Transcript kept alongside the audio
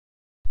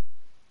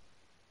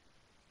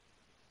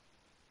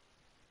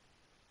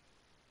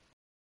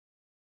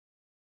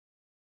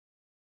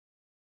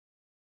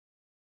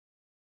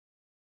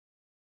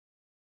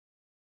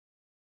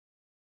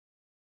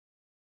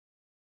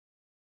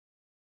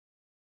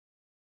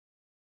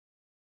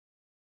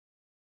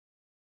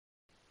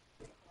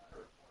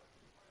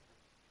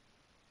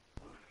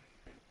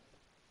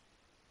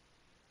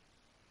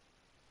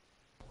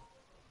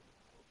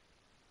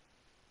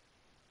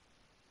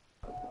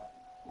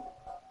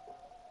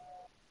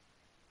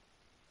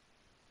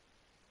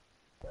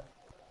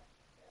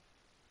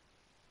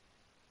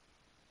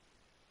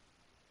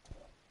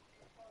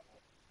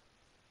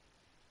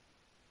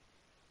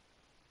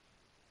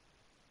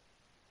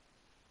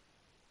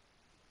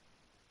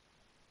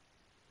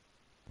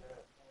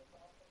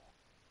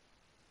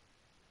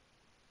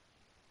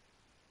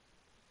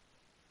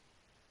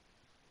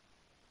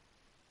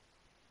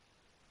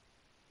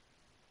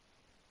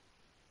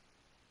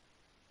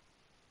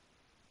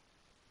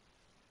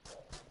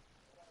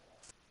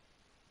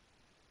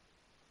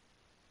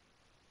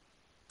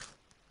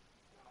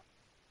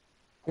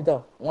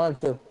Vito, one or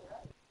two.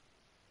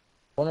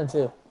 One or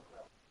two.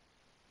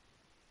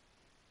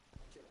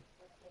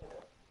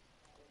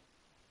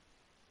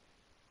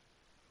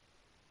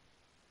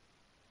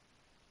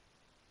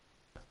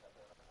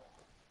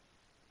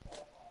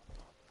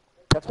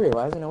 That's weird.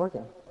 Why isn't it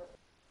working?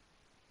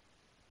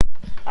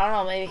 I don't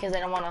know, maybe because they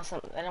don't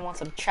want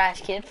some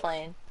trash kid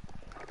playing.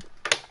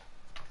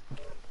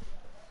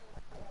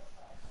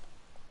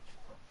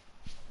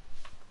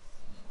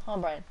 Huh,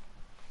 Brian?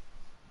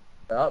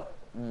 Yup.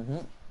 Mm-hmm.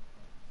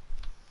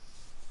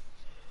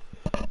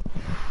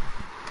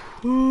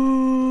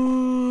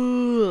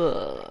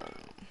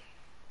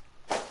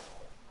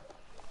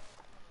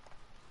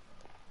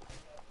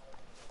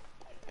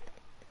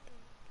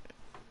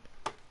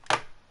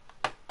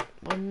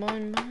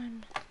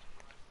 Mine.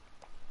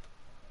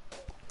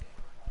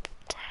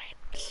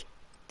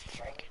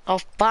 Oh,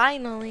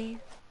 finally!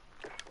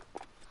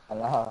 I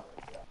know.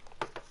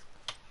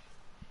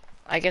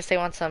 I guess they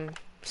want some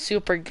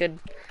super good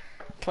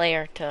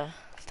player to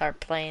start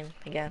playing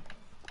again.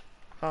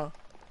 Huh.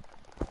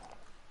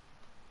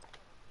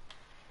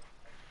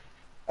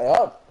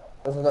 Yup.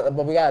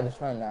 But we gotta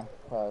destroy him now.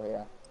 Oh,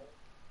 yeah.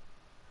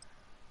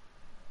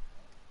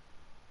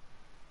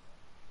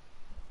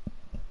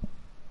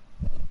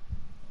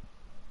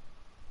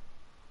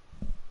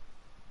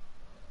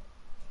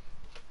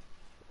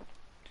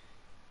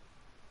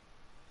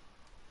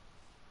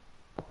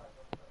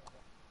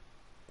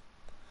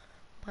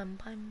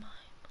 Mine.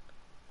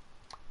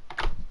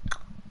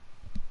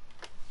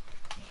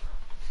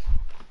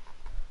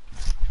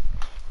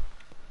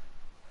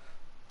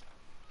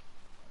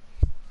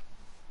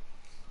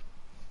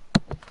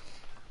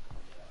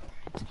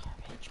 It's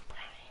garbage,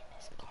 Brian.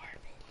 It's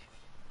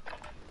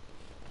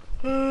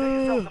Get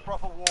yourselves garbage. a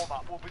proper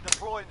warm-up. We'll be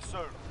deploying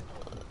soon.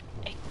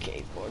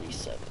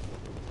 AK-47.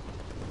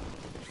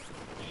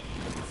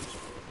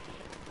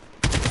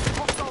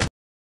 Hostile.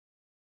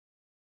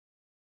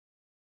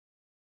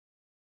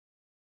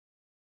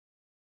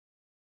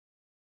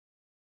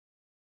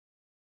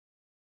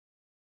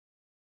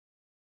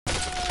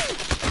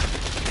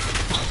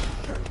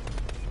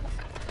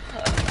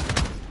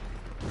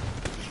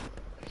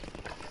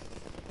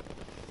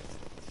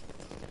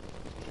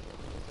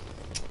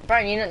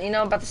 Brian, you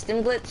know about the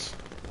stim glitch?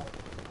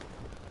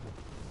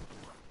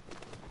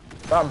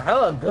 Bro, I'm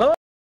hella good.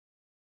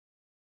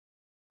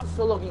 I'm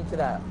still looking to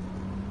that.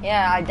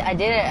 Yeah, I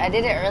did it. I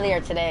did it earlier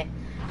today,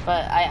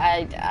 but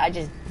I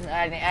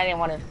didn't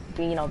want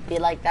to be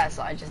like that,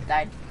 so I just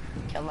died,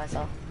 killed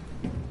myself.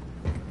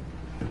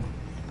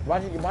 Why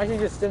don't you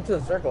just stim to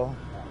the circle?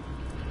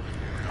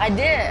 I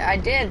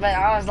did, but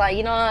I was like,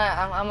 you know what?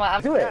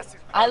 I'm Do it.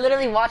 I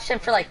literally watched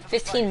it for like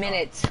 15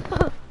 minutes,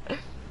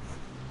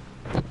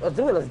 Let's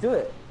do it. Let's do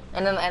it.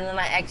 and then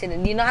I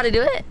exited. Do you know how to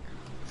do it?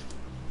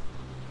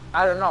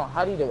 I don't know.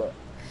 How do you do it?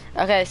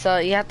 Okay, so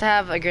you have to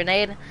have a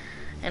grenade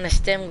and a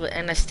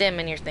stim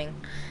in your thing.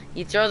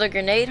 You throw the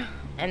grenade,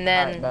 and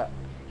then Alright, bet.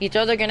 you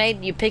throw the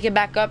grenade. You pick it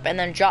back up, and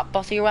then drop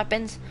both of your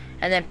weapons,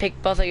 and then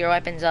pick both of your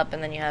weapons up,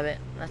 and then you have it.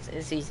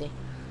 It's easy.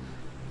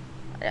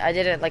 I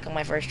did it like on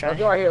my first try. Let's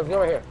go right here. Let's go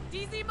right here.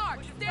 DZ mark,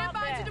 stand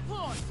by to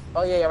deploy.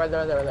 Oh yeah, right there,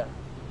 right there, right there.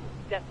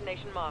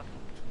 Destination marked.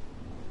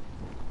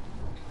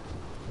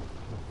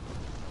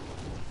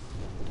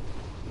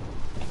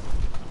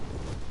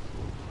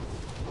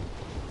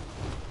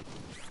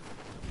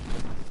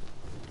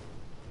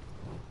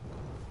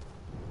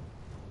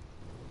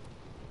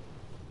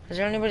 Is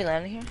there anybody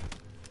landing here?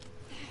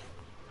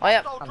 Oh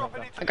yeah, Hostile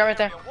dropping into I got right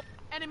the there. area.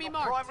 Enemy Your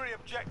marked. primary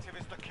objective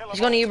is to kill He's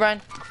them going to all. you,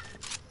 Brian.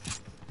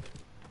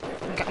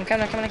 I'm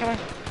coming.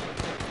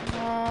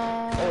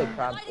 Holy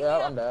crap.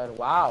 Yeah, I'm dead.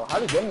 Wow, how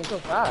did you get me so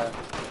fast?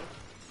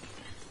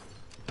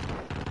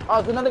 Oh,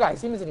 there's another guy.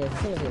 Seamus in here.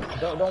 Seamus in here.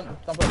 Don't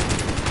put him.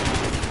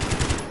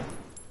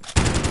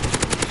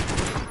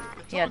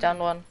 Yeah, down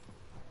one.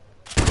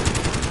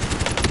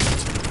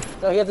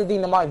 No, he has a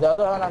demonic. The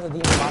other one has a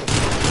demonic.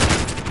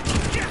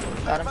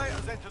 Got him. Mate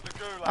has entered the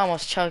gulag. I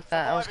almost choked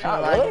that. I was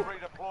kind of Really?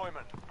 lagging.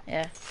 Redeployment.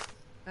 Yeah.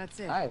 That's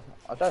it. Nice.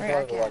 I'll try to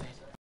Back throw at it. it.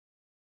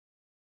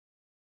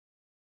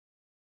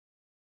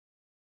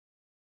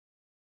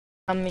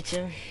 Me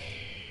too.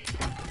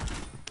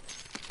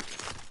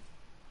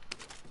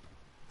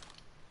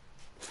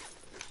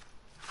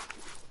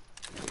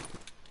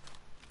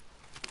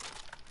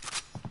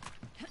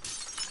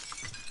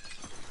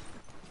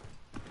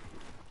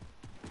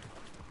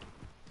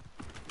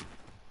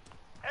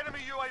 Enemy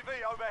UAV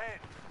overhead.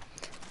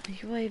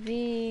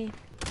 UAV.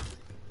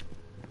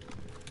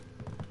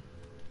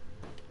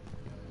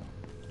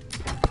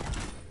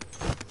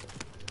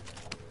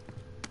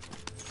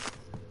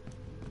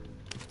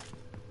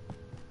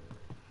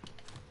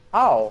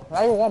 How?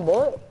 Not even one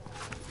bullet?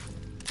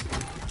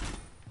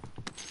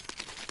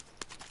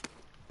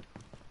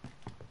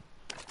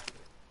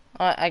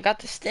 I got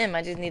the stim.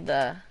 I just need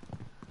the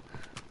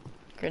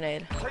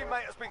grenade.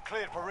 Teammate has been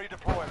cleared for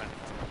redeployment.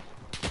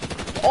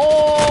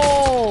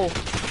 Oh!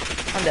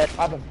 I'm dead.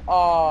 Pop him.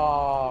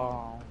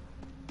 Oh.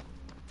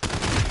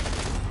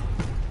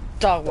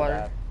 Dog So water.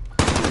 bad.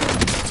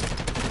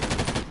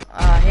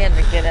 He had a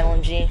good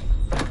LMG.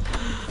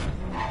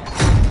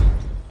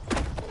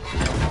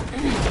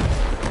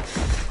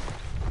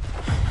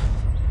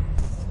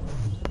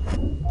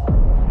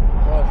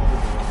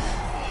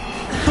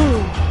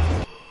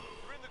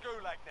 We're in the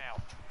gulag now.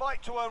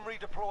 Fight to earn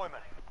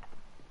redeployment.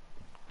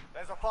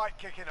 There's a fight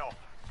kicking off.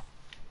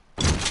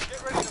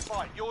 Get ready to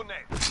fight. You're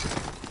next.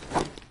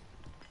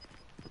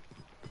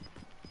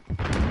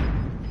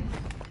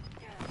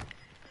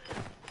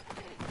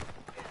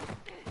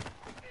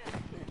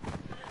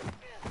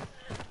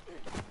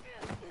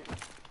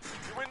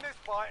 You win this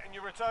fight and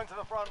you return to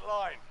the front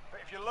line.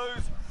 But if you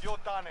lose, you're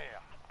done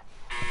here.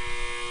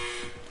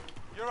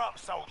 You're up,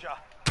 soldier.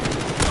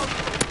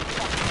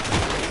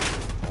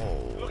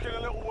 Looking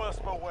a little worse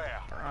for wear.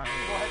 You're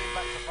heading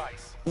back to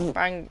base.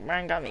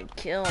 Brian got me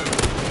killed.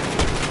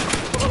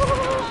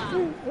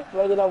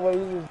 Why did I wait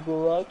this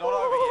gulag? Not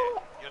over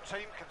yet. Your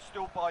team can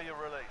still buy your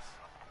release.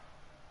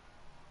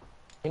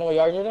 You know what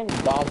you are doing?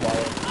 Dog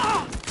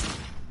ball.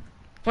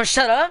 Well,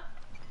 shut up.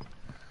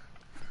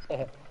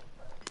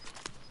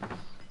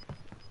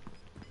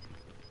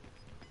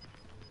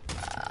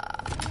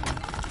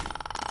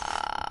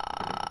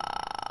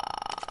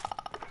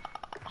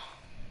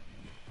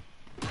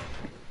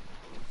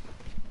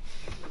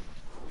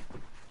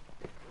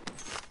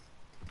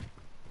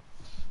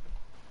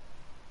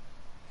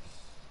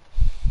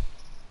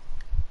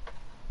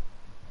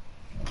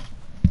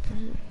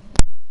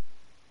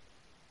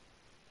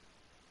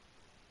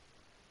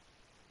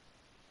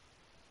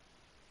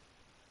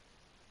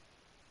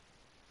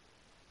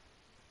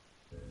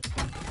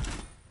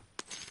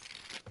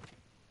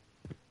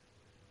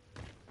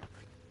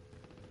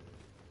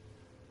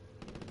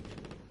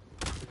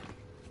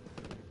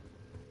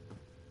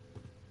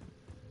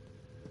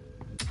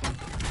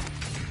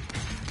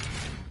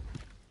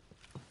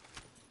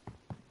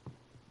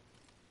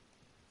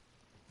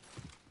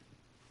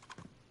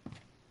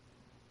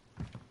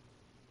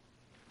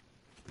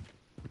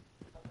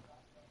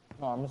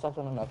 No, I'm just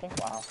after nothing.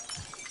 Wow.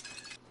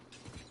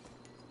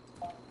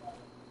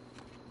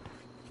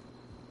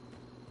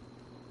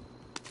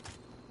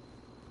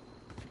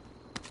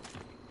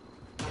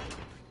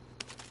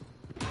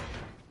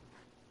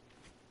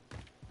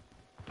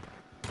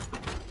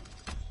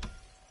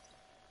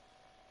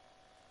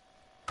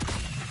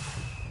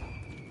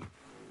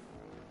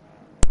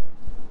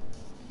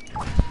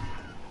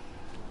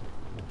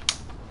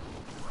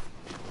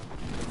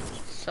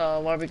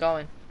 So where are we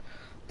going?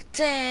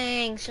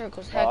 Dang,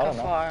 circles hecka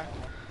far. I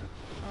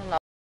don't know.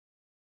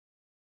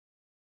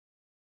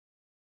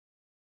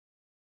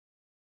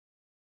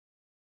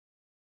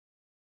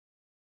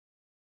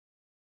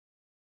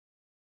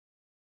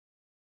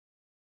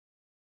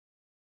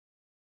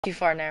 Too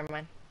far, never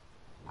mind.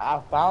 I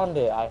found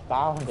it. I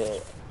found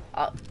it.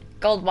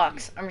 Gold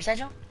box. Armor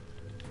satchel?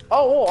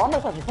 Oh,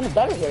 armor satchel. Something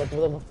better here.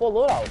 With the full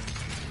loadout.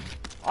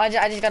 Oh, I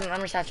just got an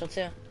armor satchel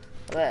too.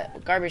 The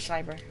garbage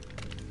sniper.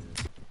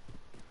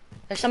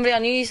 There's somebody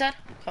on you said?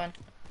 Come on.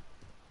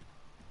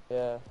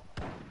 Yeah.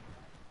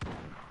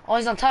 Oh,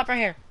 he's on top right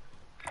here.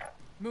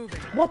 Moving.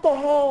 What the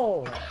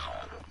hell?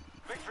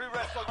 Victory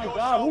rests on Oh my your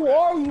god, who shoulders.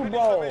 are you, Finish the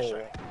bro?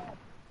 mission.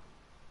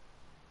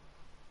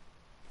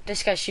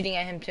 This guy's shooting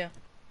at him too.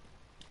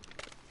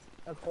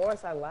 Of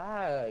course I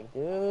lag,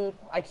 dude.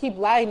 I keep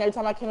lagging every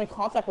time I come in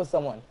contact with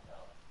someone.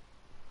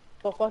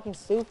 So fucking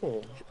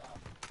stupid.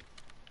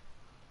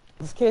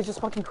 This kid's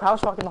just fucking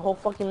crouch walking the whole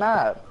fucking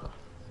map.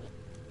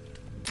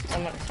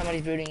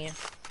 Somebody's booting you.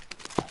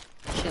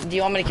 Do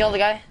you want me to kill the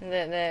guy? Do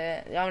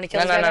you want me to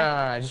kill No, this no,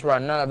 guy? no, just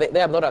run. No, they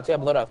have loadouts. They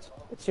have loadouts.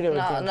 Shoot it with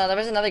No, team. no, there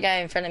was another guy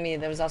in front of me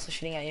that was also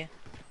shooting at you.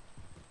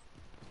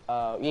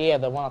 Yeah,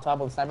 the one on top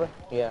of the sniper.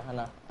 Yeah, I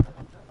know.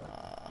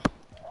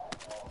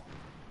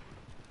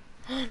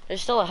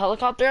 There's still a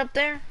helicopter up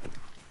there?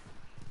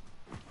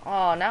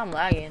 Oh, now I'm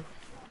lagging.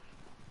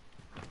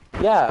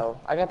 Yeah,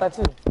 I got that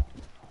too.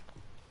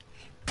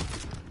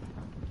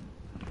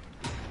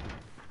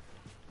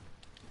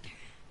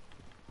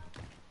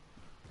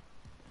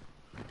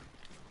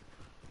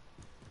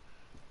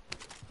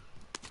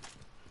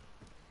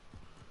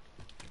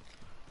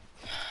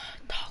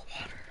 Dog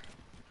water.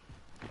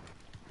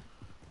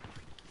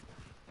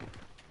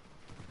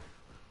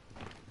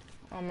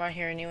 I'm right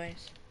here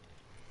anyways.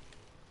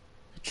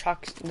 The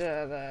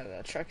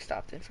truck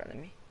stopped in front of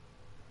me.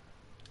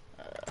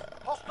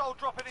 Hostile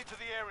dropping into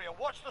the area.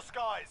 Watch the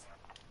skies.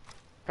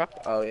 Truck?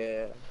 Oh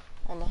yeah.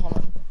 Hold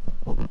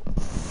on.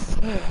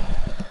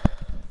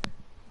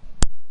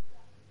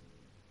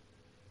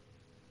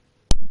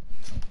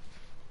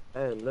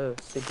 Hey,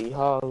 look, City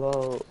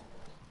Hollow.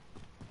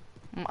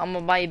 I'm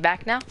gonna buy you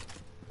back now.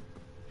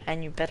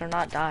 And you better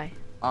not die.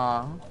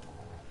 Uh-huh.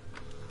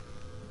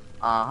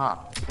 Uh-huh.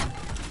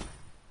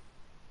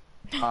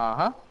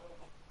 Uh-huh.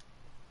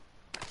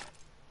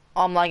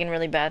 Oh, I'm lagging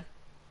really bad.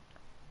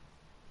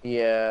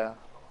 Yeah.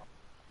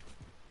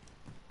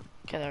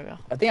 Okay, there we go.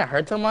 I think I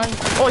heard someone.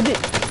 Oh, I did.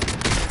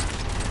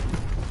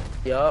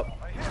 Yup.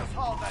 They hit us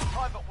hard that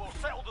time, but we'll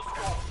settle the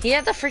score. He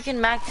had the freaking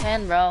Mac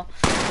 10, bro.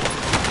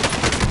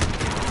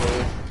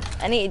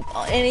 And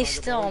he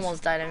still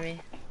almost died of me.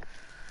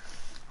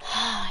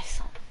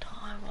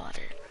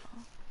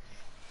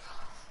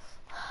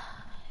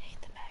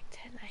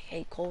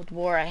 hate Cold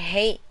War. I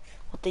hate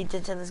what they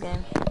did to this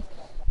game.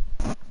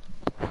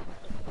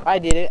 I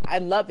did it. I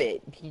love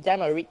it.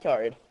 I'm a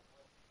retard.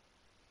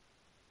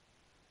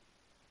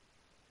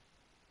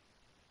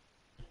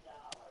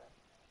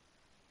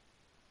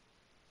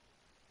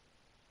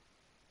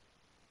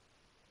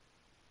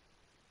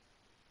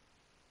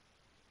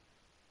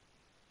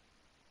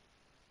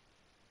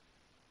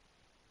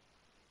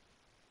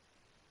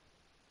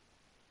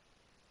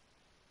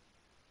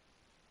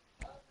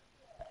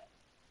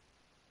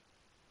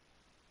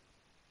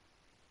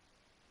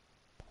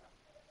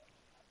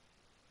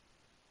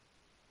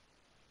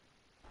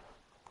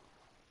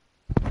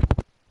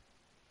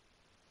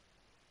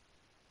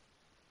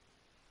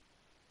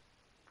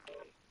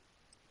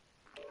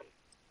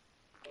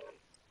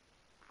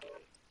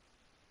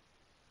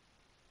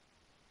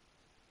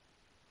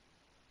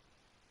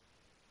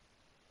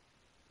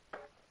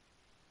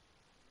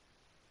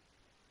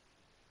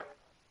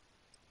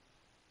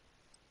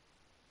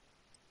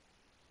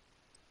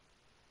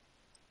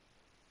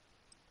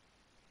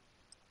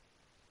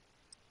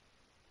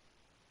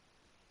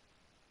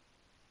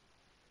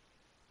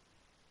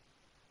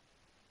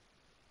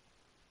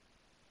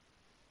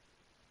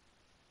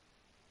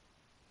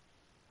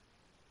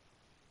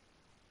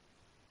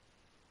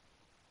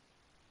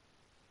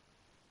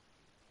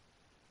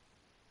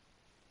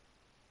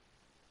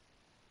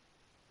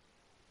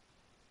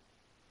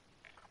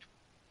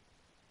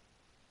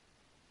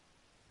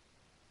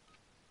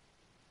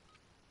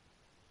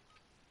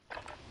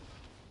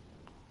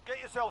 Get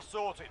yourself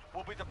sorted.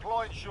 We'll be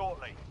deploying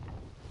shortly.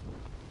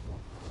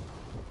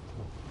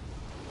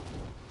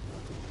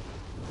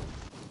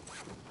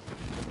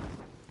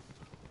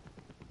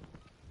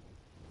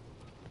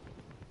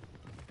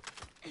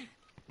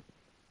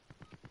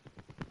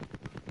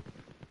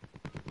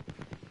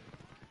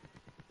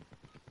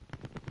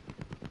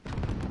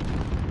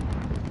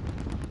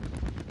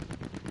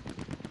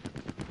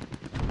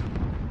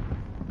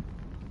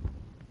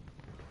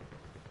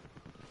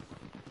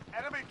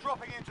 Enemy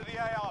dropping into the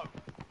AO.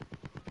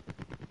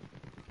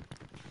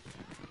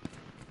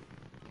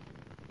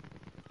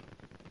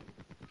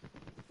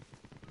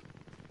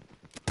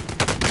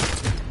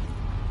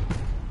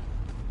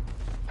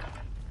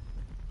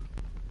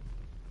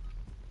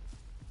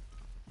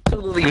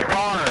 Absolutely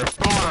far.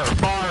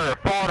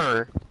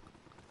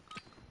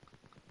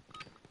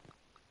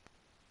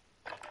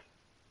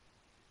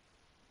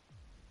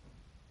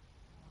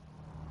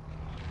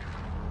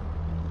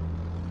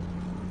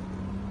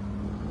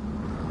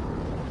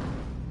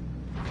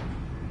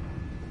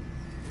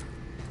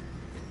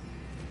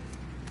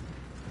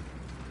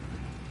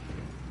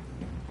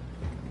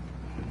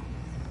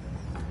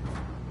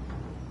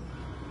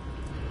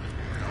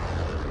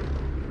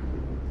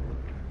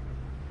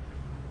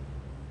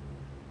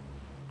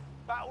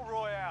 Battle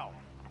Royale.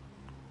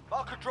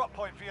 Mark a drop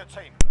point for your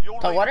team. You'll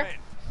The lead water? them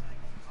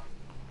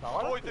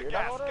in. Avoid the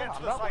gas. Get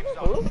to the safe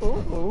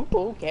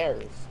Who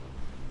cares?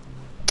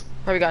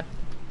 Where we going?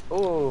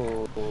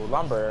 Ooh,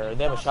 lumber.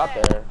 They have a shot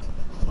there.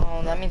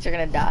 Oh, that means you're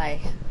gonna die.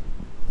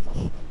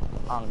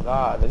 Oh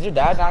God, is your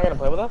dad not gonna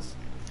play with us?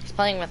 He's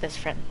playing with his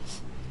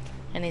friends,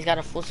 and he's got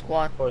a full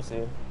squad. Of course he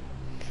is.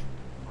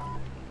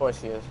 Of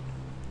course he is.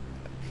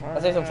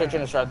 Let's take some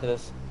switching to start to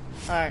this.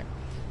 All right.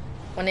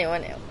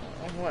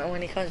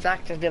 When he comes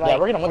back, just be like, Yeah,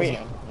 we're gonna win "Were this you-"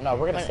 game. No,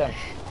 we're gonna when, send.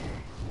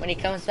 when he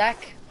comes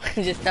back,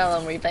 just tell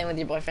him, were you playing with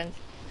your boyfriend?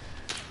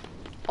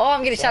 Oh,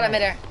 I'm getting shot at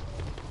midair.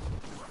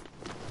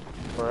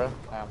 For real?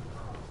 Yeah.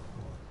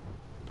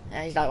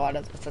 Yeah, he's not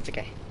water, but that's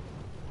okay.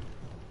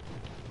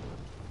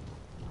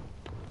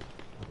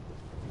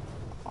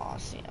 Oh, I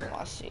see him,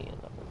 I see him.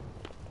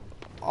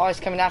 Oh,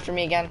 he's coming after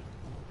me again.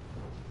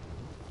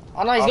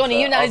 Oh no, he's going to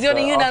you now, he's going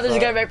to you now. There's a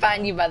guy right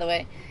behind you, by the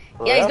way.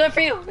 Yeah, he's going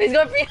for you, he's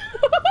going for you.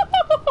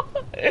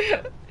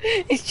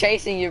 He's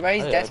chasing you, bro.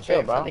 He's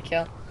desperate for the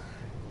kill.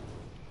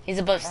 He's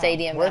above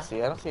stadium. Where is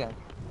he? I don't see him.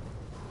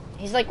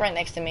 He's like right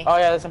next to me. Oh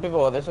yeah, there's some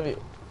people. There's some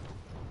people.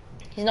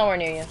 He's nowhere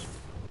near you.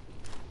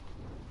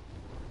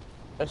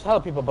 There's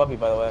hella people above me,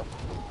 by the way.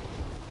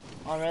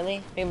 Oh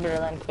really? We better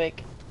land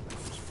quick.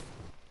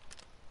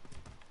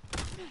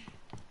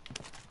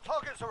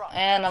 Targets are up.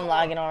 And I'm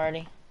lagging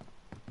already.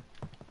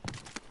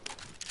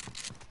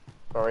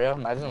 For real?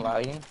 Imagine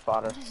lagging.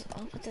 Fodder. What is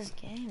up with this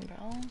game,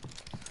 bro?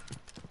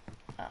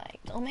 Alright,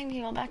 don't make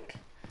me go back.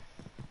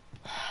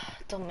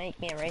 Don't make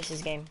me erase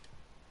this game.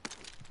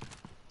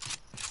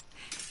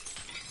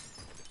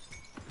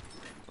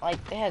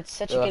 Like, they had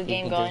such a good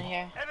game going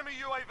here. Enemy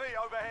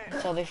UAV overhead.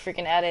 Until they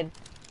freaking added.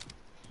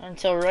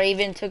 Until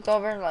Raven took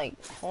over, like,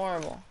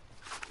 horrible.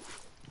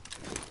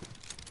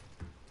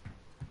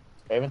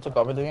 Raven took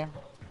over the game?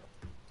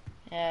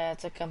 Yeah,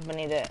 it's a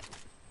company that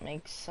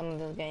makes some of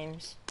the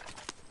games.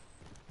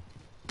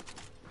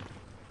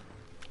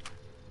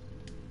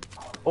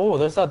 Oh,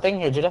 there's that thing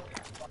here, Jida.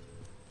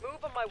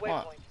 Move on my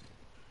What?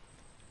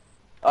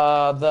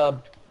 waypoint.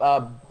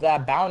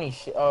 That bounty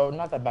oh,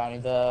 not that bounty,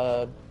 You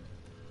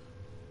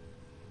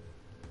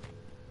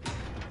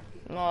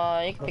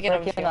can pick it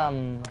up if you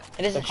want.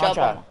 It doesn't the show up on,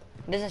 contract.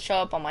 it doesn't show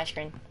up on my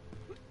screen.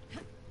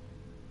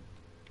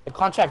 The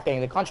contract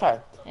thing, the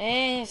contract.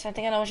 Hey, so I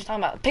think I know what you're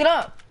talking about. Pick it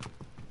up!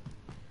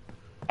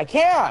 I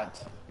can't!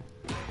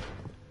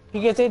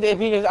 Because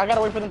I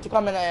gotta wait for them to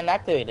come in and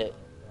activate it.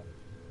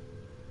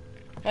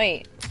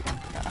 Wait.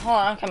 Hold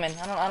on, I'm coming.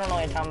 I don't know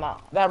what you're talking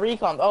about. That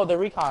recon, oh, the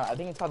recon. I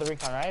think it's called the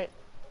recon, right?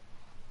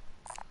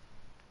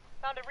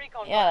 Found a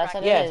recon Yeah, that's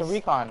contract. what Yeah, it it's a is.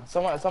 recon.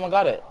 Someone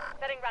got it.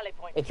 Setting rally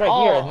point. It's right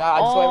Oh, here. Now I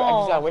just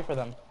gotta oh. wait for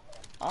them.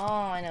 Oh,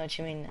 I know what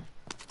you mean.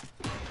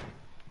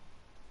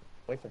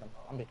 Wait for them.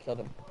 I'm gonna kill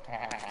them.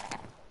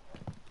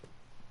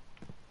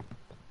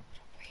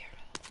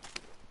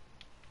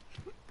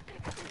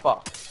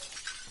 Fuck.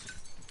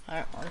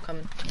 Alright, I'm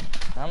coming.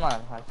 Come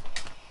on. Like,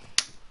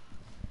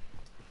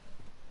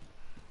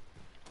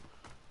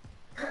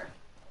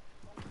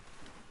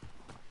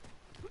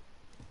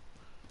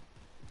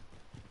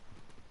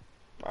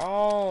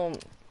 Bro.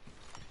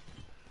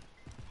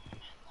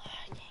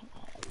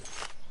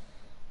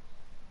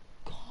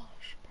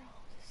 Gosh, bro,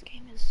 this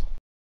game is so...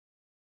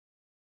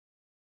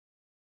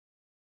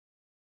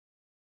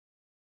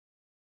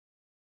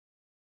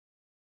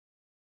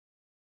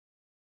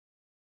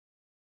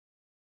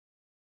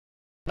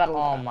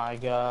 oh my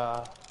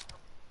god.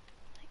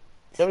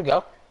 There we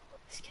go.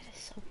 This kid is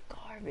so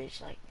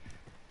garbage. Like,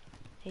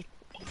 he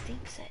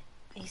thinks that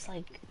he's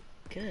like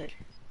good.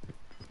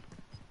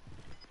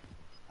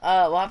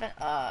 What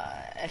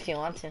happened? If you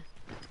want to,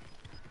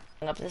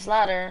 up this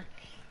ladder.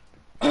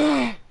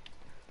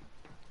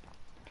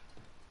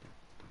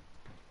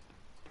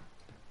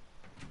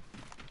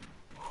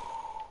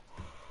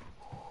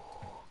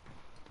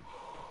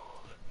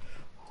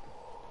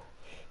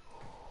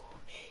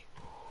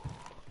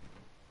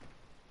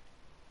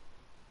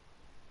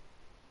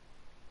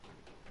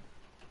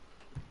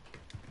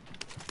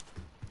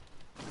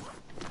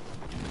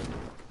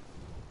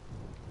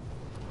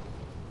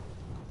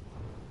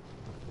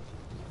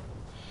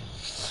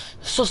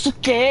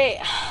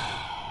 Sosuke!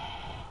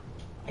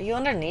 Are you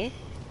underneath?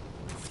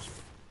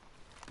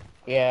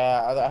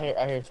 Yeah,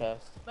 I hear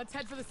chest. Let's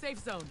head for the safe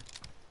zone.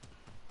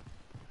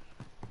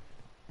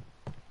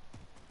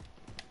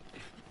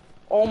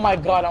 Oh my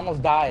god, I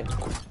almost died.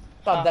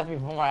 Saw death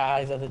before my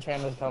eyes as the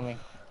train was coming.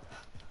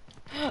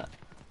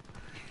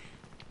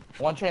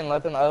 One train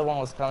left and the other one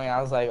was coming. I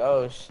was like,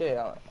 oh shit.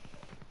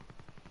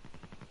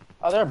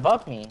 Oh, they're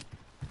above me.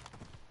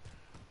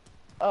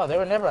 Oh, they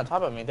were never on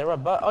top of me. They were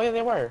above. Oh yeah,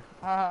 they were.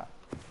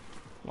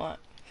 What?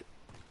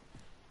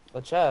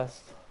 The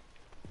chest.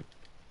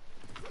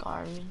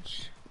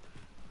 Garbage.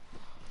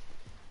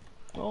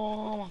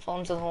 Oh, my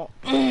phone's in the hole.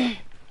 Yeah,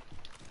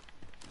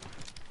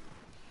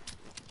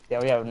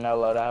 we have no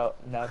loadout,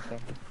 nothing.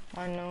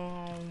 I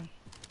know.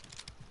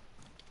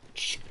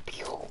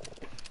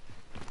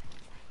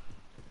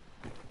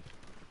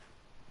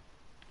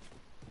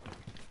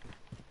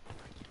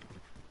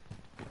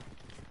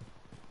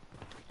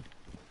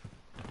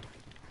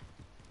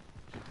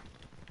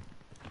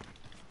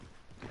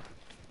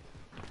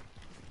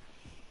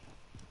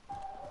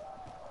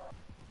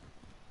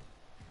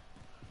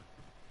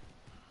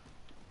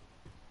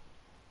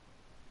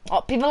 Oh,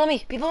 people on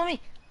me! People on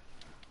me!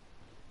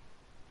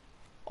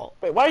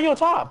 Wait, why are you on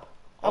top?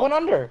 I went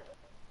under.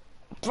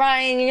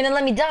 Brian, you're gonna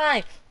let me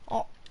die!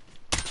 Oh.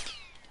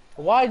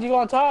 Why'd you go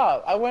on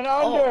top? I went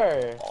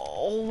under.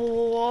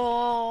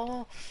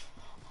 Oh.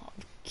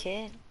 I'm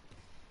kidding.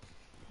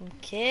 I'm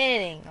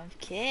kidding. I'm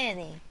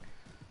kidding.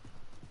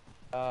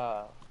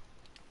 Yeah.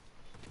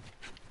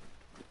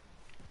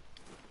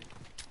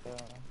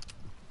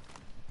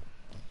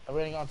 Are we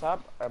running on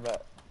top? I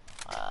bet.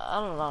 I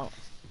don't know.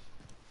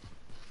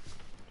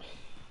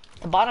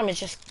 The bottom is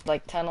just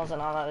like tunnels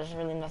and all that. There's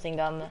really nothing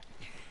down there.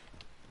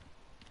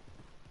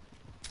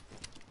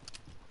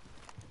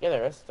 Yeah,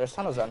 there is. There's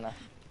tunnels down there.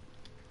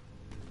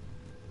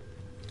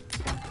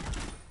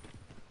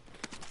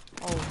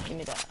 Oh, give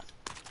me that.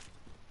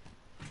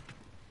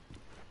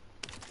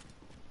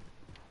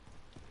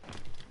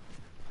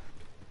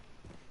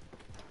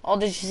 Oh,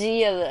 did you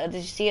see?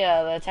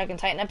 The Attack on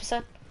Titan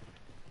episode?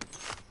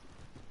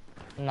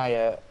 Not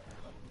yet.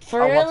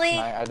 For I'll watch really?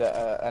 tonight,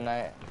 at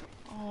night.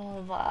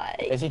 Oh my.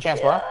 Is he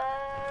transform?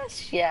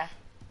 Gosh, yeah.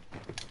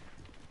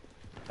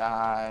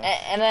 Nice.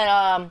 And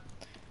then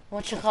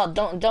what you call?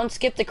 Don't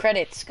skip the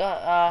credits.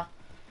 Go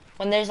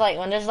when there's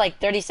like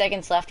 30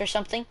 seconds left or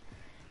something.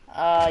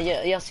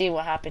 You'll see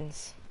what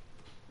happens.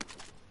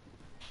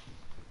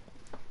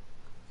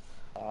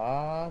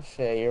 Oh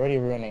shit, you're already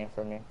ruining it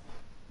for me.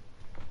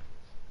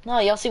 No,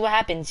 you'll see what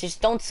happens.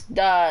 Just don't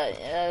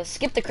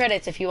skip the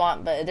credits if you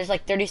want, but there's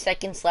like 30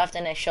 seconds left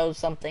and it shows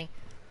something.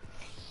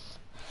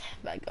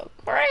 I go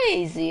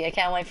crazy. I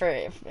can't wait for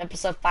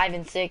episode 5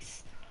 and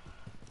 6.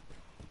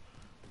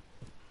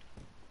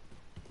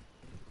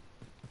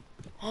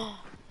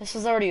 This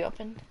was already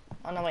opened.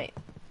 Oh no, wait.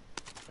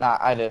 Nah,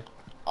 I did.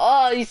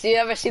 Oh, you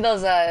ever see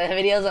those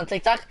videos on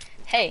TikTok?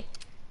 Hey,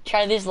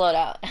 try this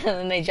loadout, and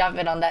then they drop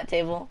it on that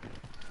table.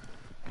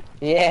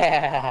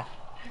 Yeah.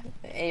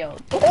 Hey yo.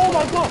 Oh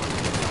my god.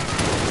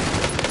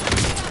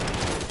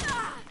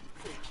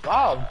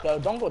 Wow,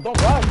 don't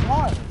rush. Come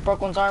on.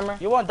 Broke one's armor.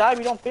 You won't die if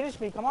you don't finish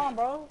me. Come on,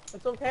 bro.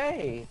 It's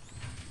okay.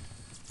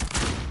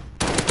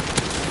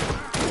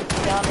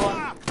 Down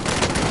one.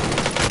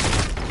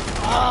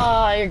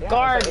 Ah, your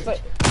guard. It's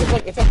like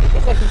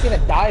he's gonna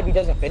die if he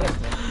doesn't finish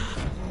me.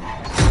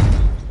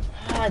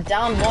 Ah,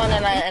 down one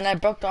and I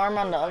broke the armor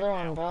on the other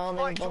one, bro. They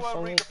were Fight to both so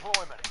earn weak.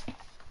 redeployment.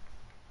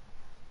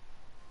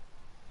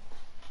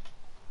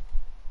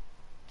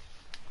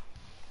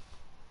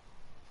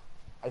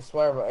 I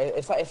swear, bro.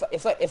 It's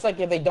like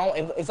if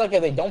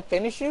they don't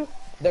finish you,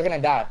 they're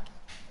gonna die.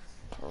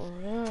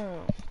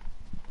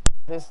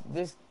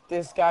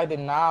 This guy did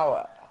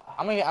now.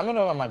 I'm gonna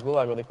run my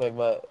gulag really quick,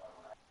 but.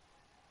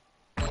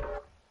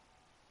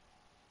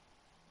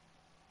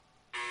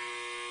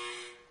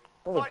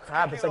 Holy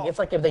crap! It's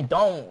like if they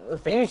don't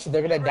finish you,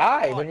 they're gonna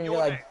die. They're gonna be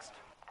like.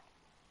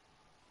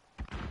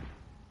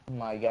 Oh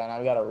my god! Now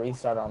we gotta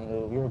restart our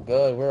move. We were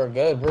good. We were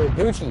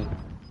Gucci.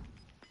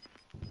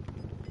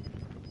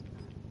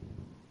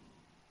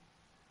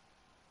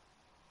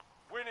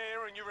 Win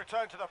here and you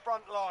return to the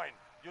front line.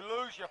 You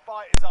lose, your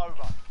fight is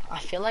over. I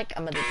feel like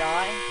I'm gonna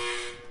die.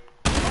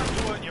 Time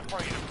to earn your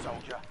freedom,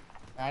 soldier.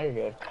 Now you're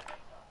good.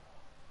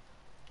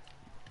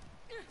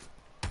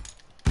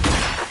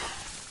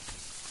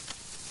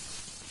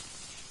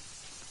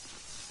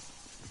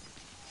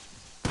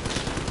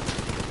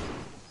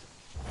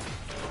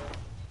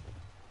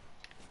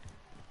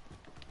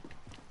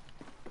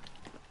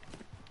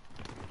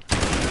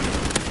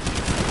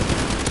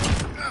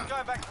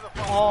 Going back to the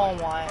front Oh line.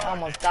 my, I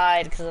almost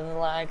died because of the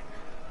lag.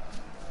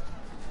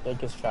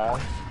 Jake is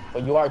trash,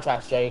 but you are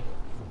trash, Jake.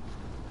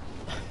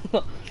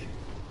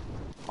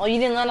 Oh, you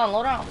didn't land on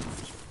loadout?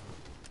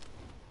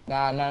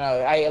 Nah.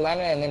 I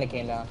landed and then it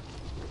came down.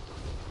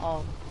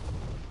 Oh.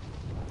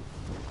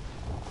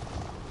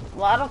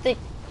 Well, I don't think...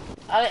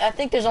 I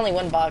think there's only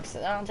one box.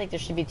 I don't think there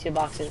should be two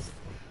boxes.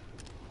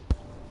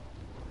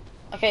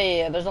 Okay,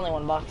 yeah, there's only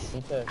one box.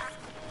 Me too.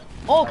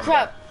 Oh,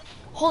 crap!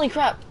 Holy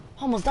crap!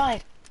 Almost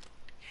died.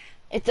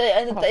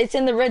 It's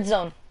in the red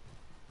zone.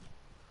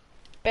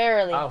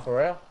 Barely. Oh, for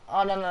real?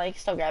 Oh, no, you can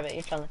still grab it.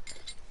 You're chilling.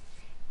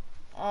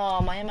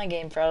 Oh, my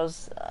game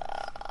froze.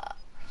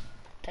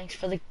 Thanks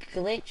for the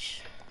glitch.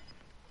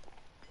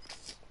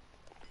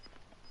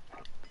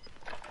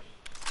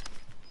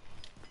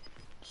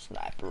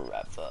 Sniper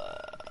rifle.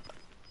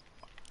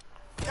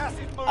 Gas is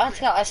moving.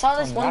 I saw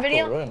this one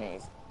video.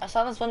 Macaronis. I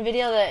saw this one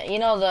video that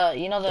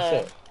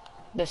Shit.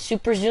 the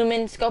super zoom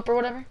in scope or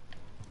whatever.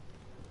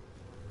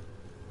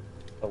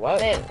 The what?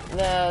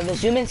 The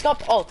zoom in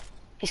scope. Oh,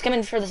 he's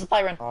coming for the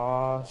supply run.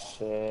 Oh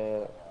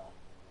shit.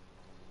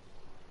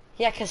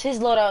 Yeah, cause his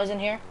loadout is in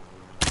here.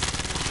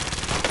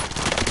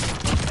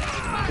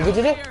 You good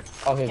today?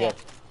 Okay, Yeah. good.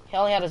 He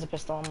only had as a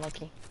pistol. I'm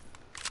lucky.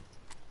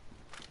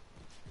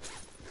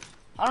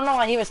 I don't know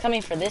why he was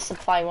coming for this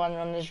supply one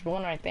when there's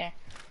one right there.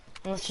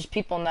 Unless there's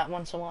people in that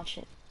one to watch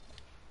it.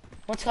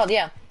 What's it called?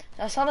 Yeah.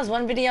 I saw this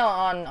one video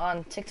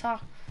on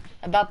TikTok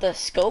about the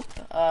scope,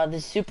 the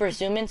super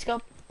zoom in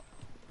scope.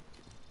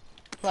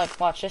 Look,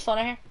 watch this one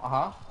right here.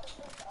 Uh-huh.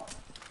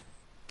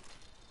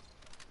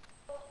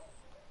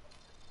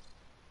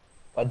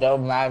 A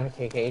double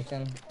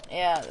magnification.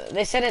 Yeah,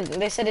 they said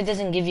it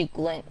doesn't give you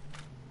glint.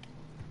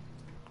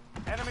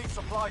 Enemy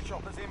supply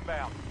choppers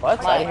inbound.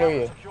 What? I didn't hear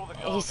you. Secure the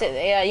He cargo.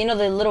 said, yeah, you know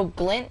the little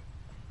glint,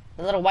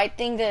 the little white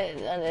thing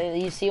that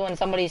you see when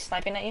somebody's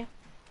sniping at you.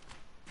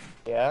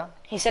 Yeah?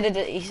 He said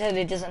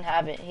it doesn't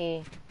have it.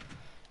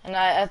 And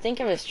I think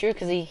it was true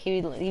because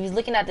he was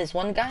looking at this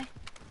one guy,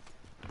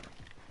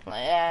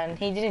 and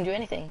he didn't do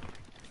anything.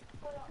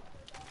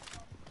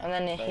 And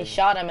then he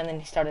shot him, and then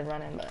he started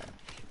running. But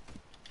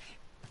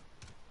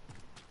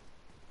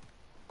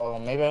Oh,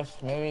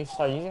 maybe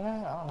start using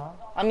it? I don't know.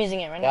 I'm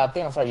using it right Yeah, I now.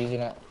 think I'll start using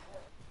it.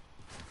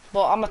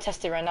 Well, I'm gonna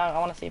test it right now. I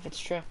want to see if it's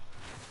true.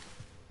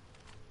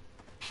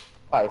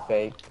 Probably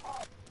fake.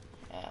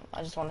 Yeah,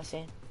 I just want to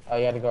see. Oh,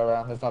 you had to go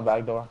around. There's no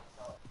back door.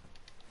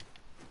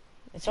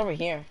 It's over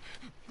here.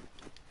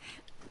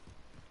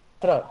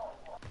 Put up.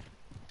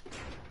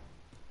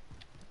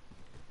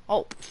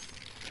 Oh,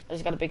 I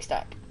just got a big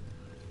stack.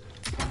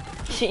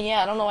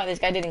 Yeah, I don't know why this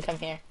guy didn't come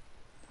here.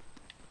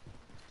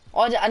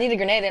 Oh, I need a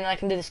grenade and I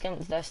can do the stim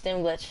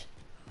glitch.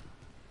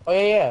 Oh,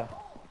 yeah.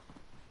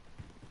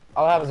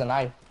 All I have is a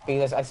knife.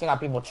 Because I seen how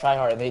people try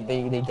hard. They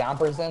down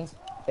persons.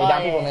 They Oh,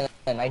 down yeah, people yeah. and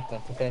then knife them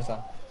to finish them.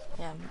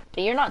 Yeah,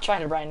 but you're not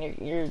trying to, Brian.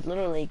 You're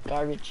literally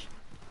garbage.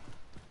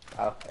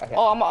 Oh, okay.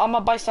 Oh, I'm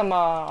gonna buy some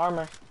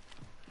armor.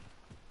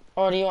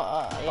 Or do you?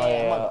 Yeah,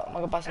 yeah. I'm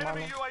gonna buy some armor.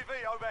 Enemy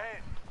UAV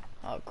overhead.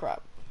 Oh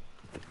crap.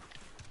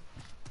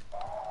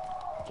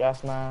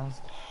 Gas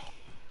mask.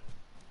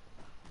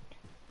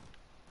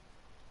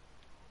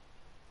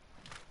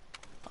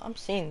 I'm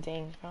seeing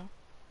things, bro.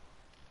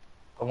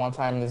 But one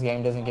time this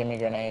game doesn't give me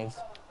grenades.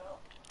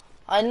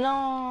 I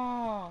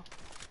know.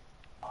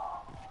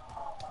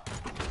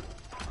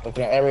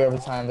 Looking at every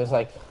time, there's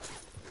like...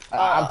 Uh,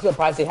 I'm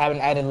surprised they haven't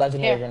added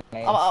legendary Here,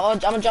 grenades. I'm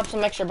gonna drop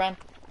some extra, Brian.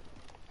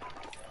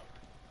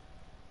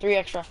 3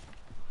 extra.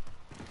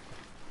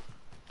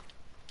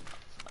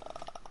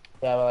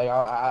 Yeah, but like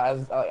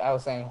I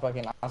was saying,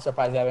 fucking, I'm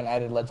surprised they haven't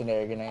added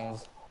legendary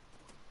grenades.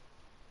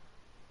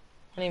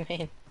 What do you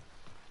mean?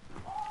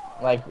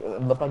 Like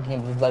the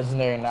fucking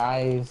legendary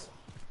knives.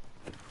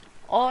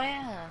 Oh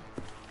yeah.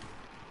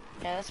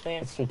 Yeah, that's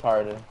weird. It's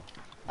retarded.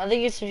 I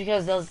think it's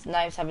because those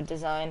knives have a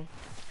design.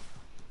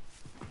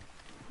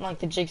 Like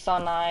the jigsaw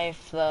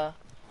knife, the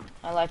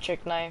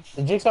electric knife.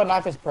 The jigsaw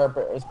knife is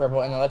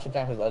purple, and the electric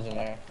knife is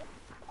legendary.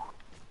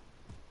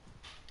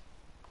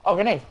 Oh,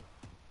 grenade!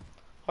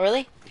 Oh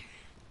really?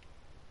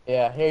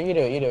 Yeah, here, you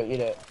do it, you do it, you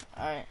do it.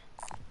 Alright.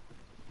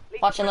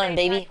 Watch and learn,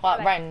 baby.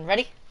 Brian,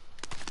 ready?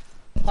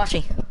 Watch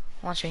me.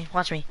 Watch me.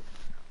 Watch me.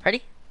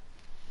 Ready?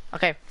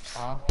 Okay.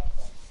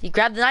 You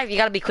grab the knife, you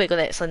gotta be quick with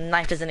it so the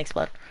knife doesn't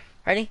explode.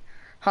 Ready?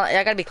 Hold on,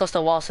 I gotta be close to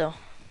the wall, so.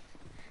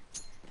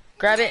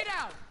 Grab it.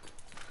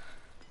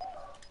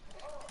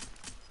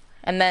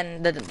 And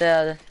then I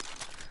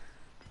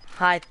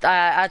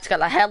just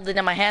got, I held it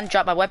in my hand,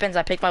 dropped my weapons,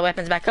 I picked my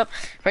weapons back up.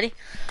 Ready?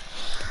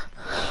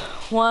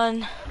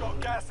 1, Got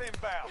gas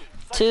inbound.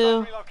 Safe 2,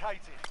 zone relocated.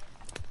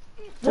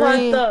 3, What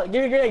the?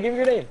 Give me a grenade, give me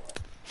a grenade.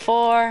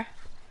 4,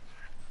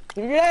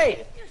 Give me a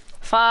grenade!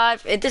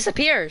 5. It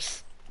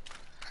disappears.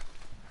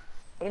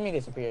 What do you mean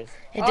disappears?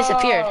 It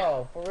disappeared.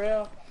 Oh, for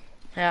real?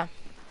 Yeah.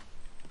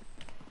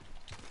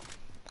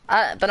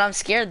 But I'm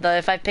scared though.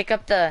 If I pick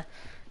up the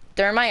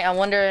thermite, I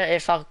wonder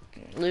if I'll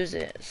lose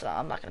it. So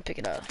I'm not gonna pick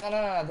it up. No,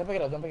 don't pick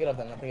it up, don't pick it up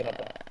then, don't pick it up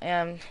then.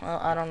 Yeah, well,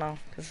 I don't know,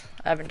 cause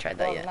I haven't tried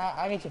that Well, yet. nah,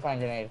 I need to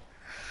find a grenade.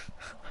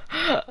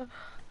 I'm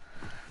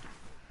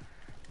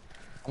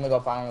gonna go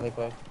find really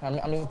quick. I'm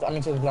just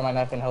gonna put my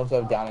knife in hopes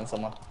of downing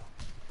someone.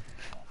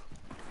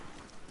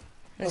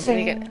 Let's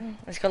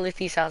go loot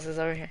these houses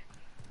over here.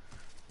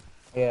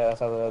 Yeah,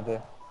 that's what I'll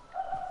do.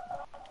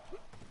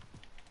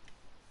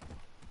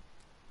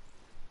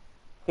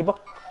 People?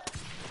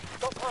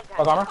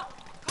 Oh, armor?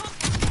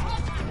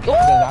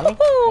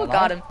 Ooh, Nice,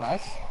 got him.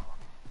 Nice.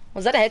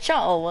 Was that a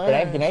headshot? Oh, what?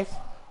 Grenades?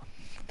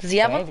 Does he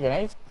have one?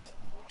 Grenades?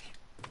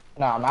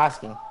 No, I'm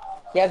asking.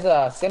 He has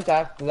a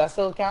Simtac. Does that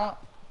still count?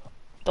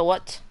 The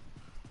what?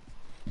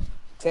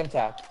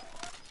 Simtac.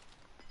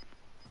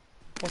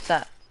 What's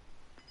that?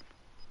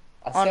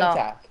 A Oh, no.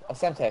 Simtac. A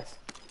Semtex.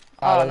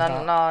 Oh, it no,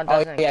 doesn't no, count. no, it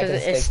doesn't, Oh, yeah,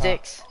 because it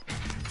sticks.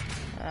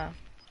 Yeah.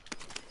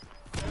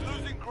 They're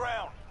losing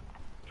ground.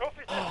 Trophy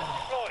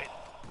deployed.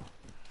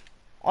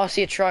 Oh, I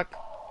see a truck.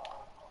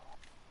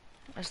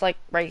 It's like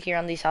right here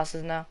on these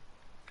houses now.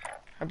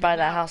 Or by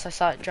that house, I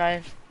saw it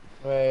drive.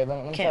 Wait, let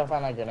me try Can't- to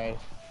find that grenade.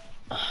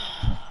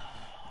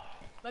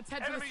 Let's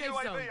head to the Enemy safe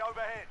UAV zone.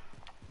 overhead.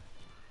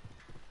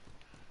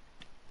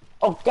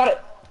 Oh, got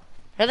it!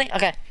 Really?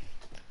 Okay.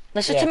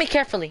 Listen to me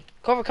carefully.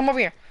 Come over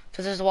here.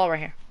 Cause there's a wall right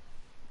here.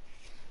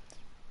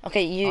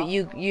 Okay,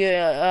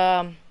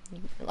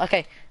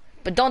 okay.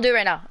 But don't do it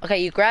right now. Okay,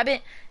 you grab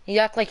it, you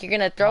act like you're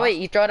gonna throw it,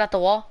 you throw it at the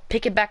wall,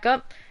 pick it back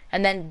up,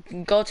 and then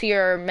go to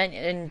your menu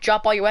and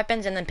drop all your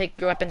weapons and then pick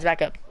your weapons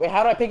back up. Wait,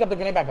 how do I pick up the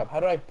grenade back up? How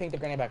do I pick the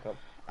grenade back up?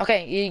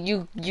 Okay,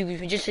 you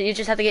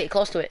just have to get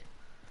close to it.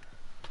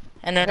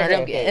 And then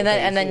Okay, and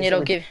then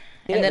it'll give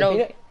and then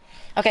it'll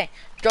okay,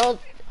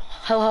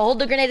 hold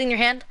the grenade in your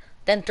hand,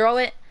 then throw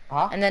it,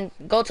 and then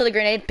go to the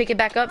grenade, pick it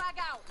back up,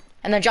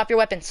 and then drop your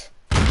weapons.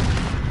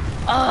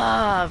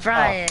 Ah,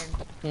 Brian.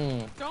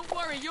 Don't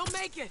worry, you'll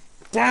make it.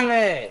 Damn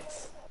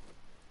it!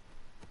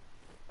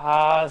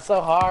 Ah, it's so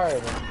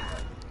hard.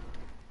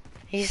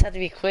 You just have to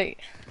be quick.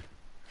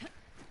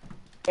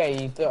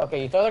 Okay, you throw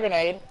the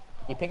grenade,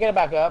 you pick it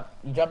back up,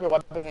 you drop your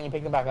weapon and you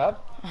pick them back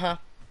up. Uh-huh.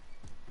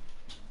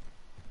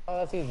 Oh,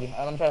 that's easy.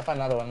 I'm gonna try to find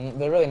another one.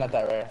 They're really not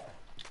that rare.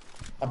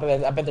 I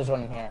bet there's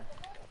one in here.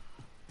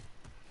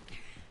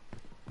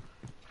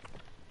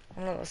 I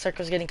don't know, the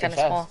circle's getting kind of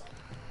Chest. small.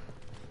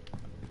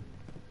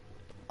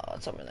 Oh,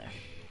 it's over there.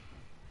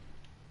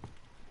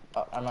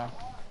 Oh, am I?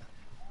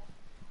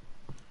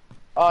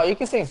 Oh, you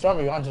can stay in storm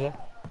if you want to.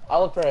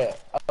 I'll look for it.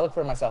 I'll look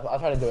for it myself. I'll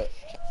try to do it.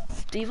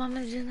 Do you want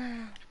me to do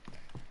that?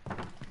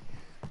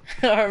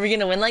 Are we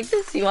gonna win like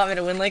this? You want me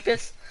to win like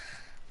this?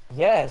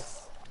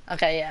 Yes.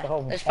 Okay, yeah. The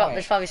whole There's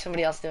point. probably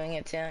somebody else doing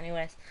it too,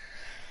 anyways.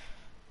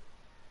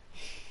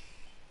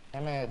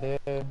 Damn it,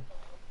 dude.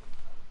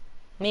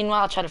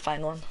 Meanwhile, I'll try to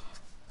find one.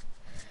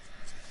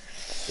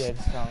 Yeah,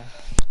 just come.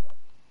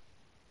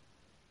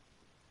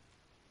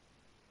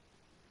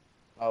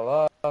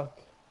 Oh, look.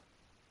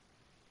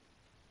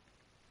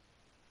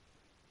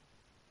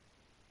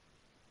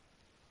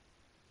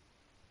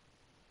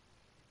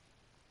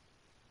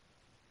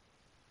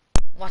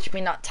 Watch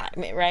me not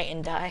time it right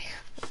and die.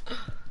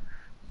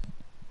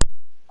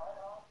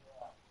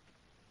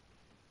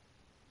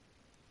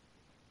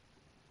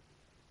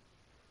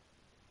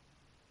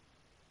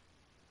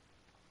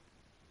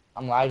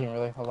 I'm lagging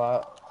really a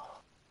lot.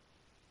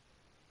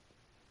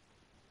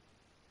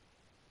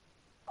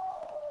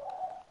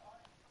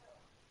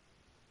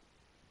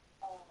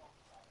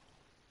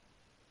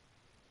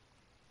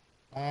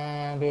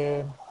 Man,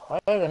 dude. Why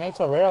are grenades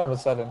so rare all of a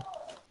sudden?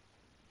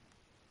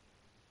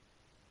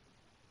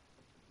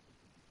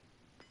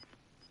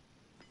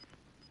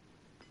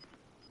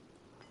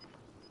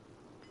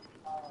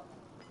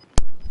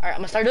 Alright, I'm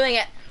gonna start doing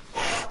it.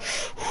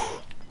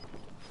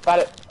 Got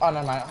it. Oh,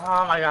 never mind.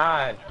 Oh my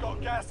god.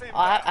 Got gas Oh,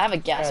 I inbound. have a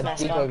gas Yeah,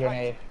 mask decoy on.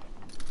 grenade.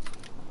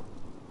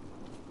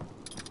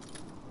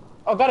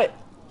 Oh, got it.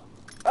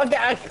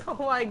 Okay. Oh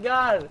my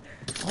god.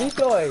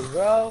 Decoy,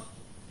 bro.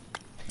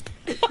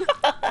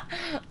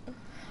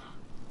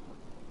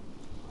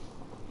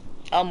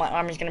 Oh, my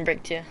armor's gonna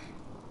break too.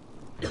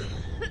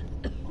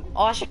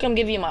 Oh, I should come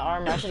give you my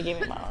armor. I should have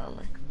given you my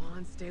armor. Come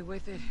on, stay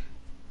with it.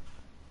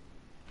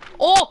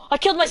 Oh, I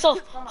killed myself.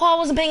 Oh, I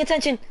wasn't paying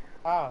attention.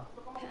 How?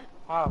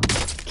 How?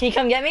 Can you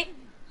come get me?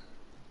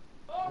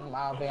 I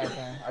don't think I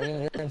can. Are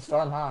you in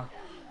storm, huh?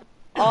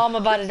 Oh, I'm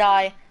about to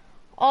die.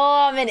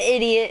 Oh, I'm an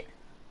idiot.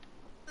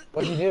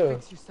 What'd you do?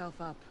 Fix yourself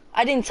up.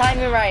 I didn't time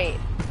it right.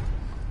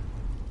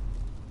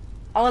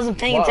 I wasn't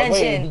paying Wait,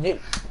 attention. you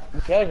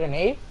kill a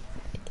grenade?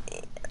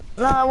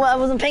 No, I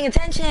wasn't paying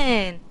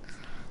attention.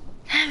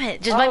 Damn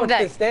it. Just bite me the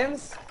back.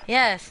 stems?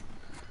 Yes.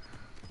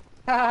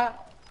 Haha.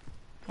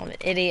 I'm an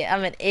idiot.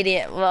 I'm an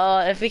idiot. Well,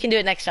 if we can do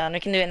it next round, we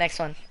can do it next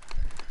one.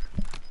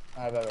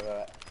 Alright,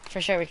 bet. For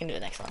sure, we can do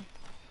it next one.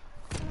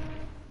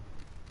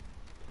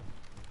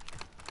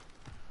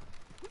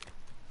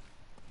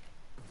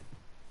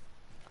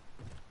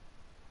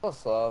 So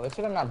slow. They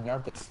should have not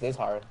nerfed it this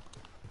hard.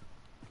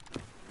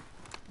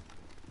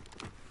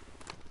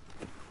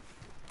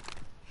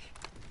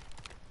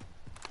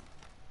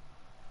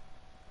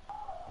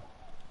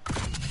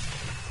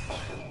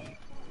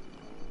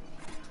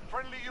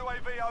 Friendly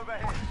UAV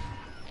overhead.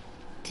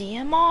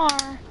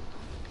 DMR.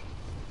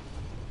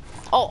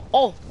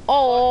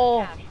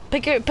 Oh.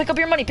 Pick up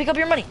your money. Pick up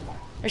your money.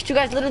 There's two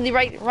guys literally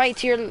right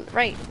to your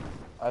right.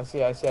 I see.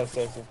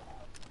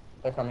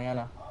 They're coming in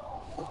now.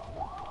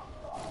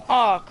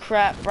 Oh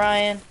crap,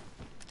 Brian.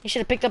 You should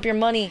have picked up your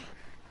money.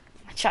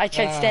 I tried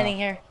No. standing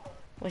here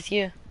with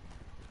you.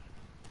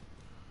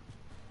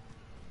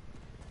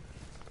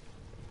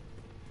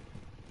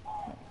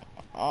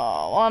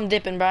 Oh, well, I'm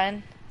dipping,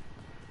 Brian.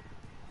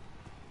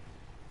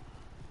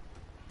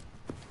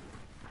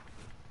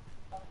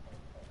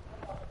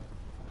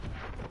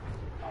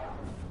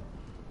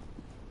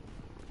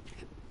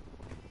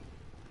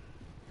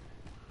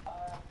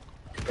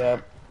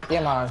 Yep.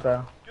 DMRs,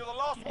 bro. You're the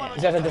last one.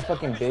 These guys are just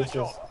fucking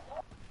bitches.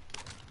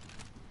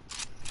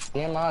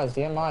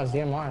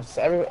 DMRs.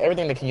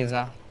 Everything they can use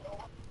now.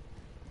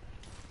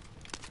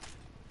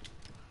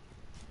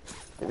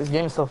 This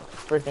game is so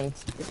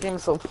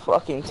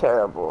fucking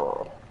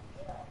terrible.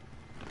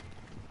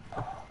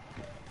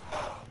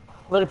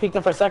 Literally peeked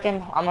him for a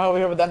second. I'm over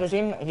here with the other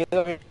team. He's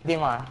over here with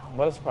DMR.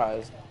 What a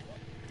surprise.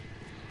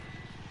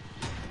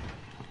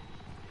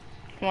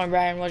 Come on,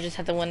 Brian. We'll just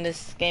have to win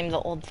this game the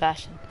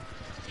old-fashioned.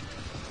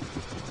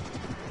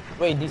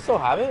 Wait, do you still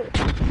have it?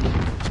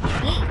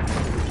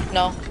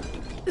 No.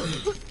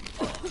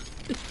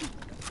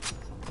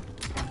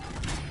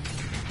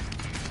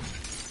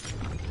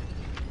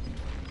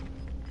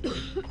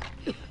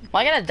 Am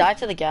I gonna die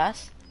to the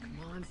gas? Come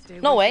on, stay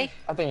No with way. it.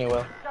 I think you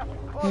will.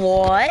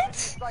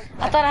 What?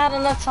 I thought I had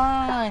enough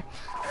time.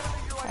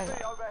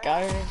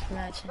 Garbage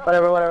match.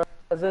 Whatever.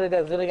 Let's do it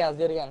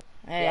again.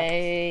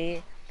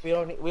 Hey, We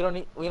don't need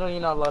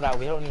no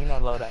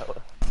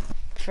loadout.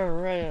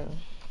 for real.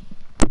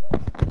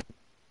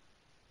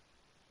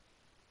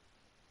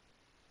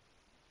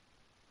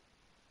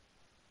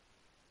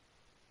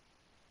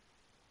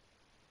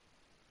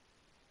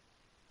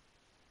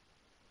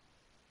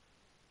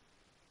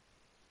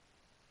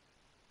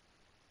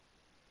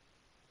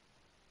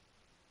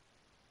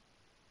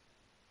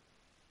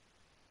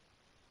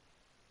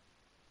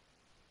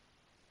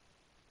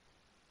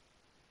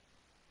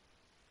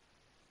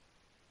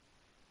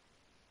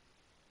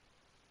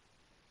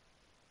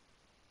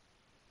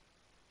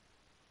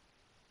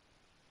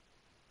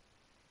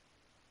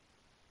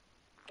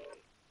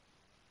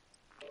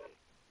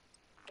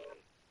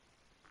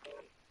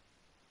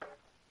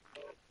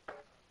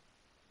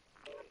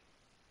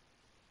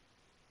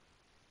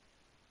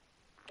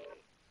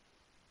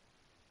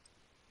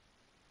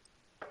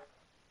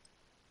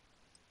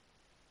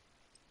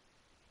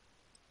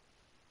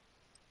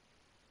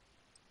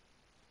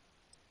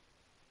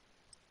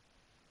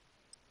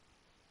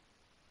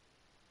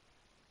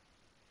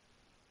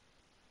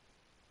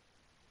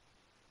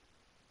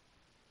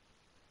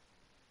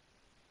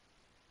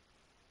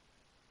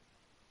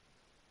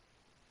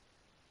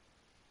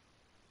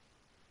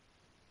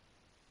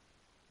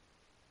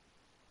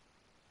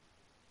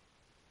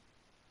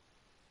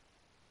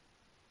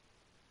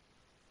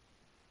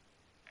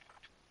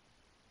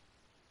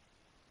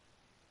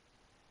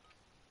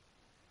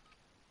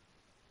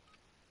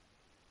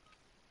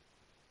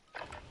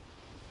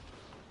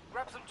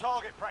 Grab some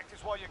target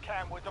practice while you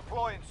can. We're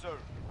deploying soon.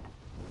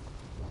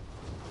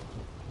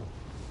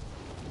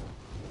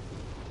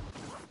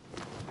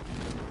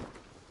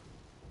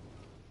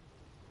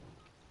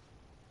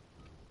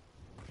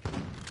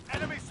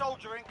 Enemy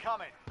soldier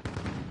incoming.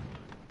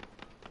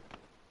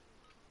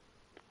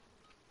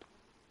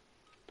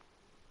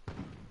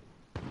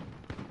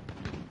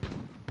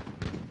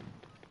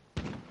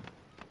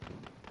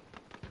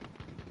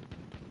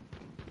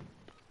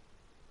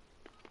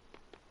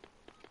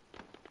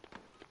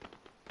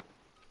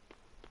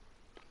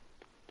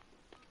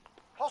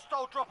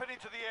 battle dropping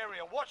into the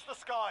area. Watch the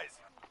skies.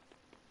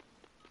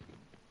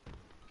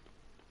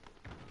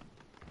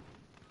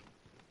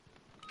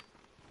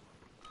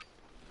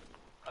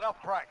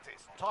 Enough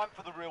practice. Time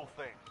for the real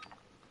thing.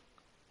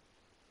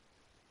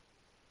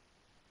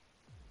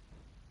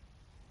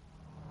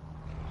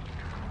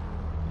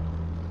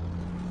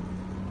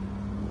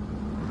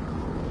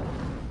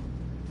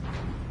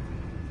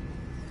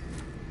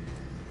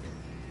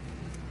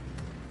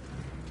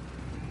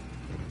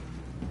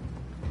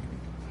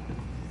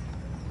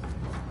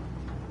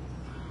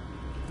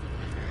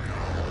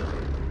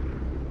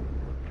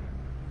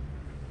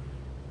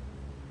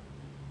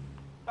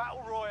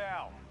 Battle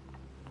Royale.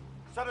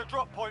 Set a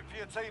drop point for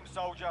your team,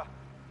 soldier.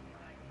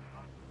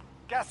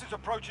 Gas is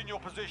approaching your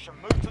position.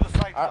 Move to the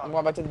safe Alright, I'm zone.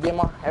 going back to the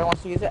demo. Everyone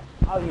wants to use it.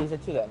 I'll use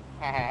it too then.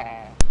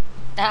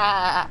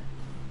 Ah.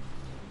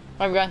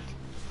 Where are we going?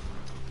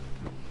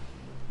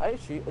 I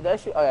didn't shoot. Did I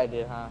shoot? Oh, yeah, I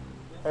did, huh?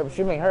 Hurry up,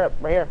 shoot me. Hurry up.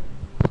 Right here.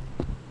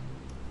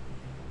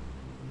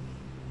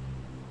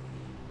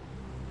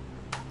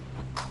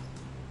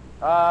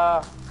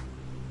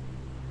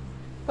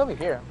 He'll be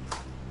here.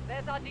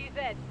 There's our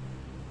DZ.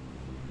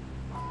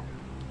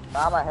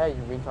 Nah, my head,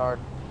 you retard.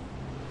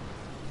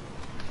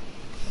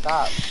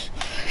 Stop.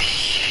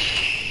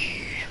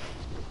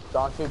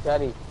 Don't shoot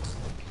Teddy.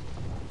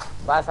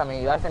 Last time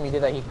he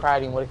did that, he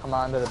cried and would have come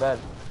out under the bed.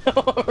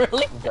 Oh,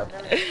 really? I'm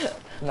joking.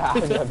 Nah,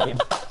 I'm joking.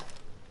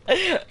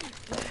 Your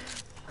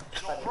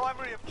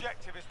primary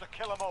objective is to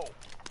kill them all.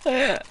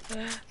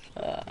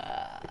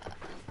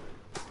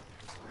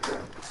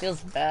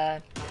 Feels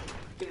bad.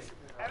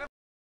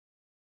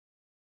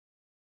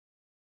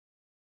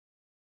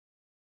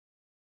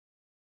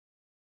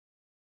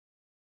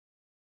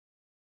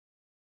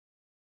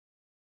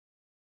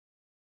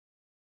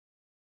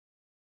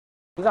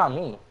 He's on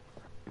me.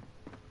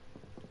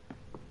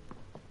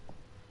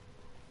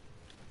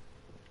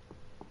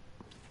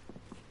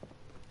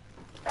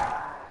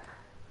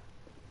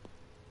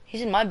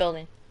 He's in my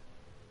building.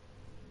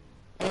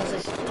 Unless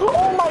it's...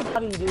 Oh my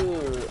god,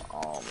 dude.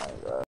 Oh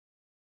my god.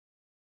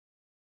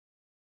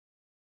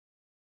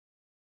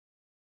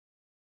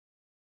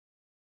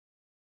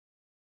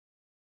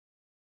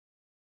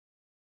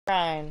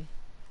 Brian.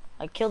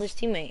 I killed his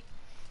teammate.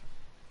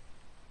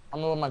 I'm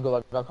gonna let my good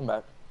luck. I'll come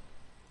back.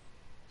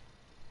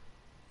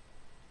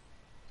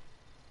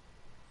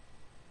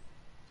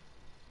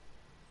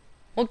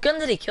 What gun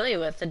did he kill you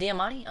with? The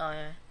Diamante? Oh,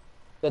 yeah.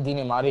 The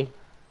Dini Madi.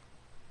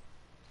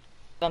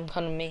 Gun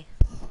coming to me.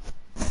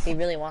 He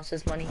really wants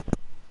his money.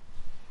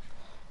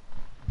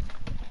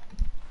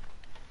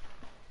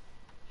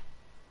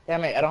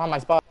 Damn it, I don't have my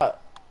spot.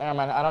 Never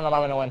mind, I don't know if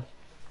I'm gonna win.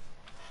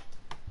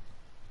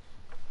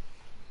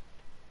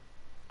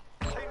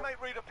 Teammate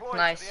redeployed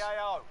Nice. to the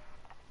AO.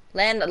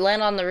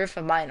 Land on the roof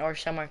of mine or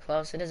somewhere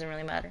close. It doesn't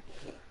really matter.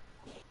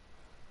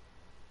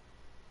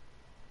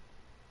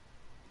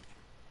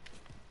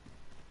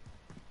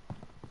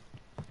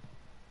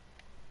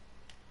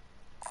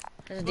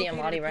 There's a Located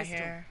Diamante a right pistol.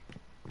 here.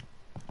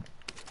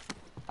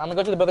 I'm gonna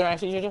go to the building right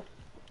next to you, Juju.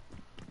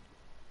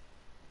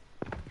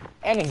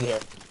 And he's here.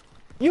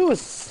 You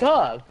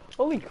suck!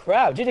 Holy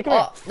crap, Juju, come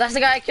Oh, that's the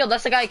guy I killed.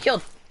 That's the guy I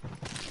killed.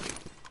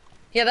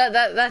 Yeah,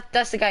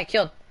 that's the guy I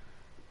killed.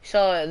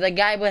 So the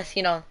guy with,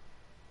 you know,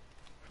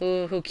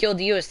 who killed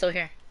you is still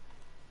here.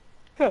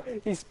 here.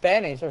 He's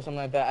Spanish or something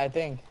like that, I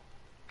think.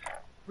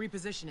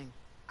 Repositioning.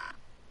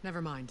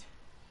 Never mind.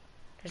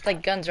 There's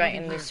like guns right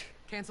in Moving this clear.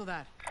 Cancel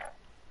that.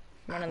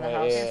 one in the Yeah,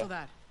 house. yeah. Cancel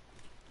that.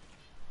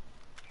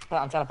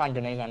 I'm trying to find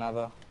grenades right now,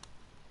 though.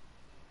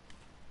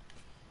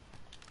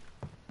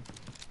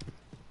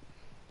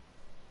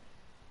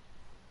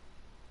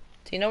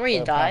 Do you know where you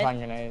I'm trying to died? find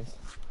grenades.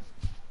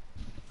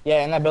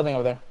 Yeah, in that building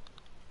over there.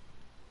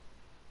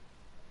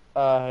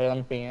 Here, let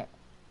me ping it.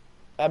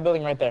 That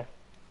building right there.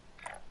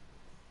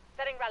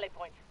 Setting rally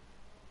point.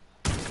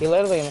 He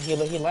literally,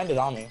 he landed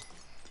on me.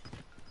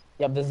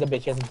 Yep, this is the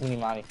bitch. He has a Dini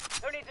Madi.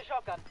 Who needs a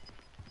shotgun?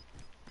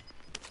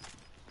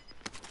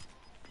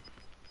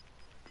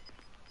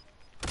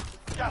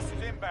 Gas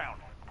is inbound.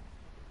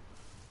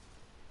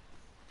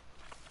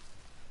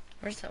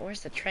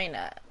 Where's the train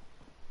at?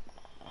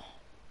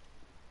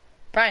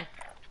 Brian,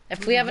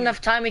 if we have enough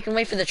time, we can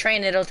wait for the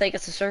train. It'll take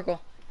us a circle.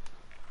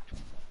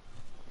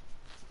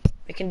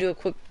 We can do a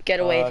quick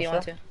getaway if you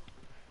want sure. to.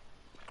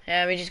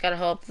 Yeah, we just gotta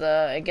hope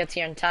it gets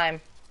here in time.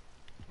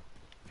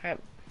 Alright.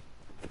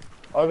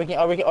 Or we can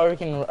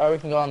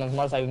go on this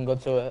motorcycle and go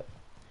to it.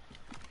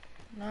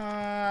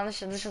 No, let's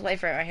just wait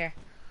for it right here.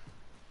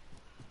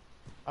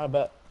 I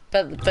bet.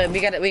 But we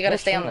gotta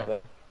stay on the.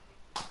 the.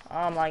 Oh,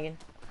 I'm lagging.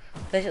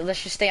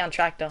 Let's just stay on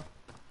track though.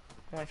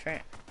 Wait for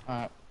it.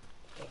 Alright.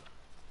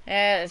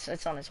 Yeah,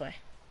 it's on its way.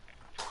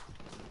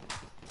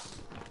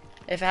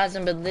 If it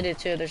hasn't been looted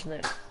too, there's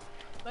loot.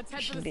 Let's head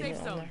for Should the be safe loot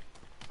on zone. there.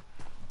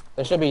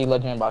 There should be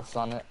legendary boxes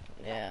on it.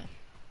 Yeah.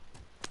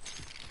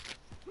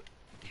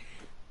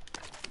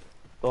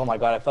 Oh my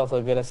god, I felt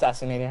so good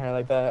assassinating her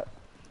like that.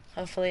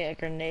 Hopefully a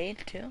grenade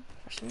too,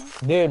 or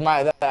something. Dude,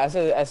 the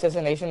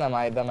assassination that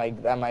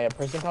my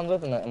person comes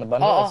with in the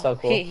bundle Oh, is so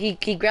cool.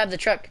 he grabbed the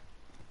truck.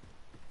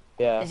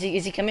 Yeah.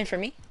 Is he coming for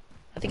me?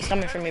 I think he's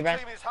coming for me, Brian.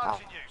 Team is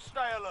hunting you.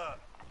 Stay alert.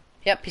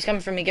 Yep, he's coming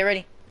for me. Get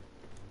ready.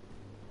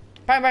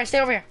 Brian,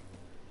 stay over here.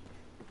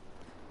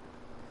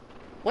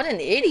 What an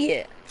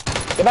idiot.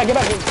 Get back, get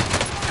back.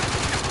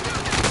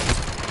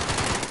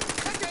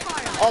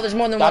 Oh, there's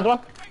more than Down one.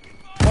 one?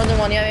 More than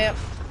one, yeah.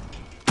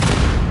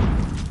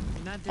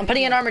 I'm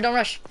putting in armor, don't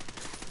rush.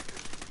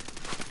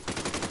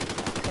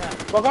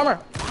 Broke armor.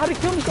 How did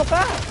he kill me so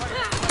fast?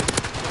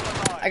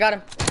 I got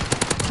him.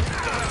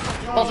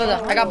 Both of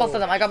them. I got both of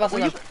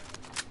them.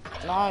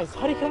 Nice.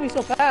 How did he kill me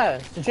so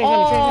fast?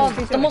 Oh,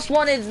 the most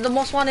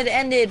wanted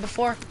ended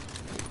before.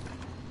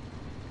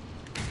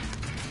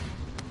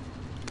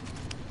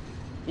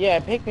 Yeah,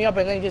 it picked me up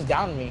and then he just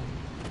downed me.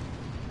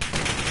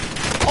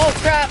 Oh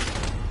crap.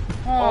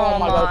 Oh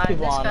my God, this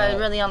people on guy's it.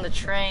 really on the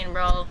train,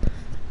 bro.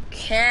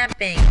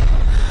 Camping.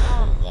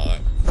 Oh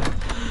man.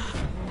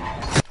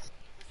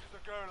 This is the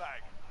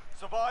Gulag.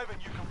 Survive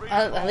and you can read.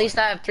 At least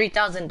I have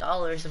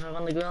 $3,000 if I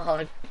won the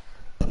gulag.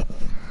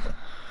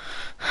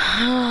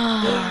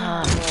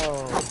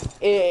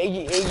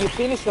 You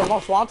finished the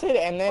most wanted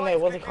and then it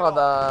wasn't called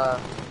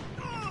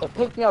it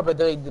picked me up but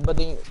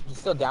then he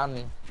still downed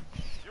me.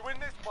 You win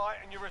this fight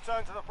and you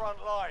return to the front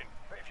line.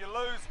 But if you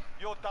lose,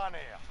 you're done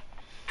here.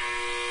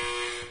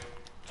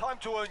 Time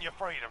to earn your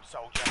freedom,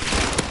 soldier.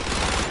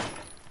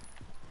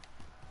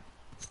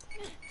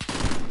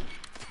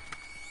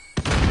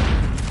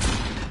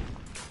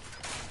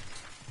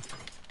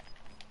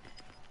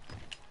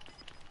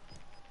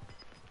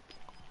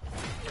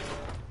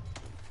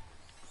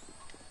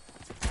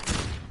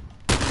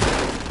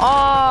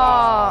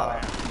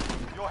 Oh,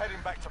 You're heading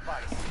back to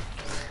base.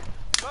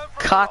 Learn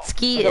from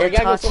Kotsky Okay, we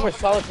gotta go Itachi. somewhere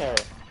solitary.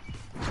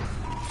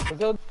 We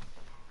killed.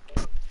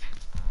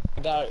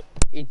 Got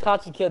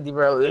Itachi killed the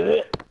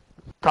bro.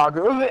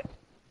 Kagu.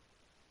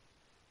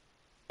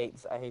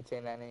 I hate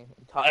saying that name.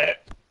 Itachi.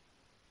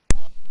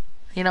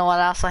 You know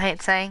what else I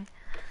hate saying?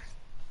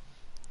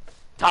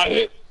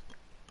 Itachi.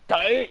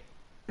 Itachi.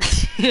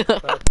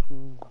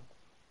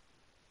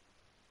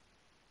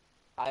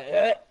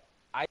 I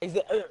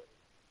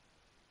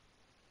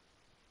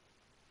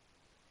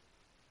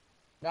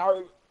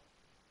now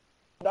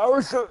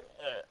sir.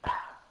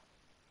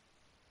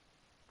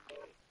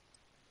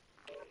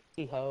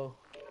 Ichiho.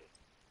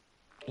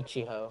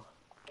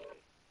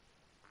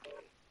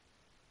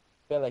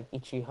 Feel like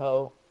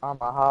Ichiho. I'm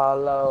a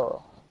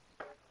hollow.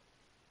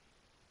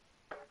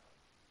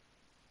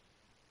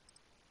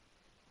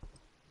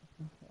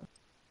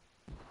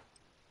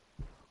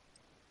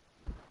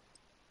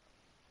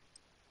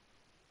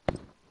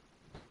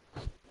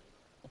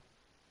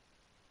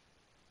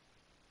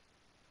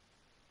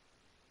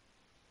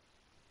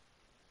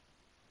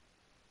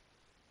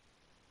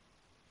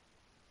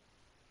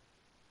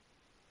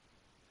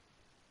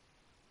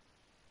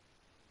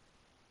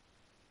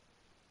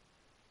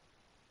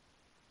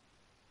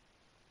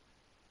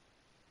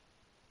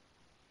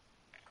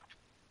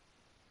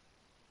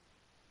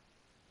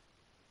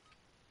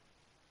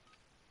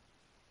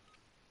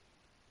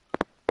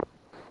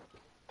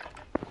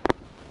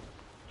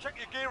 Check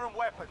your gear and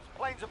weapons.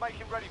 Planes are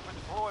making ready for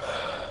deployment.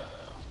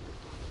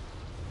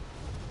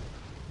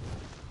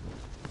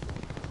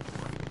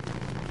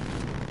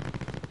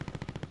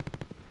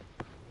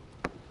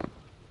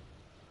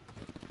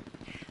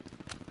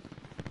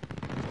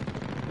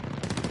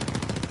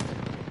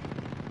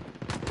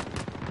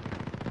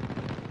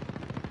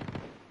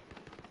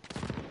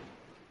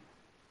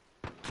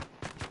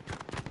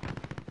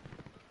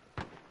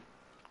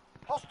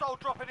 Hostile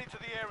dropping into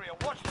the area.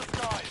 Watch the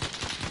skies.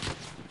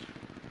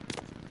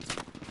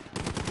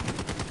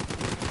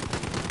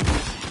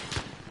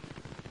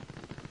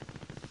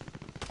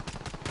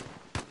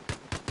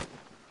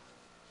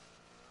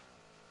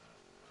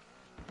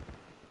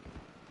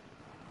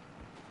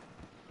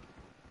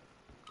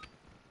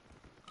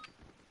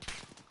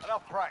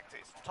 Enough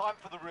practice. Time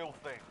for the real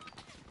thing.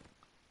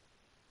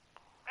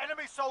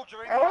 Enemy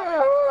soldier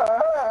incoming.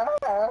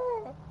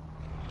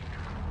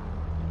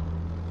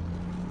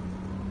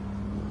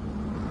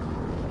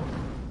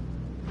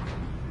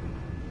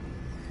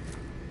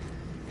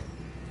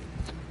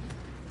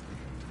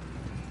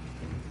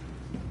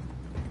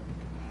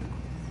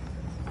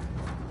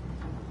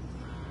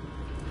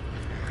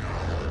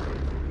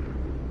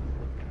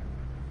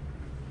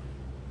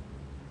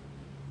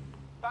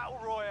 Battle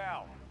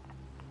Royale.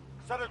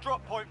 Set a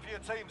drop point for your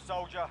team,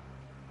 soldier.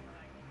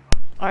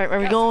 Alright, where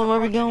we going?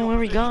 Oh, I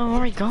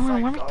don't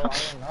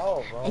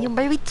know, bro. You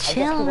baby I guess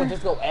people chilling.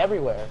 just go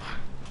everywhere.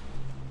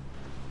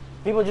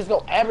 People just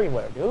go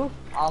everywhere, dude.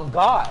 On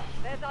God.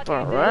 There's our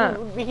For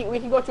DZ. real. We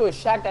can go to a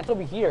shack that's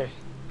over here.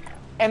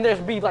 And there's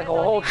be like a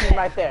whole team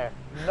right there.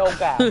 No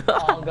cap.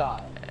 On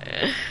God.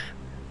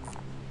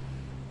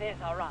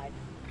 There's our ride.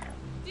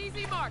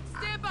 DZ mark,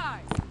 stand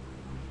by.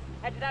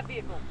 Head to that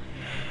vehicle.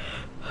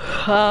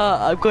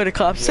 I'm going to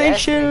cop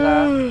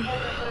station.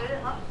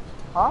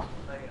 Huh?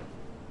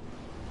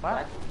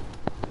 What?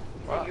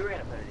 Hey, you were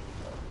gonna put it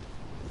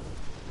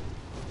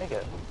in. Take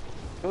it.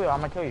 Do it,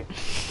 I'm gonna kill you.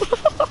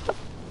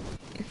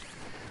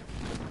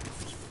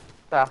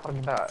 That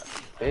fucking bad.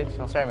 bitch.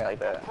 Don't stare at me like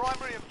that.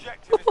 Primary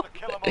objective is to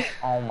kill them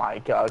all. Oh my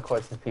god, of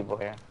course there's people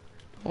here.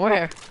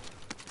 Where?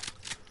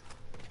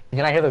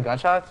 Can I hear the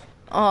gunshots?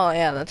 Oh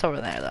yeah, that's over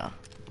there though.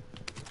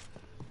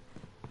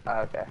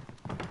 Okay.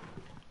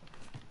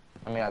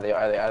 I mean, are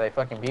they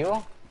fucking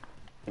people?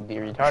 You be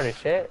retarded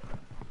shit.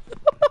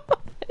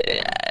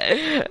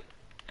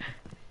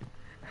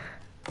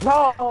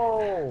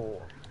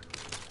 No!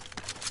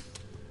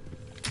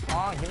 Come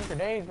on, give me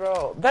grenades,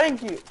 bro.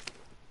 Thank you!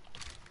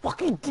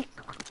 Fucking dick.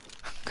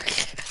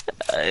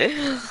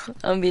 I'm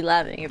gonna be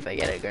laughing if I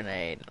get a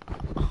grenade.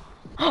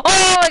 Oh,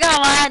 I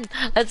got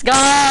one! Let's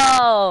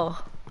go!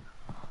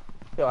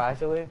 Yo,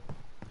 actually,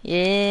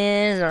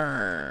 Yes,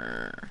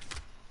 sir.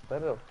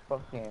 little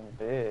fucking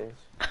bitch.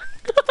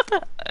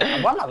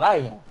 Why am I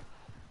lagging?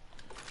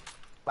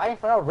 Lagging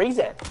for no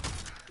reason.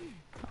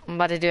 I'm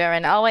about to do it right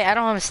now. Oh wait, I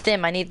don't have a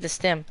stim. I need the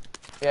stim.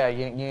 Yeah,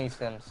 you need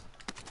stims.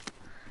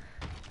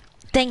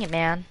 Dang it,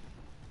 man.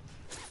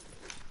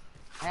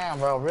 Damn,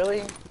 bro,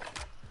 really?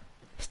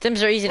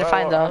 Stims are easy to What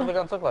find do though. the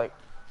guns look like?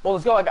 Well,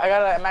 let's go. I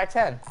got it at Mac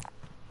 10.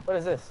 What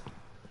is this?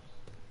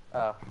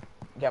 Oh,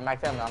 you got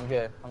Mac 10 now. I'm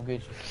good. I'm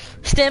Gucci.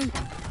 Stim.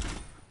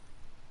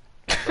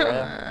 For real?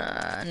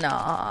 No,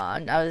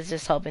 I was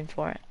just hoping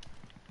for it.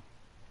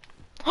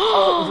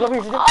 Oh, let's go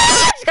over here. Oh,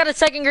 I just got a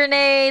second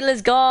grenade.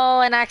 Let's go.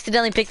 And I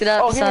accidentally picked it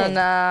up, Oh, so here.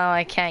 now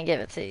I can't give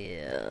it to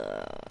you.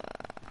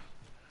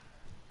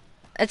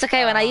 It's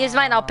okay. When I use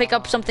mine, I'll pick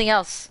up something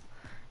else,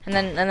 and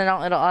then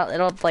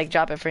it'll like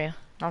drop it for you.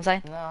 Know what I'm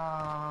saying?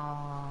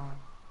 No.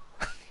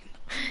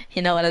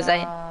 You know what I'm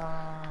saying?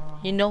 No.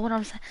 You know what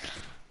I'm saying?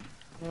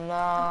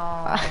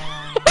 No.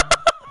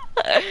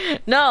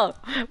 No.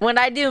 When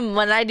I do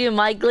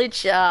my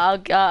glitch,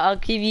 I'll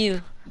give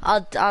you.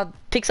 I'll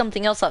pick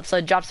something else up so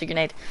it drops the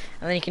grenade,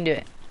 and then you can do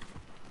it.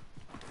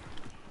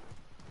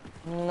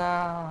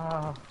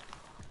 No.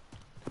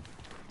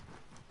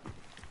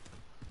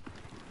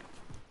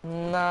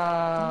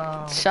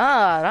 No.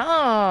 Shut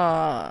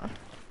up.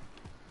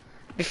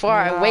 Before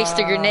I waste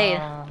a grenade.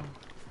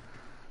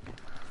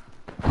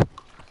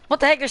 What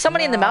the heck? There's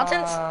somebody in the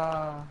mountains?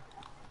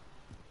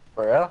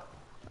 For real?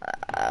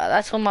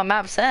 That's what my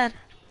map said.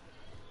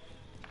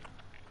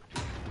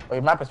 Oh,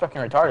 your map is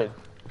fucking retarded.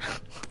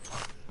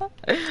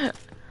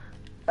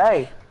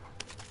 Hey.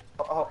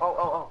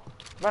 Oh.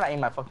 I'm not eating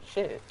my fucking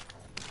shit.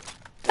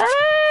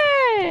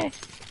 Hey!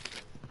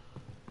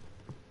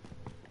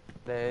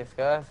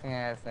 Disgusting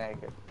ass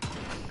nigga.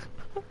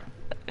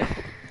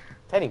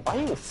 Teddy, why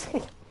are you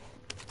sick?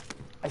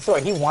 I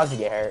swear, he wants to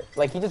get hurt.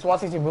 Like, he just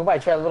wants me to move my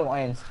chair a little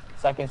in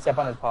so I can step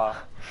on his paw.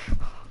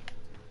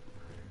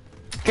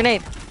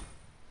 Grenade.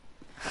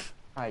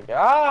 My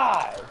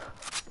god!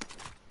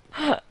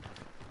 Why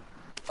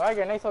are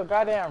grenades so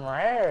goddamn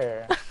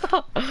rare?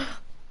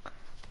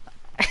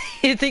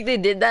 You think they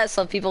did that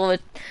so people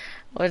would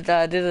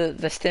do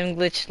the stim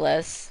glitch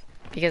less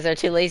because they're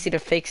too lazy to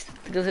fix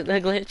the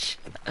glitch?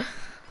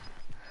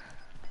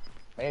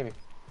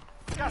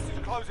 Gas is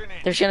closing in.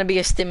 There's gonna be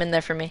a stim in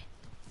there for me,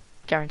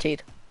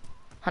 guaranteed,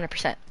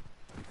 100%.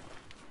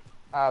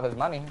 There's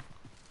money.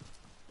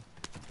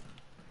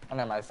 Oh,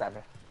 never mind,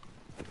 sniper.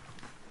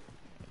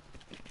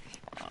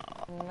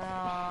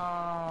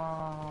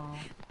 No.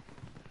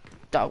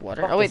 Dog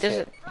water. Fuck Oh wait, this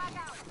there's shit.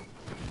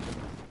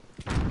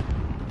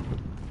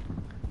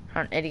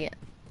 an idiot.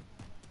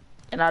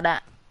 And all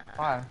that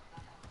Why?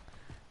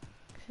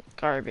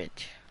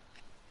 garbage.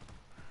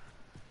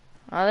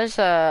 Oh, there's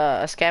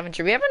a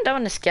scavenger. We haven't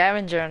done a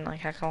scavenger in like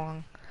how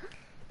long?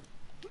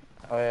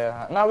 Oh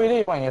yeah. No, we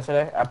did one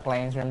yesterday at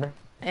Plains, remember?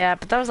 Yeah,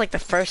 but that was like the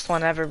first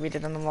one ever we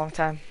did in a long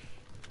time.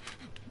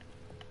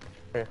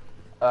 Here.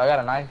 I got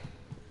a knife.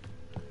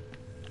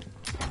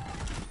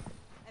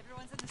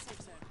 Everyone's in the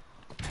safe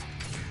zone.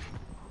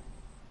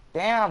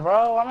 Damn,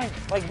 bro. I mean,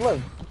 like, look,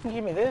 you can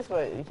give me this,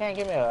 but you can't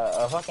give me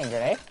a fucking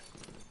grenade.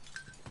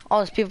 Oh,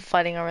 there's people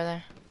fighting over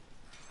there.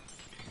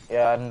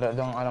 Yeah, I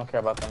don't care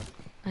about them.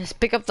 Let's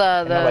pick up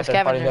the And if I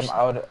did party scavengers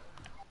them,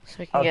 so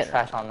we I can would get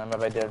trash on them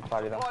if I did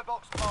party them. Supply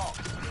box marked.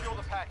 Secure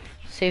the package.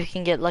 see if we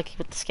can get lucky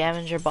with the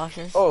scavenger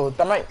boxes. Oh,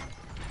 that might.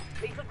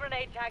 Lethal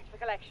grenade tagged for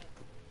collection.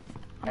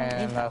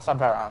 And some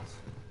power rounds.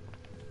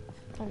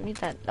 Don't need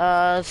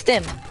that.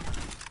 Stim.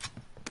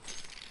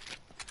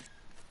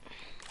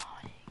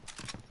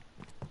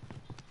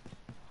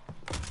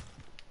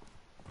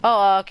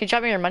 Oh, can you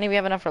drop me your money? We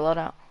have enough for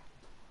loadout.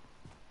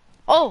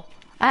 Oh,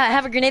 I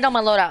have a grenade on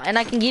my loadout, and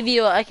I can give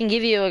you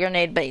a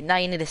grenade, but now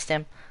you need a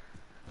stim.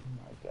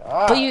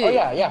 Ah, But you- oh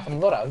yeah, from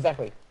the loadout,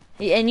 exactly.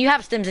 And you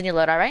have stims in your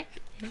loadout, right?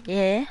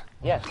 Yeah.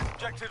 Yes.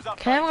 Objectives up.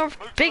 Okay, we're Move to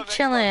the big next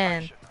chillin'.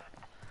 location.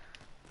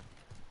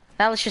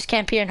 Now let's just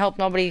camp here and hope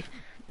nobody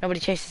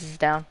chases us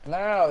down.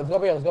 No, let's go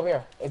over here, let's go over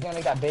here. It's gonna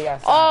make that big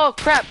ass. Oh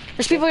crap!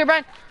 There's people here,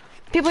 Brian.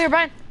 People here,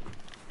 Brian.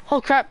 Oh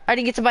crap! I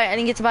didn't get to buy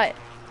it.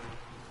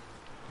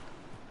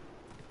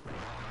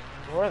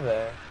 Where are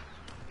they?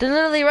 They're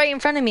literally right in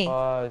front of me.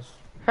 Fudge.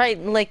 Right,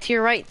 like to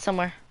your right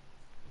somewhere.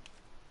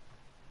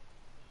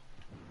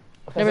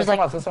 Okay, There was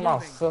someone like- else,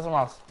 someone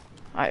else.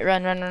 Alright,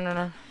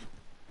 run.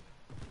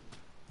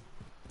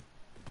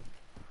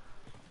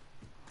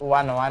 Oh,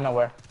 I know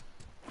where.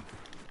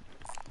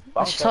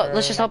 Let's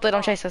just hope they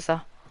don't chase us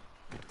though.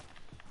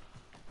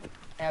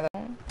 Yeah,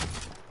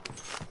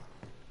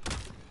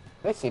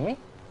 they see me?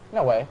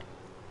 No way.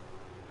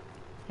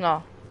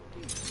 No.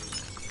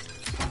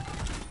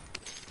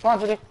 Come on,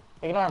 Judy.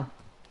 Ignore him.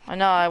 I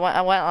know. I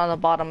went on the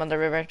bottom of the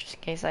river just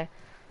in case I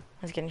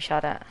was getting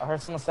shot at. I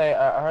heard someone say.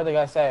 I heard the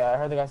guy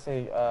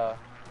say.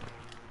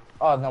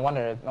 Oh, no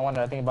wonder. No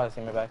wonder. I think he about to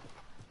see me back.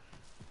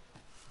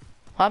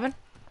 What happened?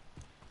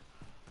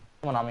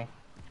 Someone on me.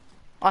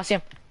 Oh, I see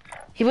him.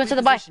 He went to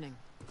the buy. Repositioning.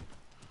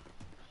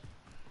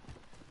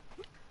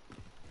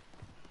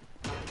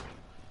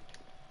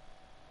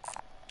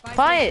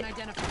 Buy it.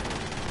 station identified.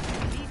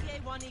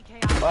 DPA-1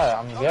 EKI. What?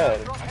 I'm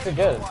good. I'm too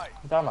good. What are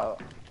you talking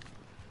about?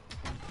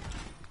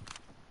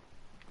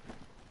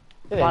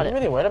 Jide, Bought you it.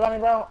 really worried about me,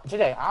 bro?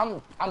 Jide,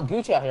 I'm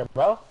Gucci out here,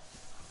 bro.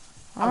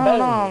 I I'm don't better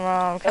know, than you. bro.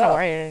 I'm Shut kind of up.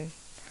 worried.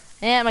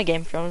 Yeah, my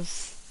game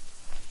froze.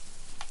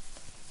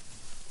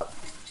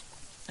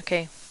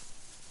 Okay.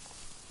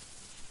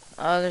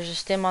 There's a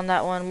stim on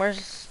that one.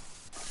 Where's...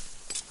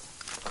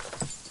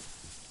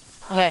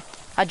 Okay.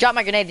 I dropped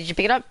my grenade. Did you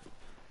pick it up?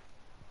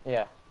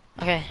 Yeah.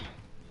 Okay.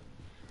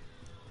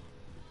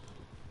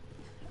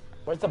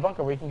 Where's the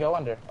bunker where you can go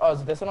under? Oh,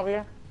 is it this one over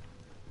here?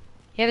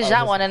 Yeah, there's Oh,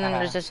 that this- one, and then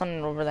there's this one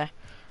over there.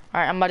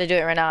 Alright, I'm about to do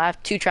it right now. I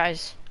have 2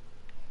 tries.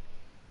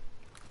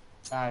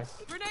 Nice.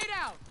 Grenade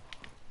out.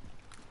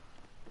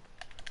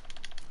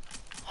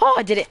 Oh,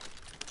 I did it.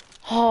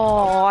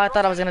 Oh, I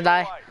thought I was gonna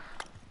die.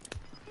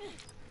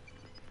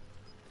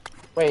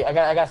 Wait, I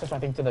got to switch my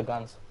thing to the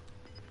guns.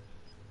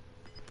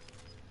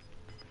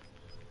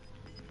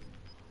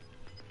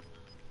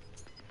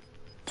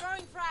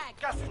 Throwing frag.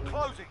 Gas is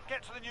closing.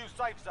 Get to the new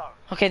safe zone.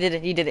 Okay, did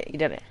it. You did it. You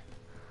did it.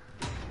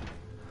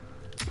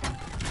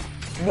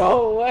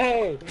 No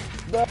way!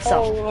 No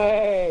Self-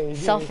 way!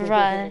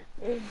 Self-revive.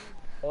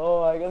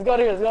 Oh my god,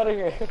 let's go to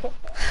here,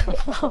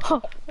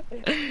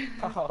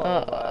 Oh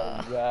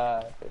my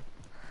god.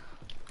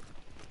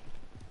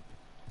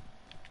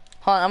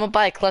 Hold on, I'm gonna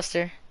buy a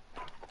cluster.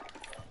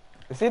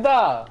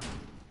 Sita!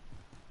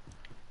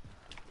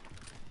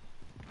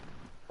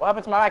 What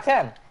happened to my Mac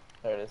 10?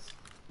 There it is.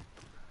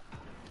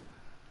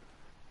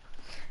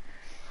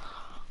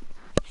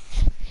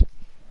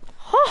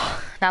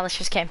 Now let's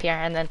just camp here,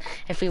 and then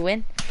if we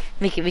win,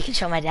 we can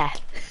show my dad.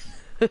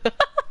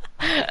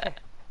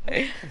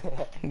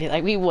 Be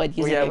like, we would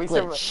using a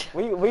glitch.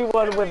 We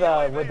won with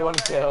 1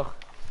 kill.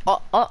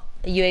 Oh,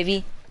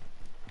 UAV.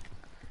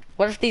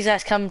 What if these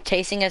guys come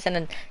chasing us and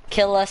then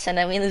kill us, and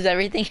then we lose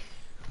everything?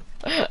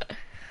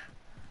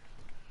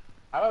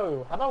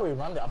 How about we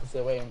run the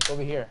opposite way and go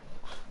over here?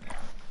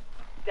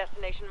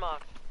 Destination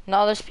marked.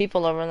 No, there's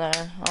people over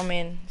there. I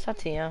mean, it's up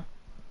to you.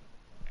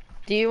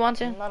 Do you want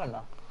to? I don't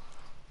know.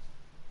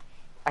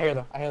 I hear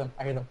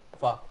them.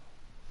 Fuck.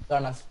 They're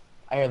on us.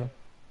 I hear them.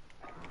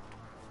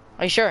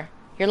 Are you sure?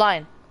 You're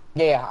lying.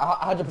 Yeah,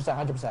 100%.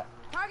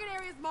 Target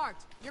area is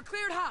marked. You're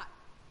cleared hot.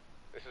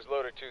 This is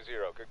Loader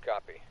 2-0. Good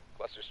copy.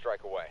 Cluster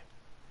strike away.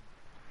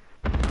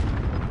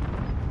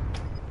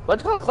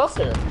 Let's go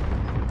closer.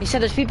 You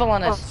said there's people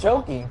on I'm us.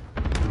 joking.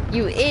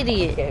 You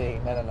idiot.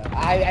 Kidding. No.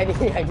 I did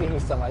hear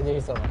someone.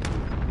 We've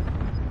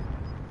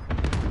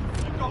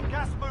got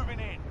gas moving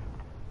in.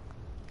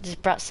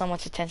 Just brought so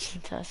much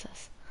attention to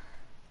us.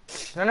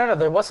 No.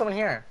 There was someone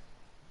here.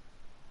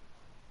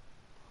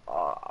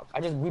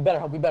 We better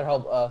hope.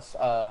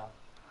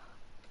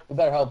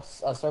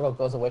 Circle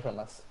goes away from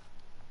us.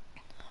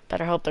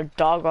 Better hope they're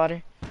dog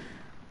water.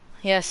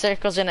 Yeah,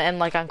 Circle's gonna end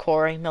like on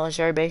Quarry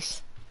military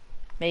base.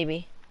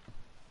 Maybe.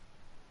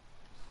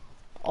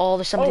 Oh,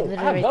 there's something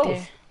I have literally right there.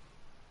 ghost.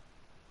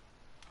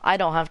 I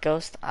don't have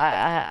ghost. I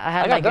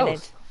have I my got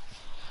grenades.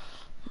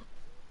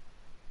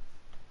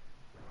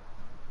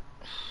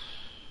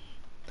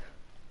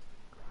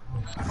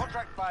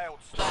 Contract failed.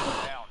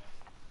 Stand down.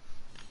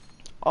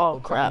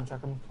 Oh crap.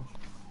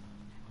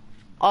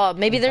 Oh,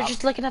 maybe they're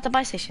just looking at the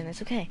buy station.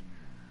 It's okay.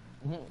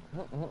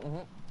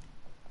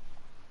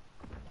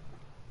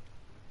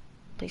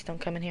 Please don't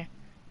come in here.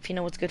 If you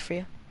know what's good for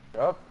you.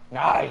 Yup.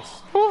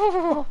 Nice.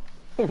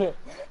 If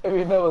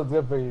you know what's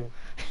good for you.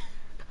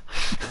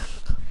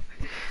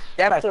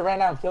 Damn, I should have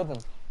ran out and killed him.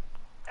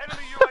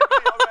 Enemy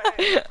UAV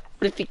overhead.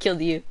 What if he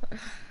killed you?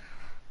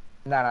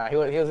 Nah, he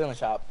was in the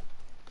shop.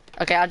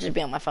 Okay, I'll just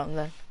be on my phone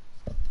then.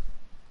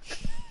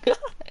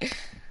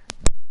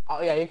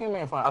 Oh yeah, you can be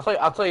in front.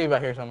 I'll tell you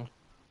about here something.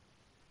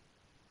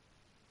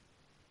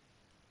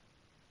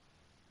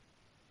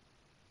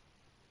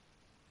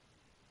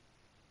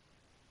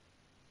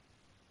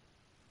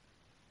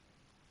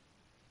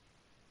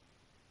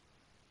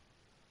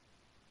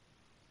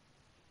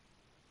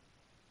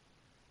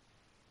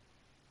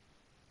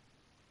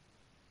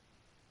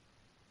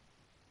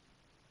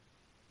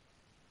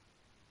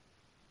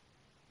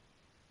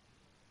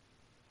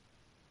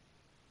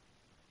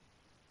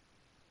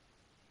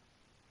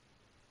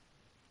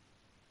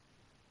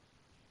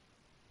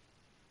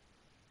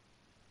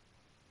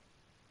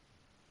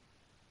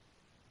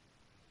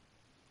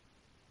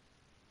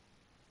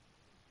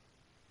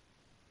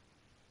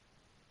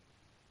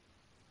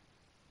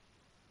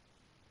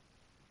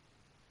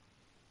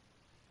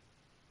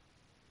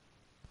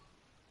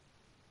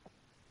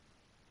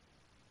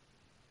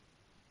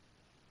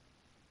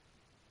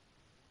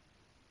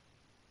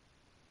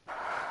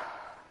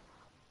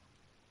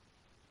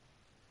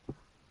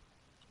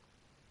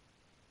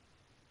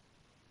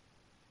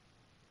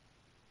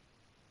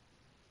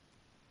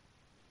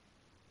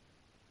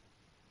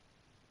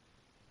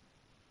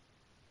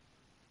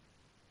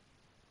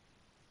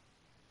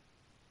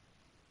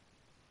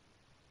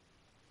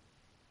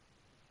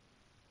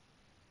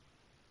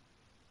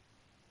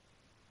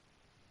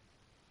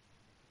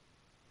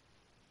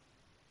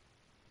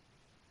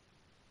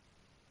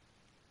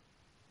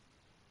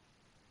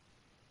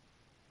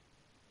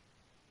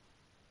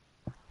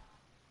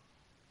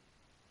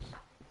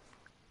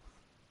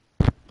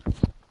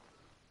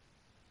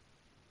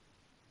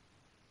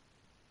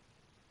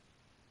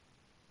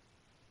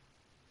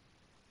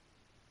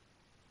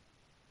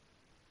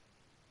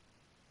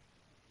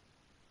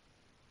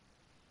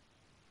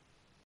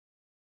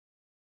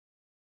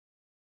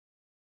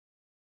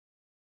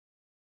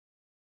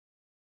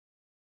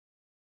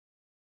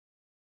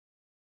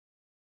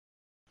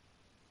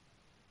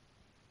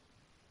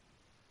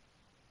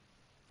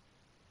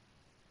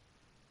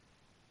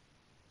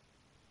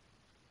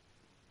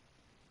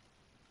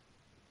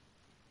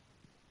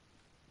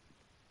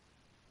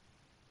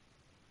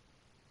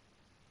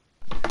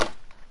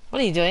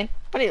 What are you doing?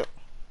 What are you?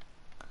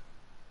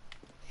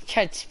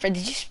 Did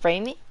you spray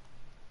me?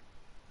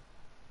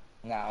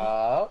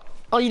 No.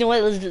 Oh, you know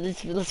what?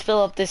 Let's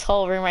fill up this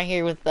whole room right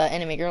here with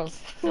enemy girls.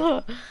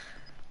 I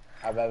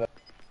bet.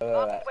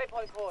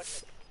 Waypoint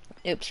coordinates.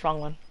 Oops, wrong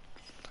one.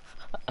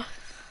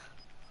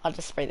 I'll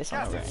just spray this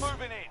one Gas over. is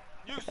moving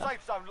in. New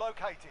safe zone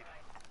located.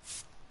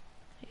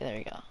 Yeah, there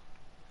we go.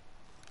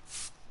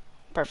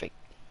 Perfect.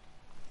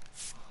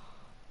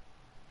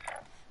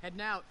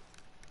 Heading out.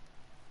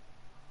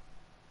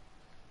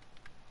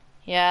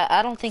 Yeah,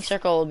 I don't think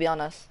circle will be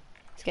on us.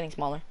 It's getting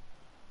smaller.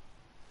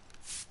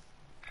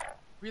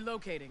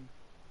 Relocating.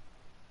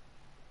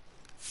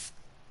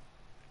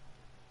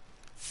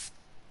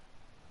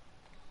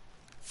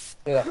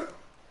 Do that.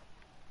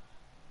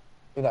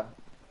 Do that.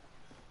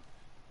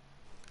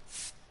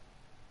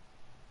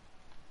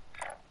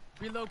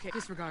 Relocate.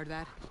 Disregard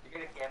that.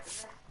 You're gonna camp in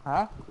there?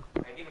 Huh?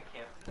 Are you gonna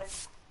camp in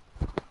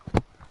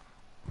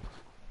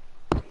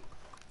there?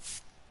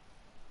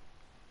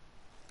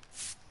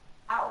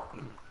 Ow!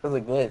 That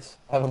was a glitch.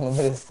 I have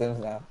unlimited stims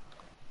now.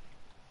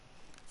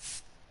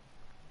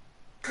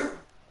 I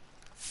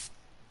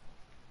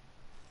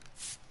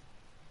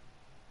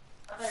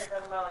thought you were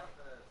talking about like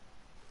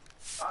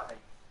the spot that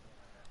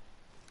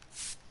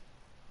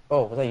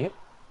Oh, was that you?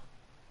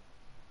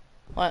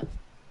 What?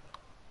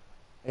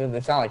 They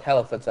sound like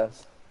hella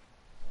footsteps.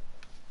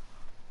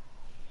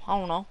 I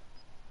don't know.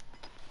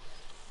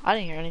 I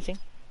didn't hear anything.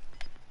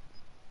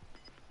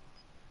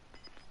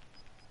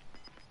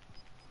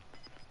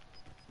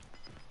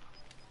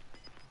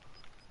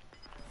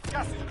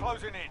 Gas is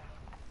closing in.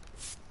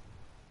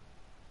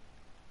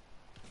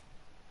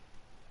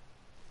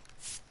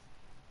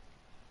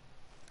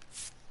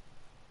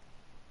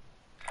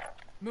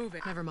 Move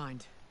it. Never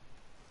mind.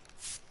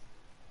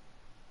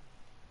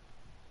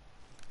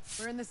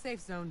 We're in the safe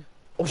zone.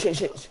 Oh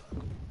shit.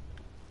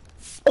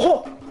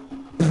 Oh!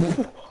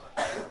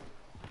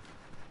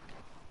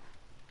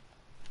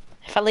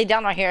 If I lay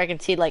down right here, I can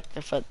see like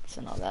the foots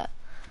and all that.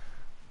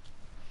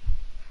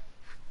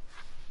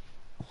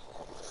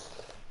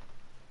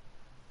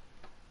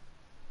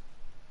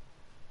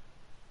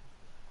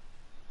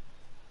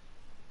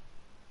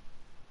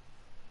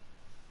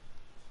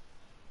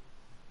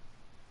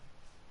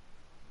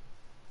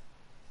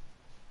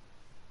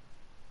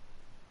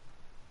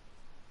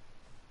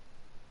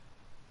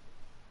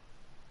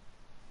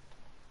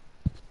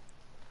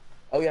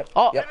 Oh yeah.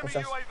 Oh. Yep. Enemy What's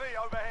that?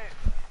 UAV overhead.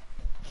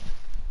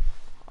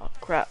 Oh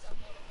crap.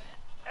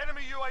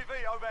 Enemy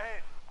UAV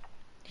overhead.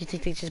 Do you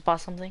think they just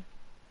bought something?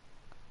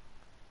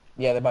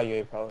 Yeah, they bought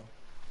you probably.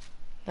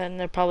 Then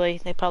they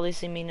probably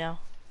see me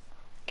now.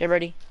 Get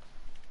ready.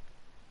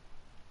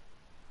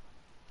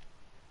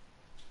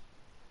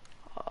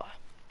 Oh.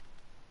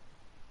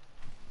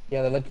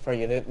 Yeah, they're looking for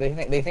you.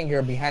 They think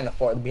you're behind the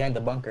fort, behind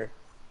the bunker.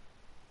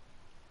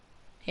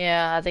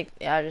 Yeah,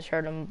 I just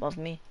heard them above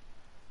me.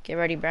 Get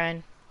ready,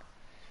 Brian.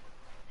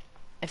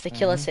 If they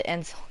kill us, it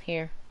ends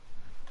here.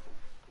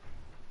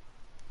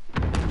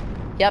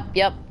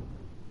 Yep.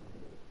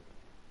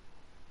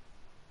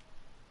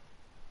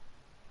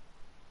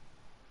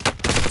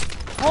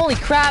 Holy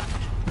crap!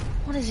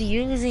 What is he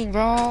using,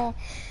 bro?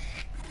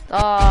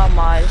 Oh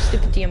my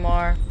stupid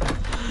DMR.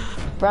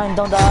 Brian,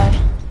 don't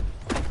die.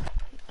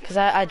 Cause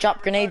I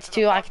dropped grenades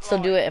too. I can still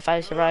do it if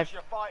I survive.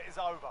 Your fight is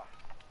over.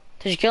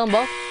 Did you kill them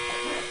both?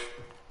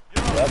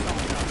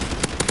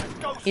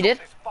 Go You did?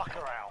 sort this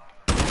fucker out.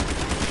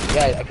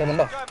 Yeah, I killed them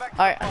both. Going back to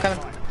Alright, the I'm fight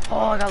coming. site. Oh,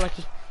 I got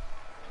lucky.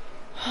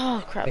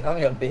 Oh crap. They call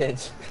me a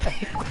bitch.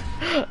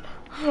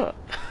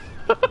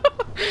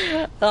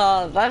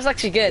 Oh, that was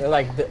actually They're good.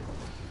 like,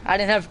 I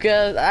didn't have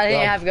ghosts. I didn't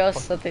like, have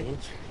ghosts. So "Fuck they,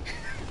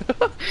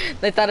 bitch."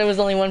 they thought it was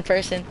only one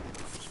person.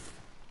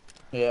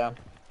 Yeah.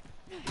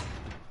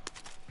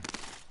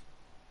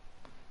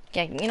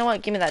 Yeah, you know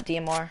what? Give me that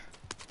DMR.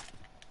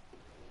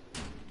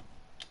 Is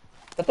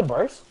that the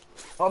burst?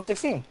 Oh,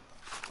 16.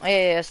 Oh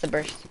yeah, that's the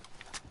burst.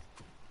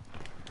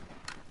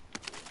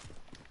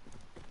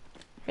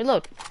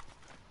 Reload.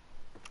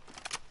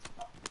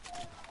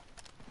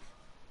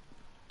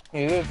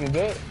 You do if you do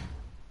it.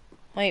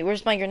 Wait,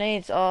 where's my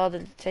grenades? Oh,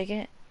 did it take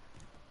it?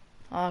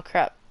 Oh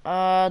crap.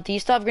 Do you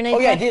still have grenades? Oh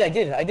yeah, I left?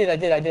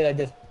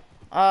 did.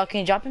 Can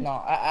you drop him? No,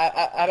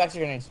 I have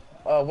extra grenades.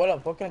 What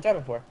up? What can I drop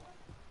it for?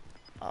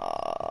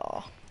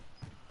 Oh.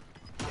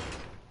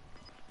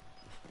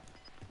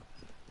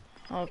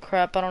 Oh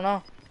crap, I don't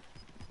know.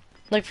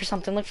 Look for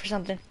something,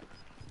 Bet.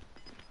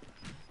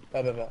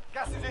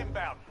 Gas is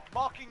inbound.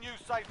 Marking new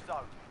safe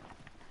zone.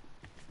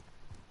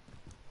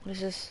 What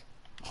is this?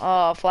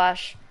 Oh,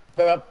 flash.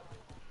 Bet.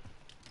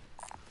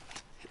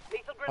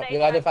 Lethal Oh, grenade. you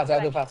gotta do it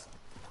fast.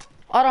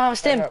 Oh, I don't have a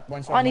stim.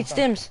 One Oh, I need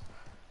storm. stims.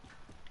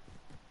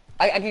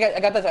 I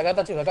got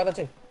that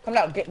too. Come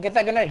out, get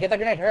that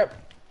grenade, hurry up.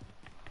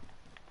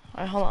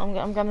 Alright, hold on,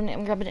 I'm grabbing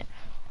it.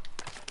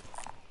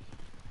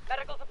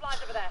 Medical supplies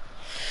over there.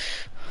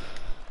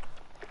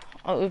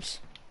 Oh, oops.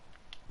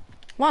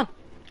 Come on.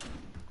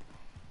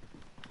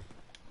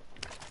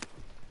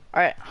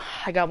 Alright,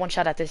 I got one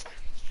shot at this.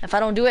 If I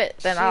don't do it,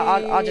 then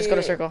I'll just go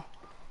to circle.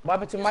 What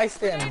happened to my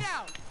Grenade stims?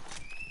 out.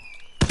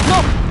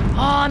 No! Oh,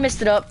 I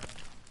messed it up.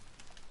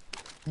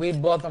 We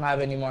both don't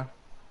have any more.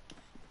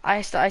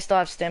 I still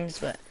have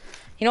stims, but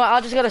you know what?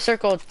 I'll just go to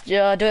circle. Do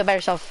it by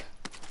yourself.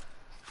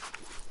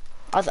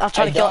 I'll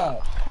try to kill. Don't.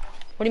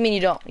 What do you mean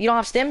you don't? You don't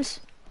have stims?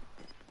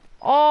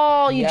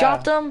 Oh, you Yeah.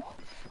 dropped them?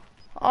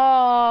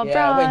 Oh,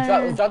 Yeah, wait,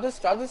 Brian. drop this,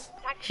 drop this.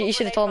 You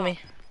should have told me.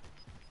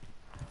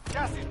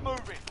 Gas is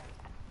moving.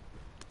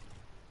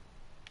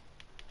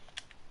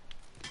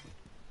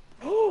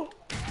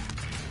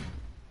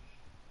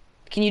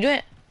 Can you do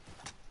it?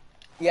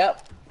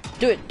 Yep.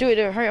 Do it.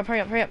 Hurry up.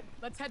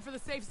 Let's head for the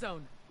safe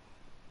zone.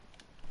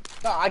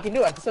 No, I can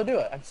do it. I can still do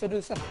it. I can still do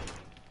the sim.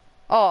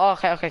 Oh,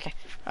 okay.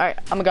 Alright,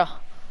 I'm gonna go.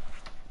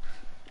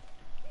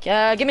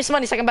 Give me some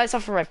money so I can buy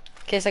stuff for Riv.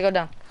 In case I go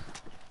down.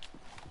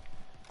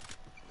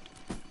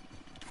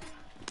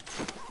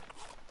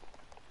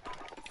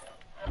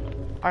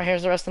 Alright,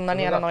 here's the rest of the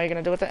money. I don't know what you're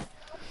gonna do with it.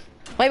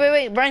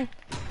 Wait, Brian.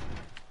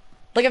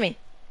 Look at me.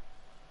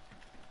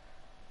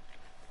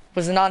 It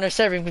was an honor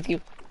serving with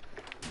you.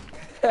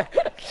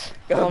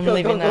 I'm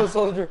leaving now. Go,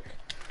 soldier.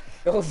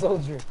 Go,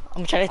 soldier.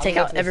 I'm trying to take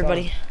out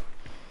everybody.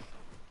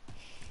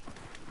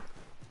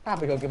 I'm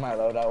gonna go get my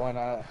loadout. Why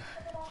not?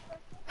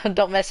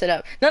 Don't mess it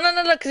up. No,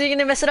 because you're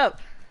gonna mess it up.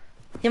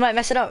 You might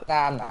mess it up.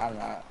 Nah, I'm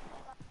not.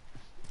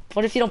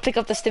 What if you don't pick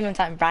up the stim in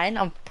time, Brian?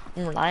 I'm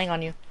relying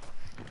on you.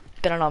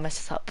 Better not mess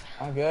this up.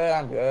 I'm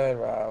good,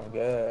 bro. I'm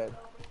good.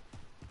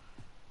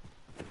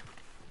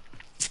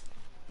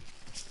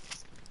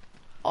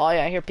 Oh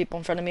yeah, I hear people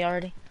in front of me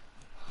already.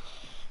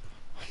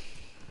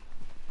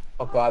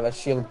 Oh god, that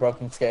shield broke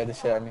and scared the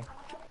shit out of me.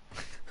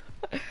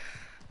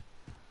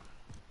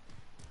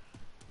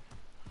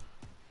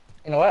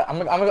 You know what? I'm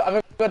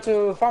gonna go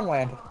to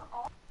farmland.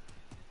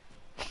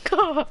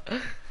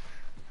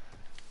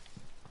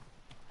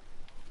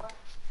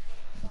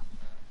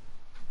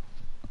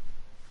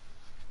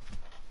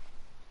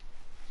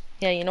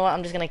 Yeah, you know what?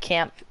 I'm just gonna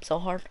camp so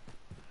hard.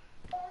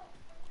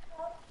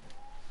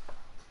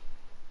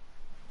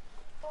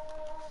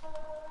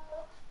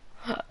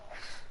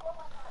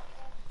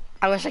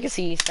 I wish I could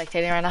see you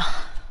spectating right now.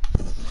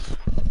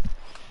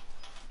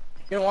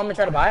 You know what I'm gonna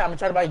try to buy? I'm gonna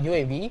try to buy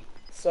UAV.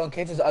 So in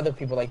case there's other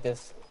people like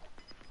this.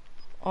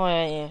 Oh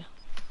yeah.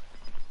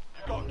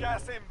 You've got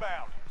gas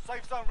inbound.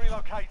 Safe zone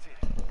relocated.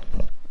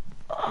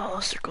 Oh,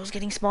 circle's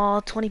getting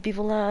small. 20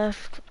 people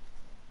left.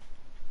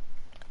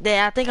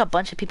 Yeah, I think a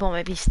bunch of people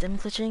might be stim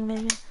glitching,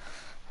 maybe.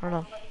 I don't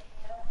know.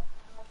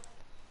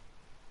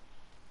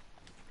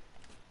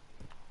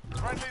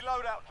 Friendly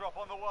loadout drop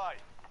on the way.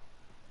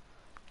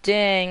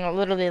 Dang,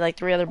 literally like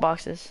 3 other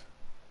boxes.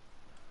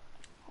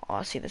 Oh,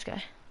 I see this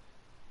guy.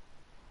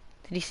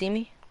 Did he see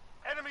me?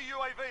 Enemy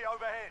UAV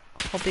overhead.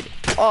 Hope he did.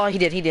 Oh, he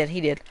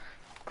did.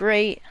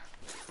 Great.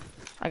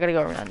 I gotta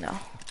go around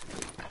now.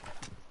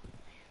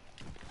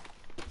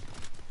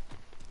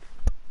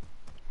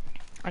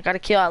 I gotta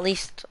kill at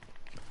least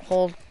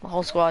the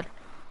whole squad.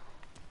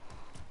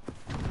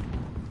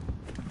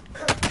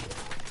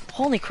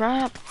 Holy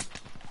crap.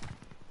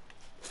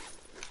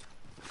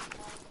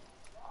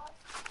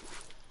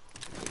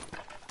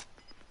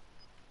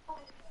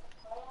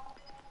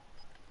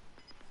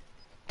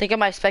 Think I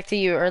might expect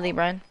you early,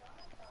 Brian.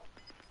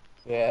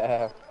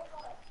 Yeah.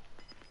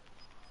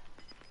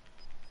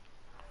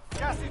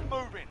 Gas is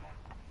moving.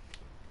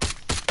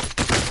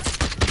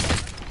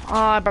 Oh,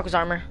 I broke his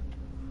armor.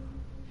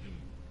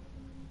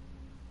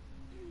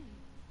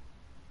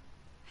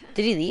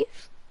 Did he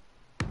leave?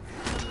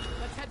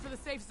 Let's head for the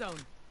safe zone.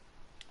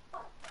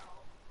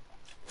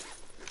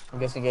 I'm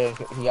guessing he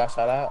got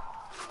shot out.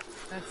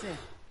 That's it.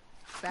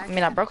 Back I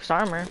mean, I broke his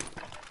armor.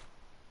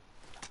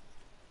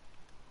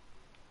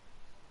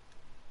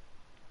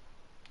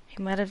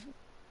 He might have...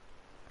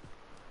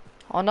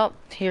 Oh no,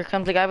 here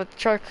comes the guy with the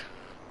truck.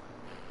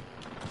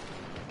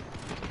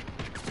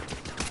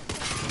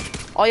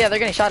 Oh yeah, they're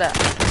getting shot at.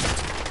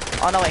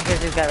 Oh no, wait, here's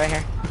this guy right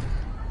here.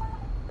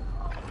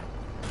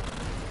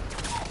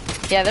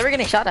 Yeah, they were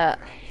getting shot at.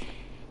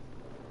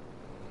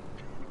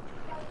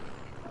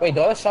 Wait,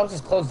 do all the shops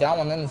just close down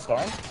when they're in the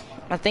storm?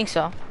 I think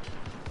so.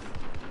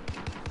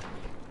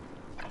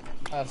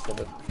 That's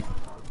stupid.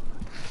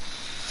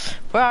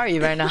 Where are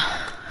you right now?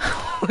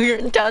 We're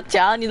in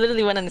downtown. You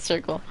literally went in a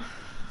circle.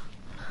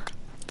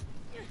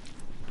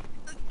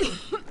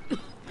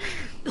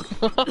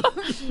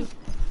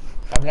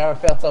 I've never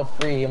felt so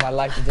free in my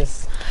life to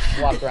just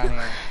walk around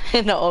here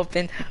In the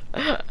open.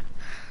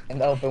 in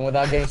the open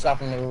without getting shot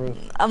from the roof.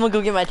 I'm gonna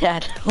go get my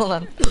dad. Hold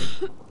on.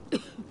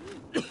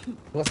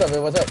 What's up,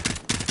 dude? What's up?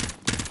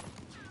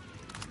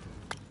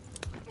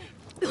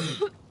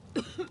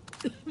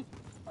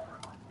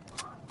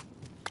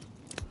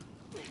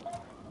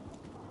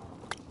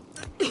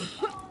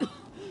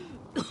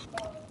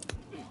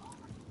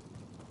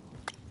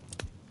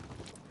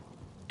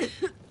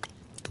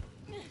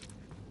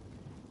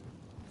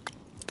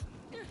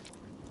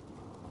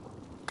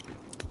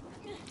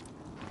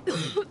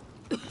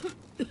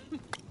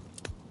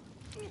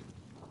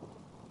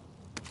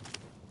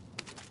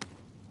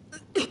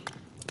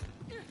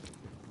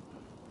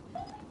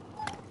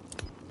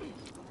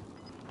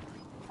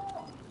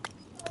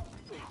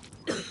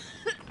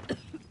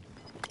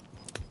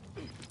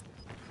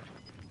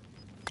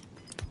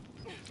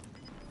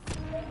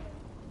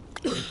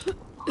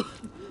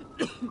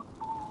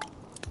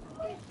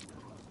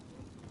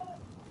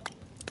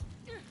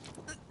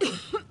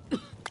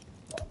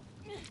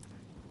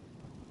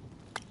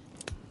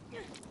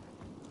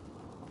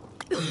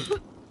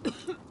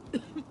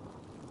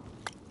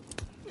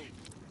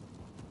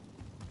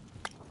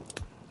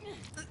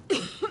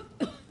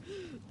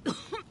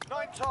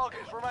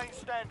 targets remain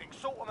standing.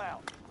 Sort them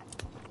out.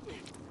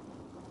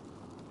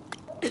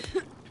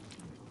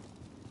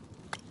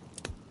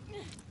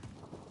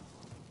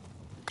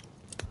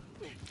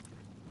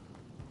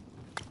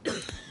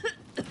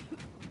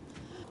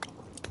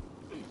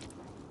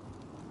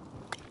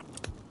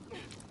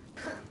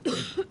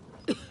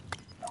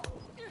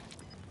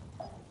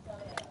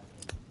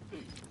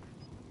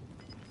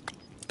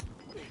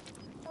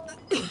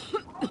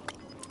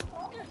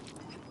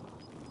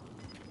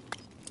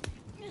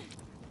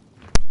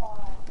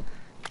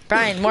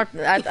 Brian,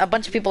 a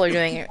bunch of people are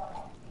doing it.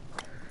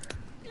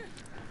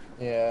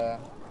 Yeah.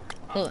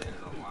 Look.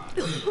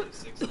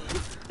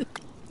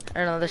 I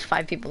don't know. There's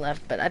 5 people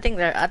left, but I think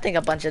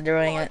a bunch are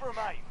doing it.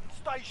 Remain.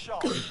 Stay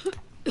sharp. Time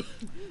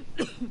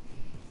to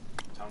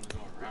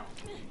go around.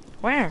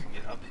 Where?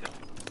 Get uphill.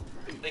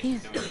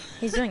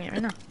 He's doing it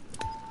right now.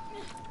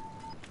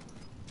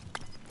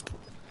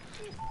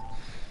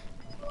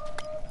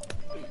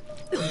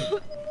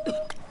 So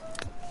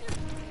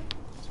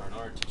in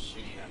order to shoot,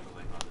 you have to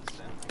like on the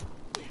stem.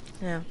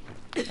 Yeah.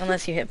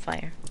 Unless you hit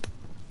fire.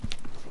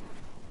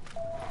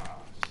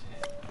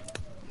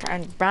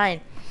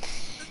 Brian.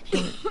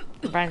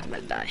 Brian's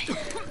about to die.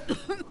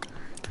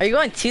 Are you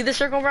going to the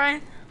circle,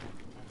 Brian?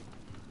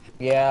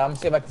 Yeah, I'm gonna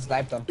see if I can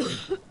snipe them.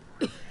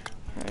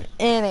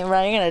 Anything,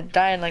 Brian. You're gonna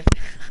die in like.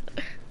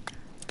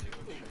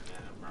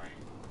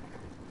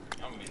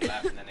 I'm gonna be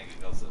laughing. That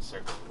nigga goes to the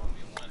circle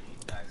 1v1. He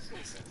dies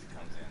as soon as he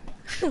comes in.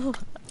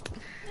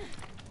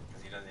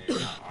 Because he doesn't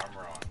even have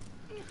armor on.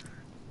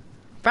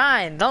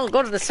 Brian, don't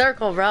go to the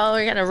circle, bro.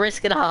 You're gonna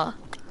risk it all.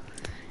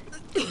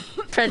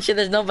 Pretty sure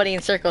there's nobody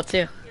in circle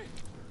too.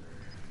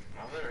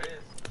 No, there is.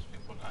 There's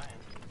people dying.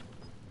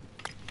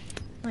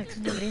 Like, there's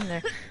nobody in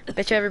there. I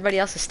bet you everybody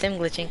else is stim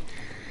glitching.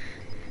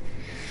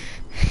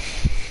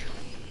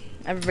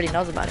 Everybody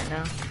knows about it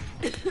now.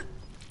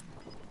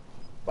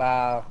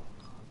 Wow.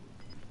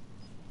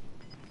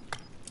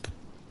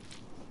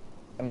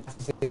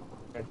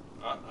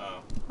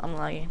 Uh-oh. I'm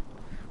lagging.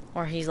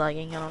 Or he's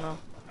lagging, I don't know.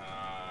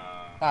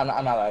 I'm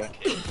not lying.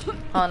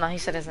 Oh no, he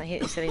said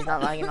he's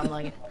not lagging, I'm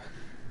lagging.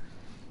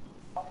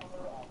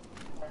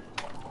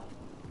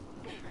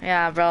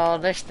 Yeah, bro,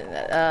 there's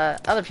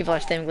other people are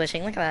stim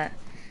glitching. Look at that.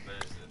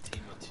 There's a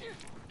team of 2.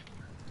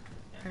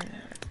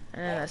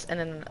 And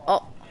then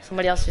oh,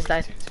 somebody else just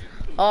died.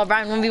 Oh,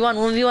 Brian,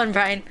 1v1,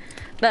 Brian.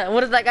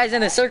 What if that guy's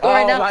in a circle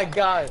right now? Oh my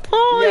god.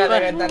 Oh, Yeah,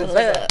 that is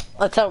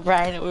let's hope,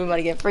 Brian. We might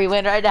to get free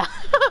win right now.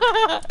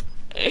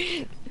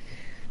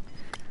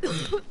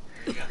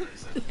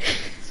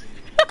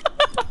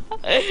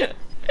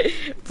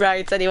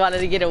 Brian said he wanted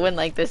to get a win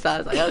like this. So I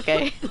was like,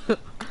 okay.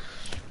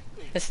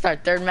 This is our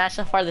 3rd match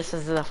so far. This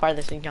is the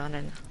farthest we've gone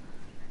in.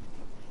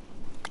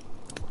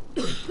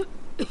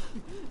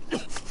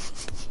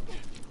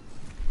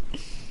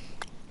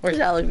 Where's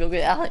Alex? Go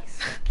get Alex.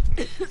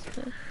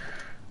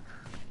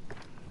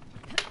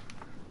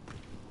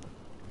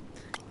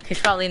 He's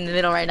probably in the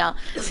middle right now,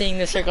 seeing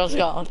the circles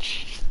go.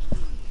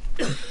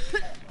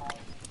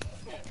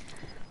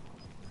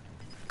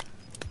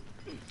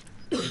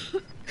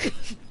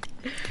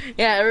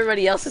 Yeah,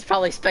 everybody else is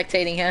probably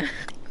spectating him.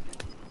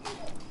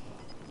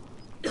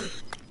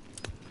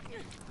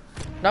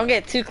 Don't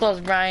get too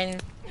close, Brian,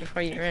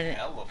 before you run it.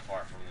 Hella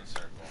far from the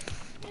circle.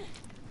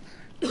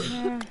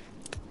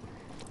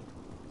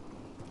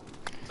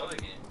 So they're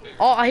getting bigger.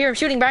 Oh, I hear him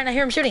shooting, Brian. I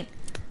hear him shooting.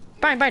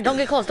 Brian, don't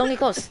get close. Don't get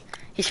close.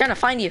 He's trying to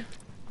find you.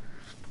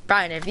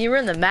 Brian, if you were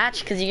in the match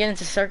because you get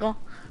into circle.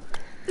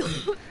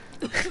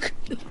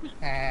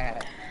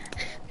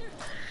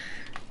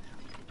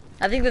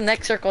 I think the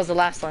next circle is the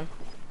last one.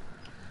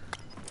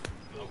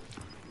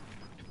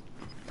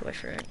 Wait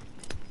for it.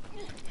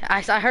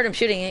 I heard him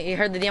shooting. You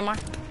heard the DMR?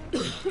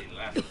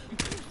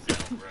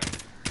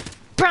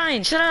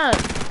 Brian, shut up!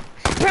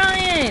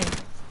 Brian!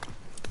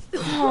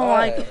 Oh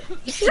my!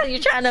 You said you're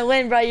trying to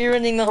win, bro. You're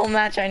winning the whole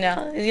match right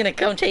now. He's gonna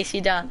come chase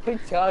you down. What are you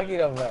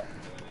talking about?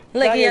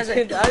 Look, he has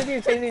How did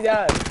you chase me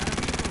down?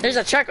 There's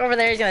a truck over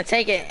there. He's gonna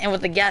take it, and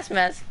with the gas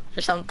mask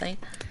or something,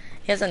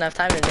 he has enough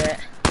time to do it.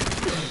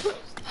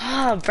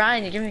 Oh,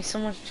 Brian, you're giving me so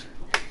much.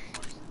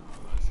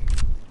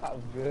 I'm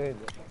good.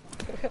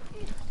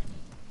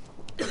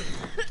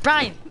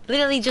 Brian,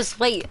 literally just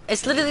wait.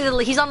 It's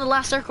literally he's on the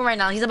last circle right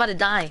now. He's about to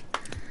die.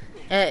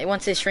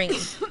 Once it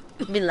shrinks,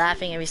 he'll be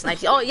laughing every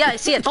snipes. Oh yeah,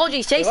 see, I told you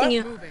he's chasing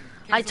you.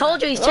 I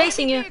told you he's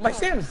chasing you. My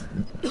stims!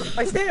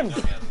 My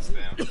stims!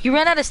 You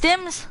ran out of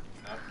stims?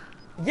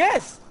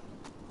 Yes!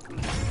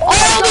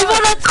 Oh, he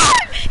won a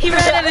time! He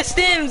ran out of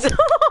stims.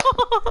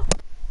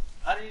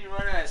 How did you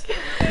run out of steam?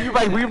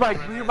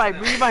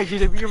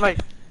 Your mic.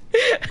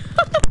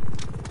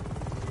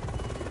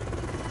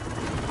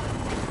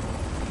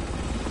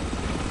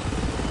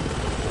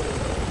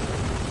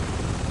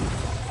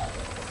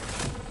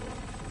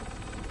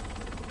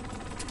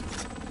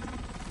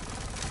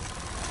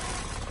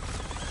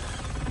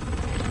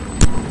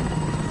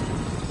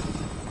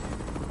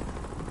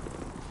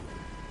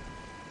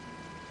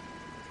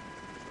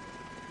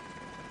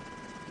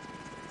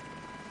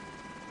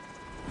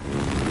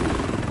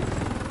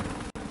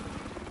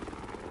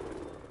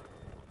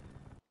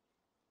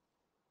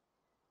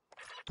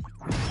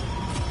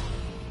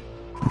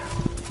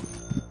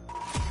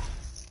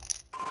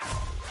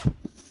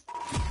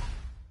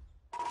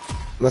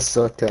 Must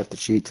suck to have to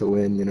cheat to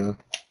win, you know?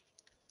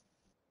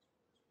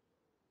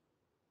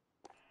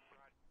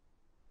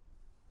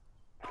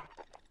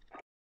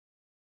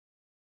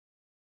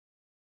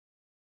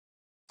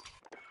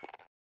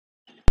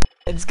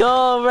 Let's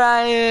go,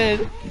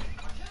 Ryan.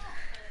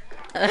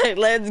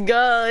 Let's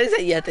go. He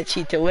said you have to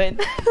cheat to win.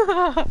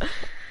 Oh,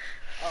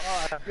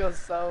 I feel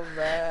so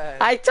bad.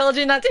 I told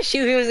you not to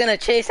shoot. He was gonna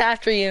chase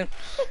after you.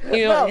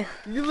 No,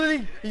 you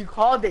literally, you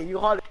called it. You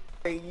called it.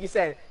 You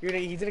said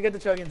he's gonna get the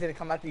truck and he's gonna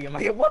come back to you. I'm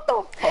like, what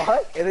the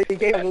fuck? And then he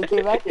came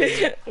back to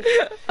you.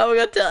 I'm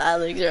gonna tell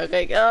Alex real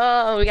quick.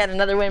 Oh, we got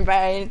another win,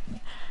 Brian.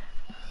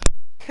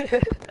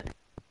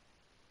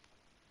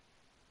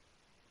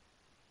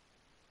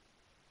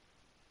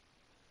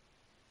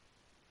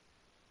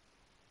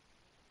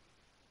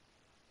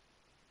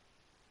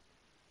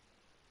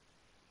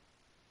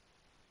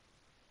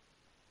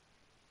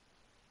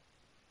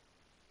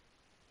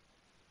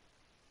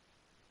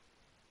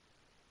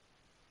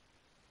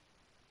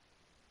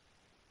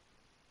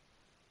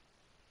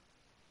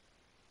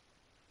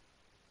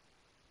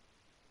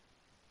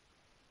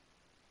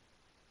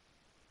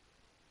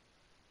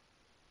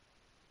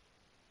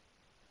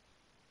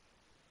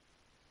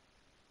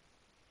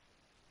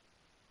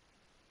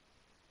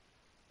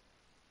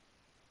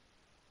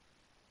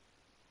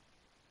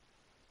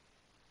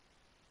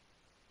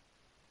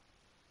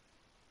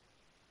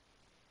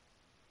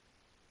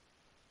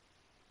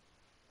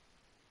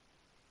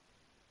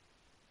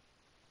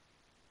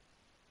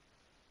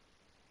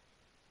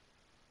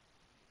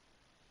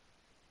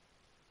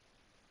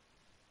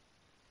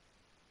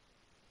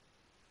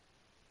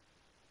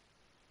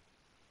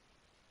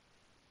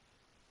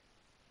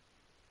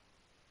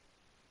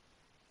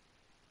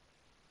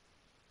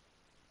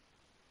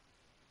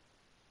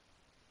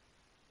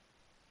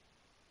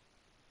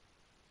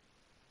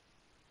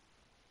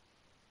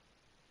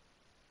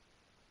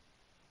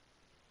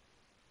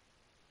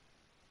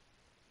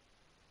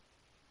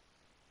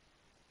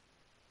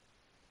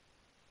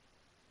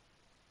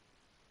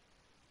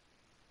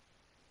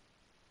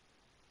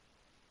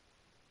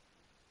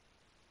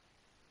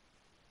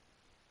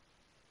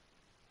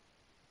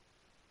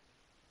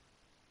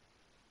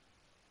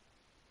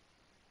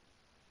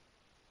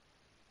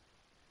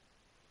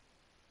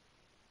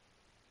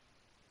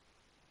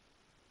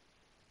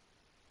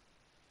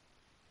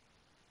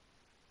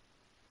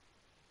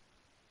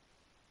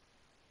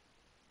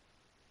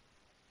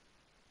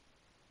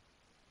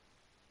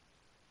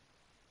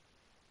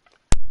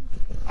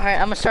 All right,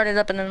 I'm gonna start it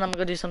up and then I'm gonna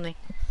go do something.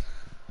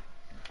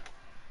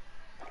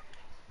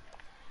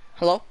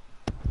 Hello?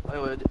 Wait,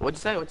 what'd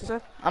you say? What'd you say?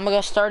 I'm gonna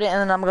go start it and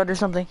then I'm gonna go do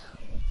something.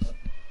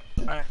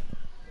 Alright.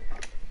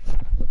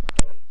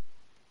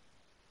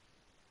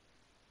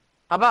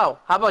 How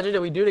about did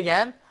we do it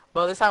again?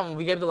 But this time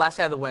we gave the last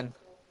guy the win.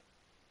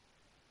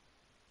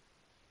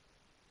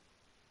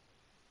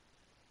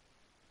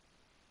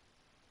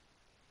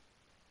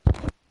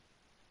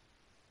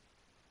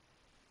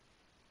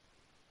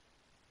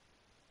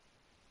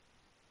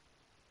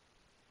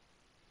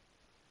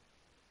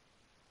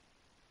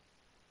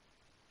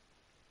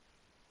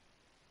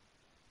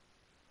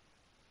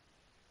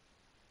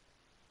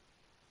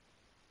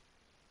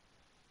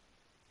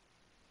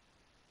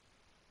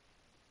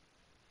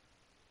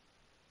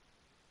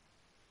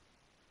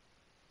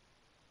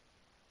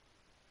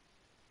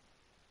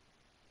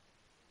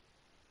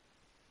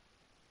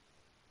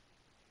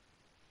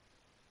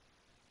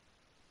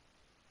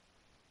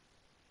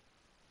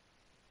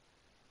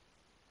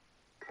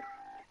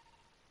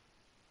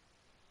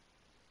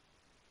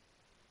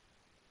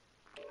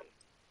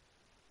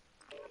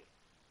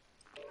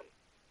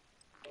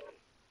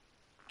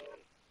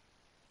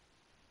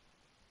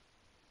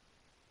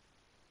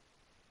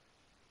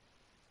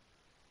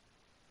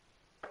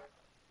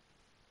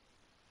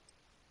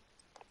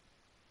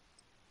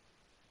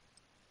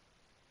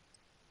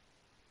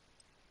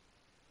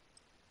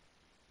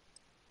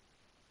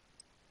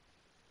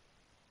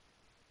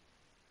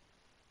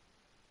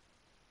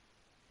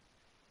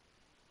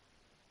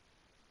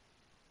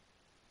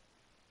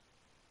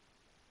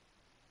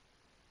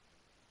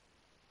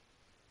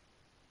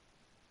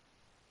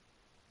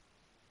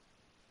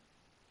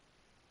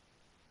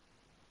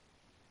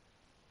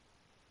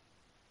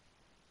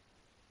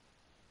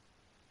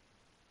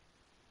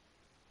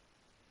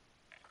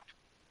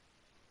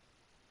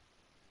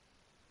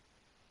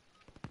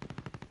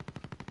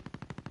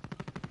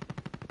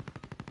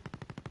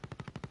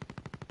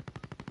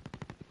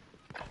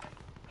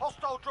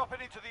 Hostile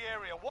dropping into the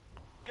area.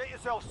 Get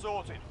yourself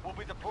sorted. We'll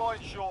be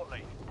deploying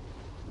shortly.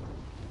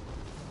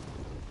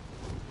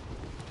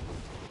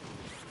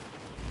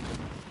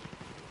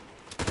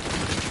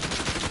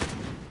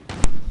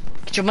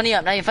 Get your money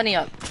up, now your funny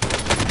up.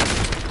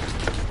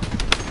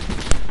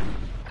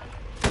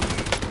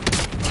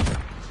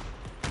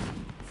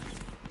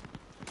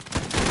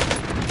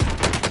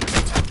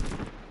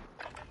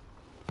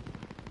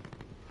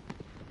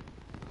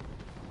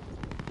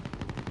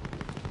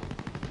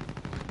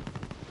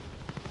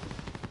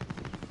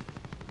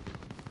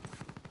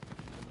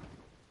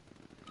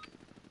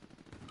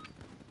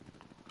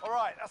 All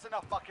right. Right, that's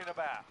enough fucking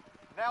about.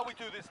 Now we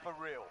do this for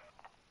real.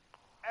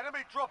 Enemy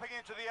dropping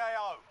into the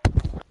AO.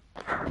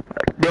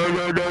 No.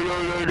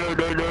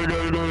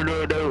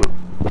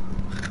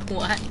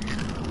 What?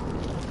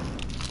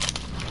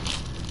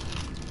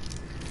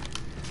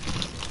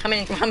 How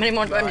many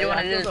more times do you want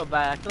I to feel do so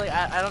bad. I feel like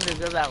I don't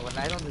deserve that one.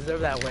 I don't deserve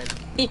that win.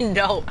 this? You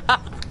know.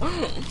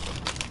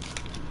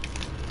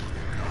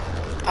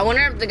 I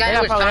wonder if the guy I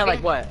who was probably had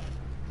talking. like what?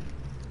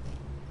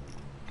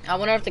 I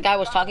wonder if the guy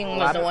was talking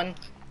was the one.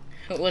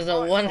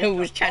 Who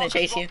was trying to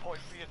chase you. Drop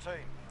point for your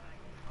team.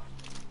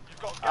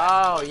 You've got gas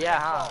Oh closing yeah,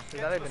 in huh? fast. See,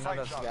 Get I to don't even the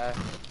know safe this zone. guy.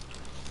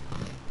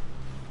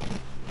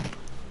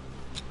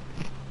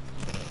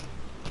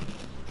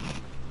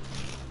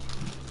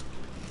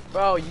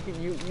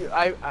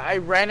 Bro, I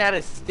ran out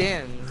of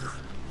stims.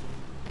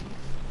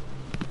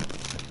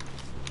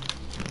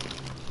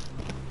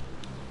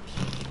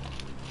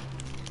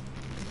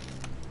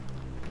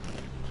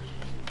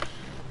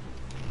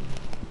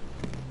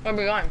 Where are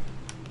we going?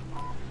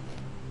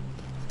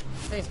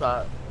 Same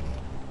spot.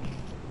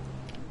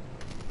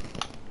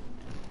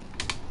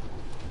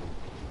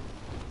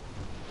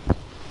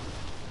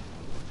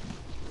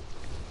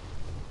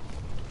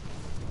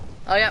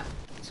 Oh yeah,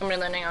 somebody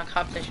landing on a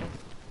cop station.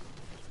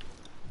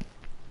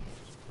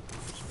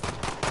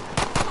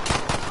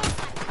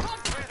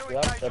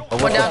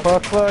 Yep. One down.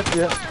 Fuck,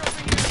 yeah.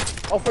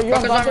 Oh, for you Broke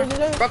on his bumper armor.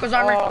 today? Broke his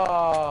armor.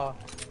 Oh.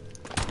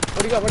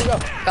 Where'd he go? Where'd he go?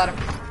 Got him.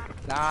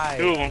 Nice.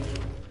 Two of them.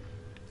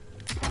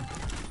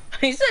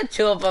 He said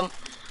two of them.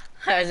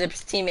 As if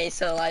his teammate's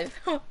still alive.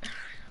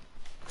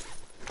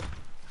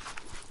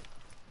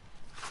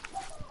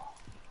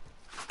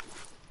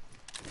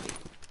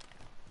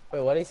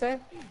 Wait, what'd he say?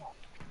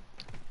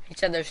 He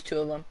said there's two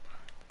of them.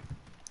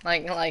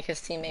 Like his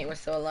teammate was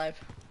still alive.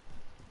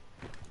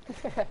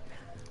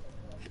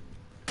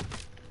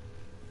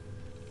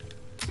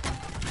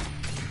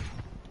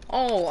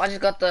 Oh, I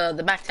just got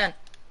the back 10.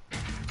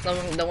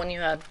 The one you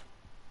had.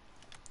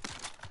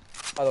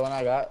 Oh, the one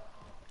I got.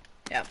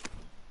 Yeah.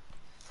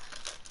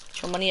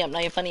 Show money up, now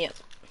you're funny up.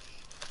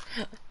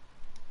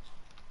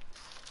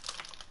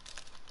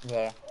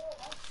 There.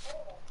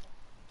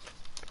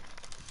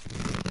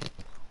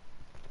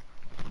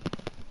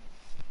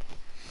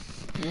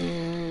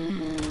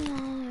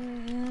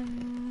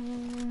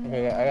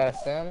 Okay, I got a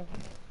sim.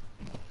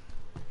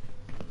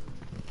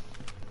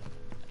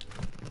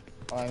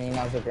 All I need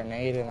now is a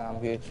grenade and I'm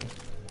Gucci.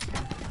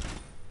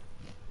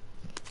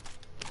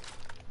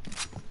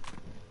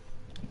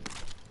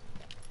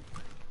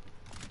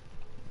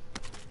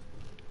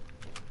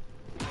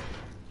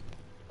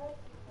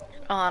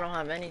 Oh, I don't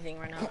have anything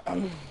right now.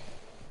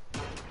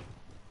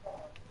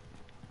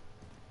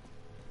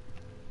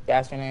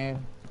 Gas grenade.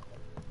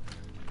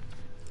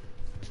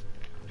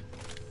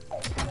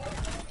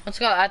 Let's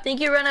go. I think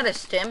you ran out of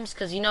stims,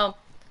 because you know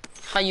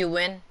how you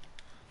win.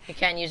 You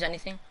can't use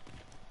anything.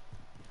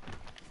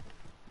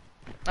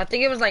 I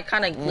think it was like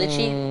kind of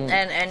glitchy,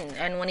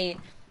 and when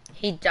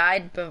he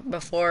died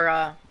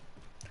before,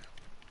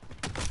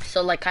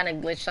 so like kind of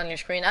glitched on your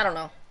screen. I don't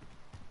know.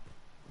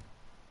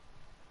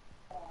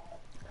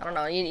 I don't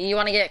know. You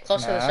want to get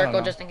close to the Nah, I don't circle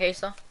know. just in case,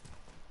 though.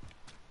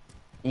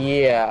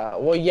 Yeah,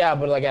 well, yeah,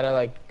 but like at a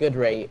like good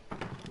rate.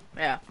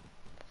 Yeah.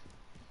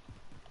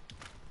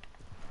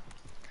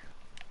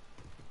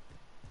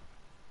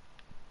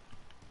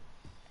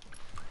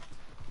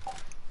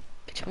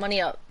 Get your money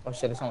up. Oh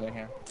shit, there's someone in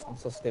here. I'm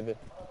so stupid.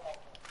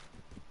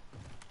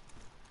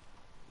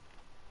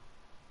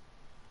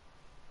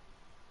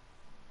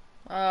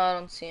 I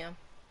don't see him.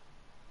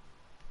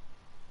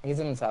 He's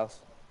in his house.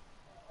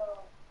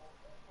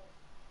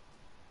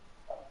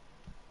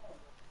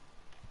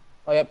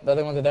 Oh yep, the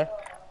other ones are there.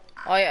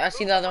 Oh yeah, I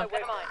see the other one.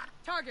 Never mind.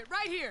 Target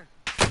right here.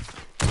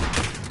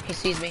 He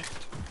sees me.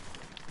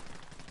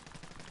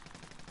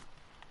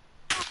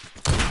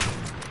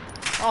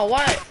 Oh,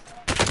 what?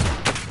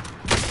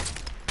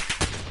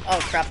 Oh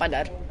crap, I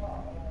died.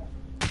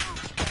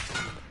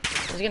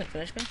 Is he gonna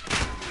finish me?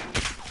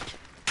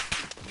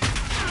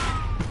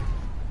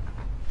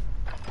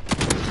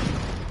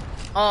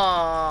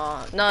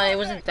 Oh, no, it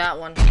wasn't that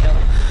one who killed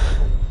me.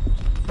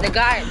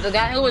 The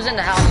guy who was in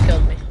the house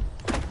killed me.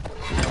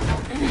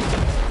 This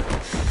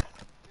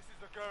is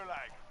the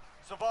Gulag.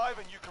 Survive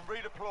and you can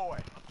redeploy.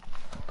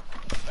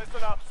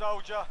 Listen up,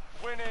 soldier.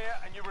 Win here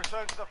and you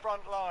return to the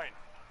front line.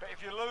 But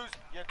if you lose,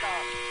 you're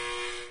done.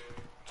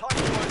 Time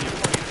to work your way.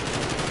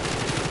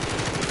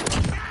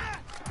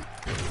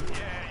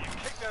 Yeah, you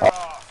kicked their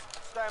ass.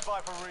 Stand by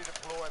for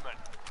redeployment.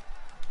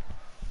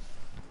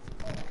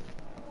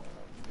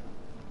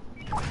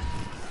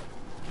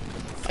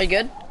 Are you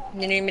good?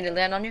 You need me to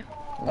land on you?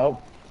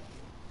 Nope.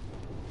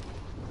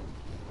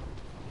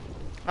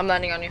 I'm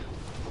landing on you.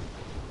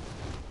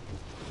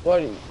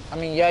 What? I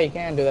mean, yeah, you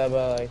can do that,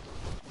 but like,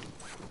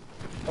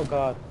 oh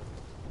god.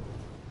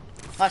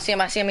 Oh, I see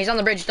him. He's on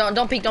the bridge.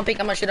 Don't peek. I'm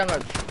gonna shoot on the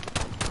road.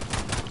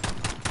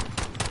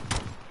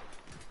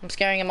 I'm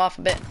scaring him off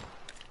a bit.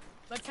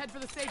 Let's head for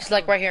the safe He's zone.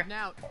 like right here.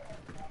 Now.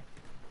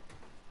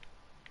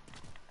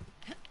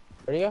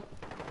 Where'd you go?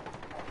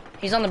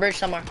 He's on the bridge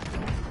somewhere.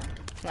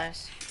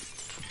 Nice.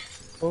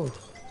 Ooh.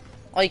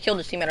 Oh, you killed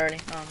his teammate already.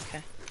 Oh,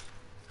 okay.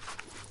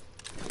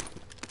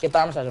 Get the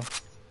armor satchel.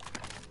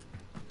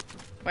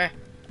 Where?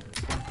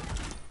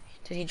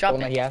 Did he The drop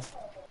one that it? he has.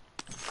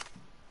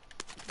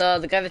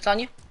 The guy that's on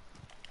you?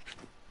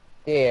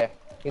 Yeah.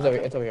 He's over.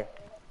 It's over here.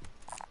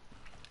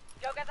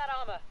 Go get that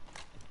armor.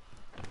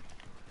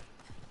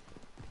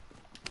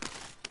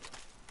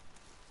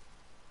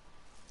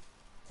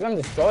 It's gonna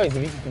destroy if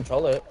you can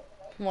control it.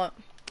 What?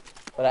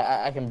 But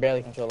I can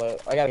barely control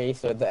it. I gotta get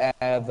used to it.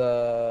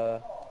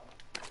 The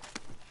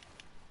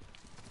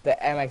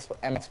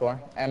MX4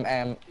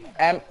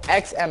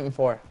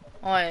 MXM4.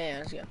 Oh yeah,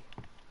 that's good.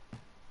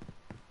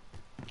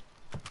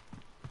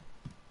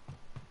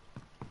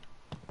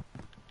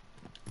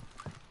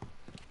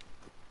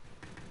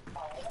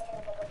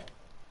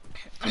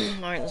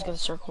 Alright, let's go to the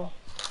circle.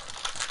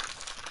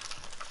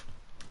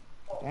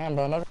 Damn,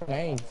 bro, no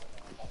grenades.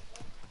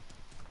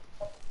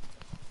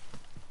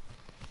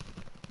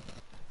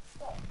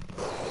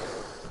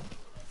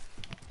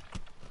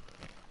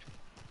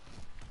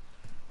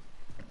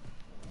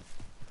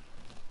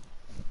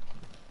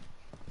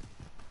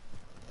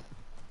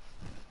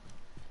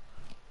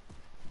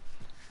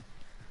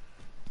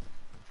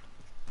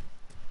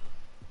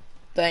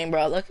 Dang,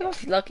 bro,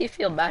 lucky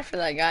feel bad for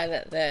that guy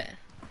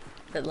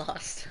that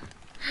lost.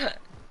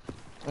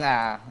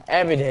 Nah,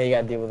 every day you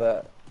gotta deal with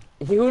that.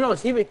 Who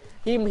knows? He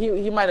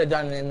might have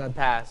done it in the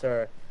past,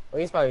 or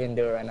he's probably gonna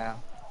do it right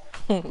now.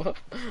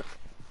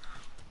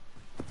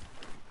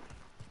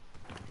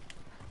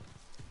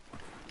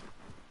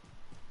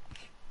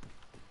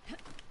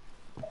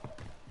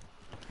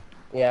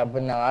 Yeah,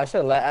 but no, I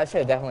should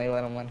definitely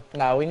let him win.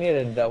 Nah, we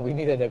needed a dub. We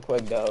needed a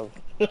quick dub.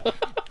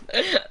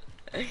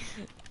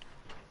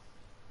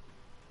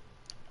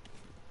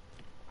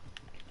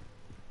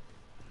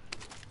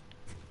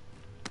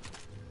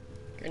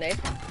 Grenade?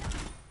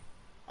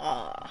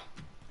 Ah.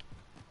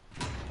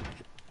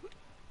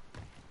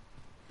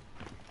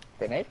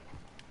 Grenade?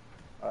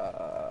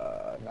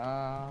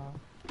 Nah.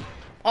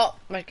 Oh,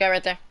 my guy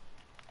right there.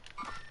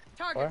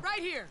 Target Where? right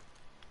here.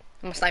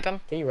 I'm gonna snipe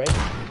him. Okay, you right?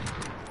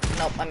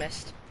 Nope, I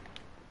missed.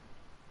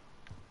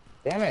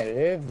 Damn it,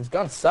 dude. This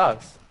gun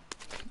sucks.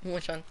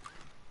 Which one?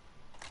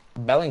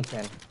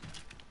 Bellington.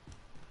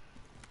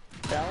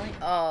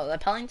 Oh, the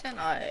Pellington?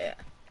 Oh, yeah.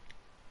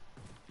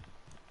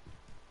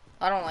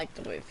 I don't like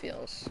the way it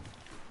feels.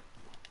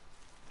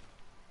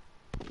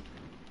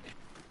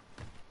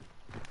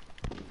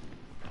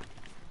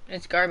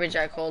 It's garbage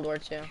at Cold War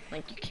too.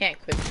 Like, you can't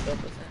quick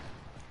scope with it.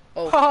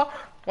 Oh.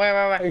 Where?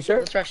 Are you sure?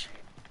 Let's rush.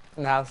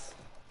 In the house.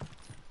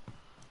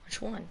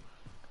 Which one?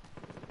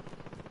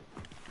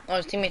 Oh,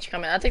 his teammates are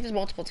coming. I think there's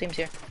multiple teams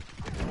here.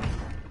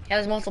 Yeah,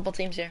 there's multiple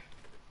teams here.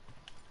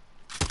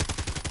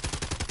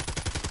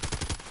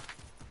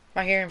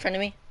 Right here in front of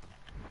me.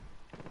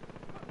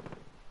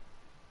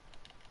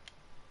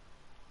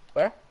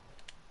 Where?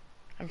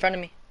 In front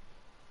of me.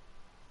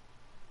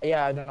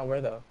 Yeah, I don't know where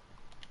though.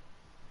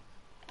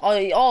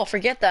 Oh,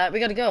 forget that.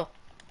 We gotta go.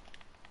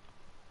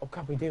 Oh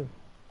crap, we do.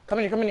 Come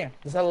in here.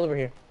 There's hell over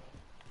here.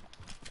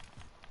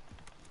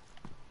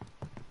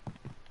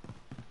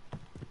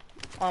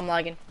 Oh, I'm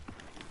lagging.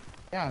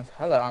 Yeah,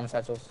 hella armor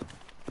satchels.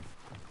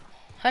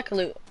 Heck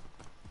loot.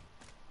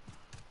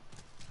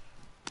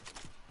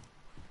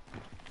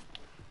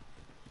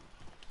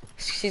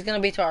 She's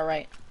gonna be to our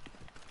right.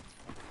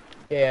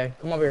 Yeah,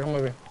 come over here.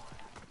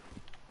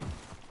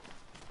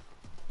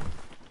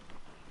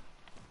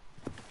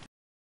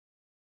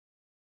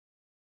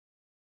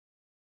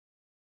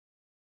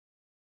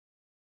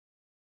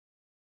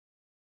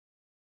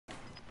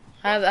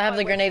 I have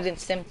the grenade and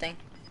stim thing.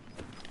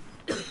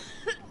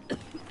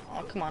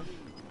 Oh, come on.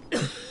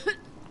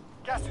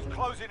 Gas is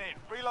closing in.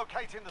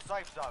 Relocating the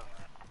safe zone.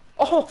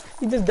 Oh,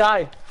 he just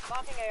died.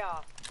 Marking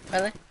AR.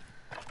 Really?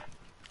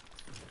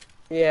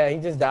 Yeah, he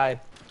just died.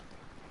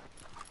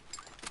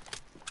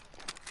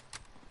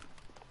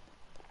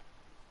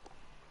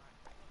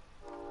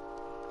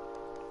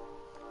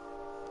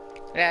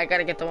 Yeah, I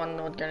gotta get the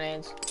one with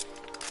grenades.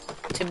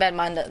 Too bad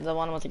mine, the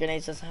one with the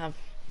grenades doesn't have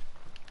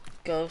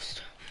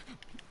ghost.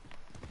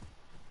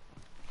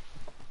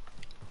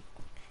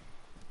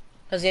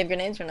 Does he have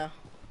grenades or no?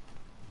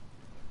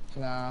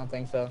 No, I don't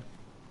think so.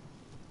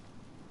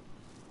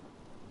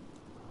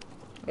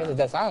 He has a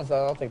dead silence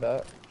though, I'll take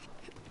that.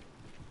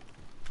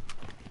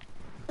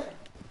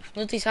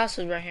 Loot these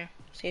houses right here.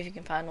 See if you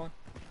can find one.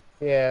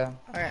 Yeah.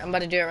 Alright, I'm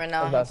about to do it right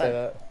now. I was about to say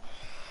that.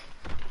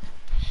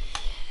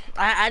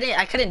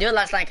 I couldn't do it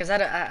last night because I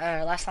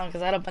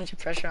had a bunch of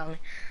pressure on me.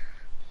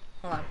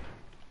 Hold on.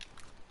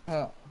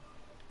 Oh.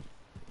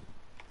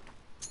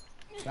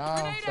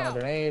 No, it's not a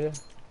grenade.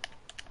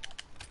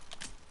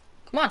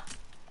 Come on.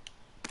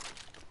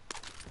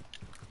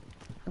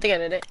 I think I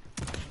did it.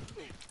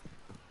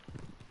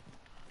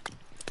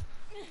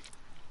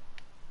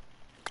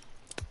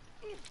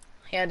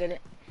 Yeah, I did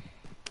it.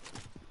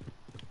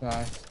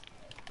 Nice.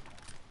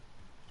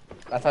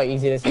 That's how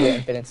easy it is to get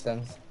infinite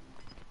stems.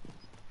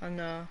 I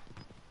know.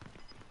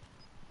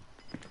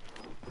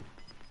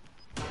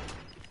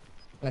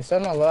 And I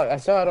still no luck. I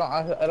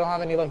don't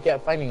have any luck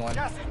yet finding one.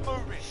 Gas is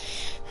moving.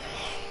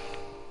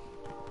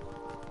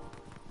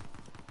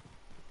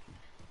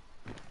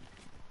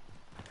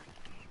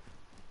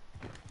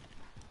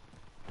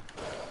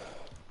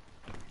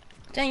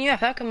 Dang, you have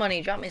hecka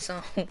money. Drop me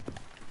some.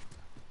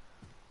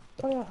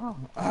 Oh yeah,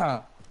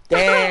 huh?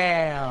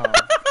 Damn.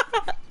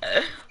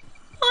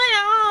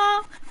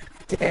 Oh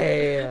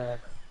Damn.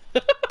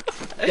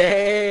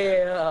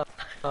 Damn.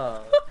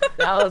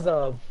 That was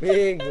a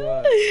big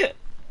one.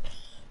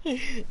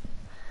 yeah.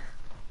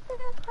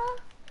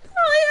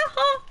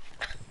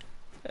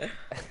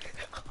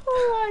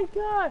 Oh my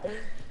god.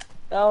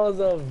 That was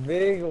a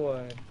big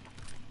one.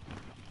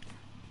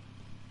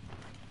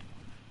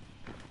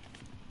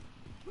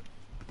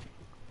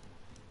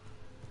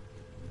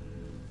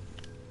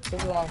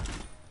 This is long.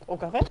 Oh,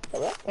 café?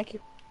 Alright, thank you.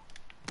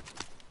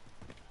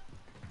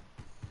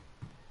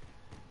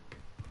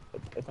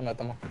 Esto me lo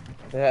tomo.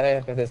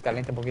 Deja que se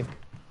descaliente un poquito.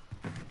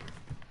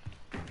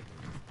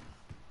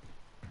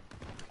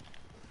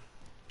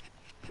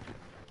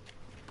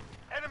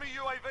 Enemy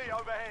UAV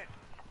overhead.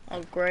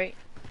 Oh great.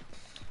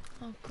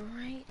 Oh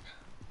great.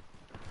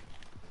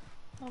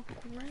 Oh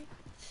great.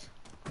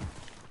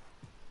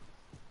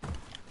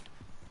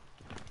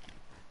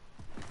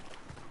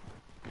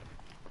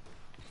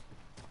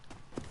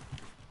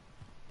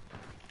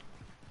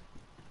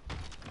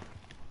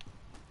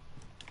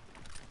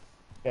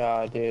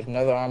 Yeah, dude,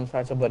 another arm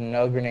satchel, but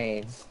no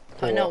grenades.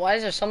 Cool. I know, why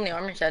is there so many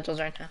armor satchels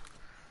right now?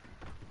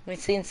 We've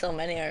seen so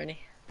many already.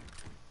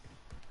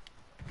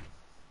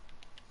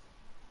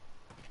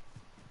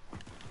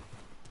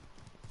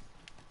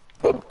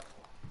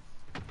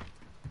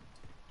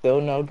 Still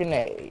no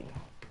grenade.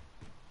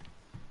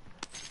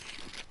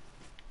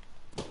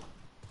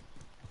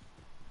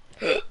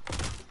 The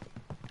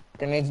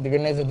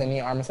grenades are the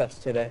new armor sets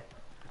today.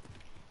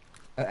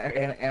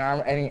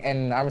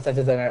 And armor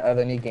satchels are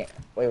the new game.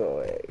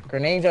 Wait.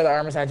 Grenades are the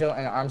armor satchel,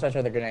 and armor satchel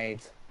are the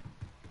grenades.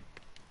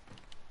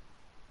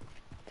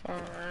 I'm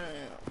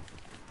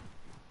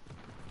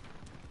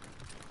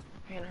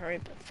gonna hurry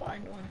up and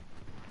find one.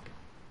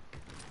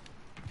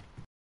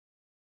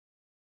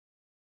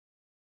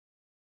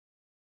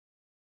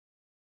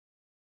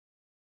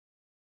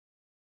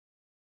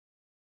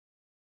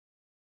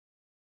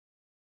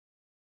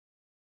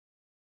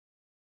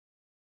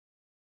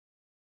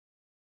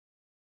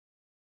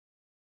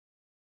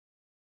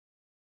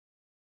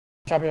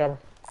 Chopper.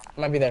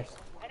 Might be there.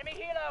 Enemy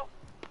helo.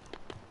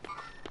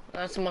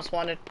 That's the most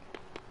wanted.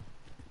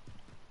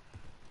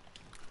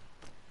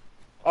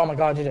 Oh my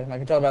god, DJ, my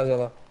controller battery's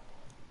low.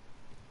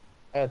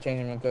 I gotta change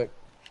him real quick.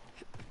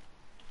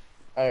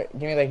 Alright,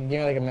 give me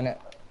like a minute.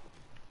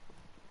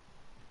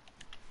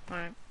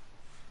 Alright.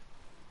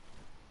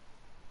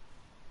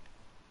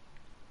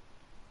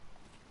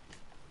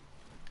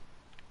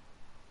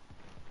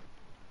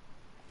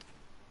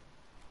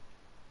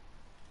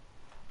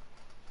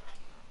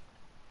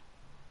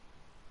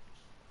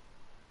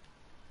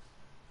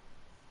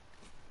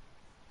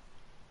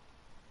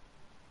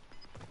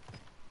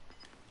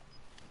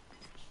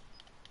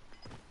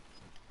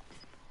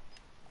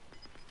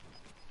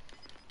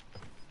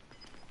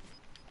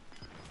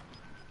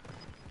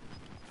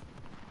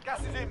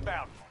 Gas is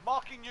inbound.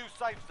 Marking new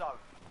safe zone.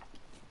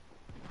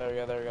 There we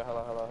go.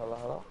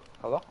 Hello.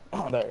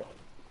 Oh, there we go.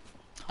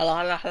 Hello.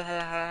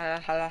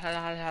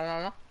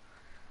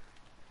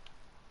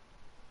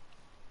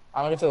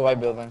 I'm gonna get to the white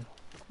building.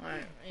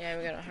 Alright, yeah,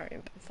 we gotta hurry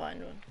up and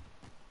find one.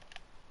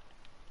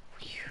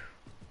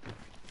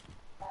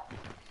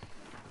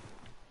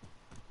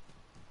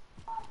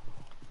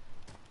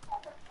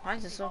 Why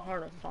is it so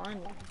hard to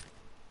find one?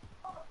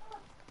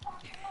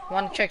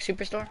 Want to check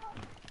Superstore?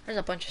 There's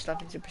a bunch of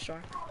stuff in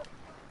Superstore.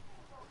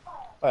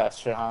 Oh, that's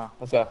true, huh?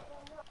 Let's go.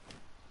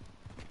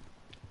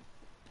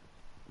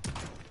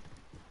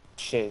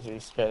 Shit, you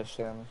scared the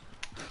shit out of me.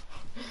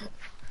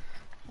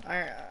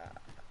 Alright,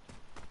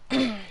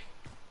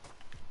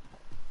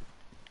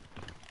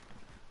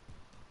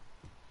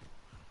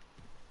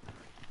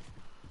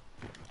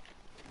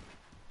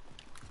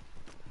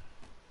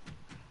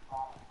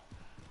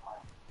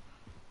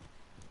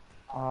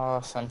 Oh,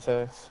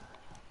 Semtex.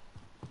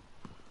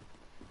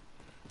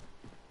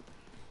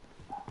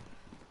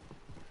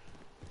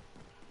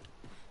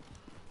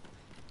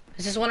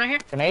 is this one right here?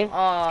 Grenade?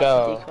 Oh,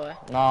 Go. it's a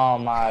decoy. Oh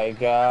my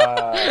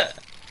god.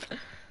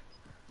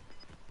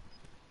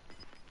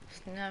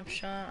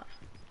 Snapshot.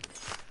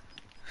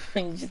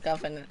 You just got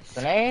finished.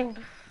 Grenade?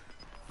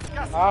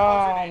 Gas is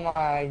Oh closing in.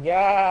 my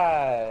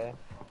god.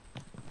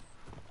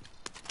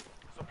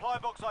 Supply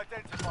box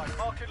identified.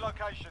 Marking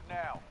location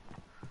now.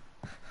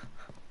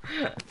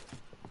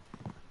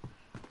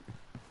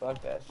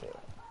 Fuck that shit.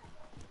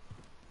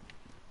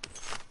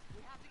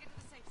 We have to get to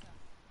the safe zone.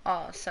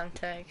 Oh,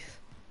 Semtex.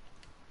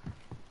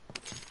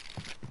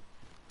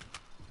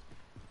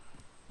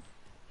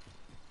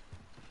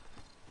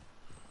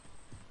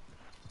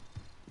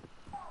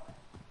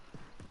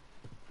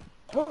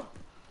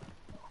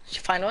 Did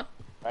you find one?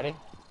 Ready?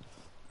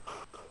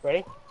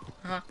 Ready?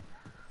 Uh-huh.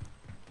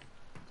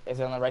 Is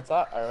it on the right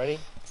spot? Alright, ready?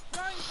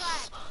 Throwing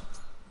flag.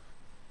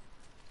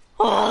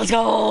 Oh, let's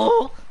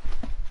go.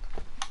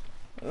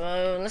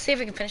 Let's see if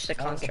we can finish the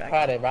I'm contract.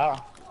 surprised, bro.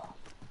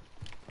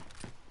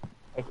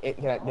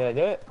 Did I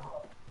do it?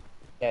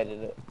 Yeah, I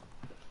did it.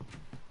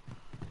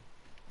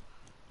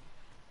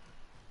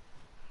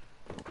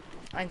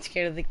 I ain't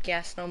scared of the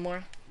gas no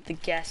more. The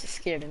gas is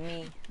scared of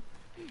me.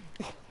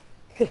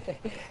 I'm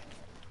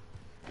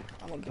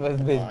gonna give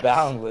This it bitch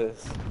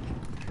boundless.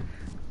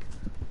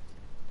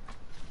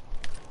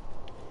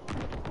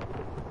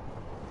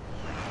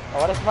 Oh,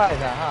 what a surprise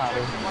now,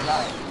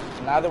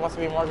 huh? Now there wants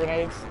to be more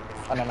grenades?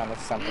 Oh, no,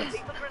 it's something.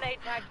 Lethal grenade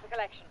tags for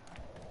collection.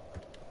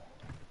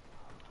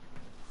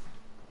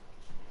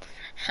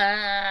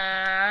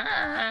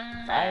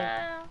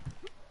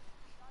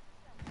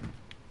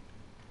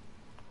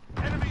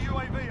 Enemy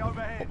UAV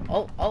overhead.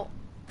 Oh.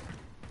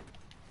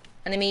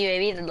 Enemy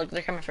UAV, look,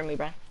 they're coming for me,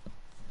 Brian.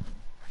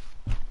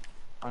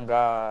 Oh,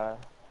 God.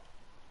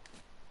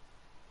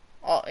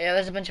 Oh, yeah,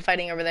 there's a bunch of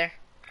fighting over there.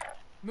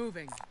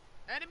 Moving.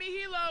 Enemy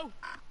helo.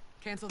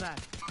 Cancel that.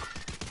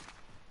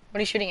 What are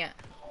you shooting at?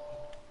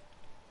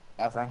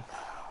 Nothing.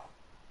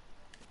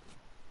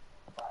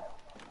 Do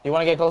you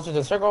want to get closer to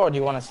the circle, or do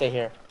you want to stay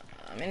here?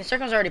 I mean, the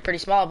circle's already pretty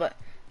small, but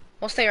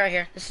we'll stay right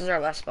here. This is our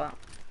last spot.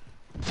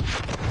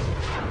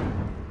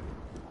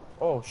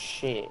 Oh,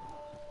 shit.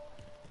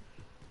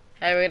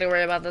 Hey, we gotta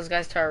worry about those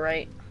guys to our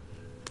right.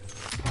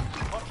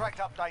 Contract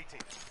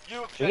updated.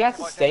 You We guys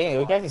can stay.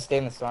 We guys can stay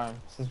in the storm.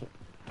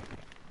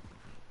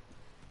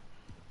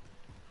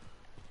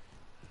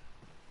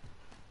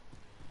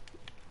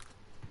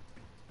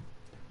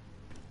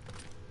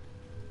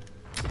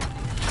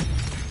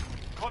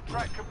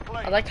 Contract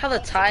complete. I like how the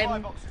All supply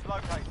time boxes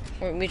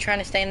located. we're trying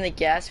to stay in the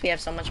gas. We have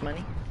so much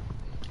money.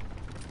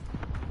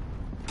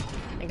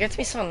 It gets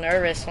me so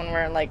nervous when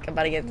we're like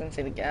about to get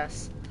into the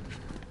gas.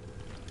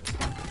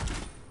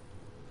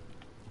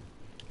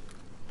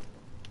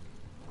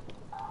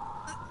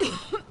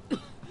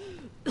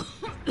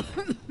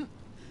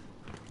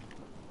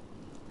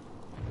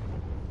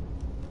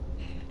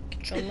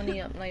 Get your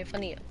money up, now you're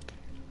funny up.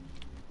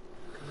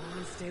 Come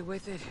on, stay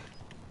with it.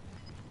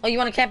 Oh, you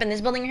want to camp in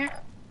this building here?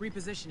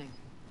 Repositioning.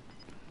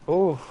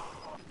 Ooh.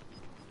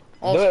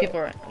 Oh, Do there's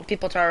it.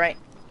 people to our right.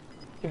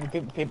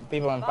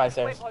 People on 5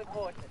 stairs. Waypoint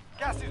coordinates.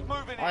 Gas is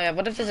moving in. Oh yeah,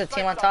 what if there's a Safe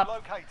team on zone top?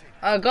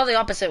 located. Go the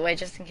opposite way,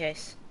 just in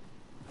case.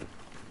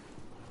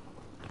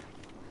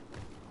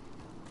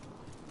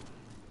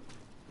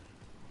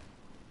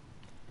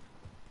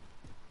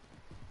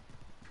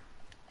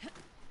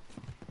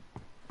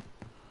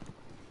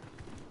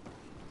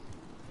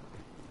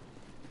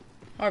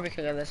 Or we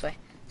could go this way.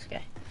 It's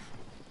okay.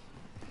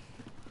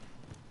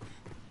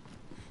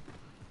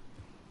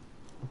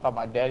 Pop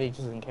my daddy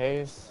just in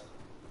case.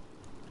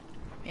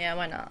 Yeah,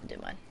 why not? I'll do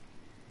mine.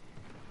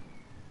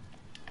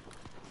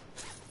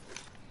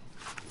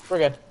 We're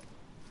good.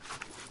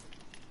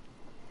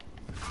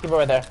 People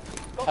right there.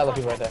 Hella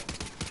people right there.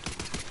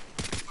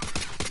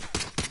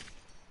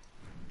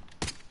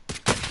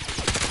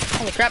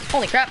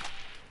 Holy crap.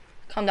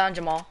 Calm down,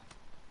 Jamal.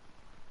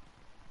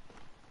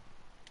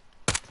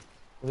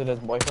 Is it his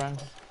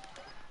boyfriend?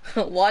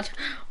 watch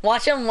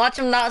him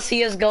not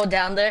see us go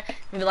down there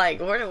and be like,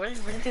 where did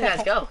you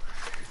guys go?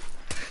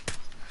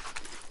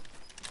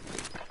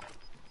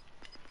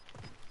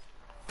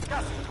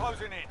 Gas is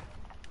closing in.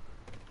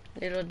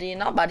 Little D,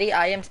 not buddy,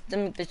 I am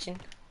still glitching.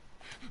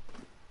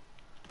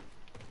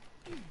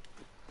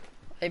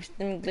 I'm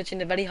still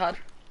glitching very hard.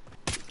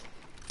 We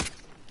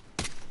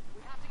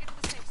have to get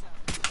to the safe zone.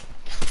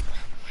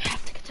 We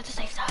have to get to the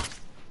safe zone.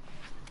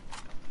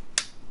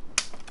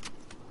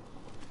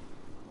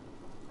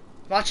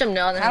 Watch him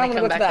know, and then I they want to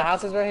come go to back. the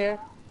houses right here.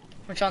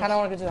 Which I one? kind of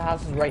want to go to the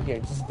houses right here.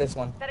 Just this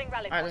one. Setting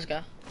rally Alright, point. let's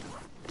go.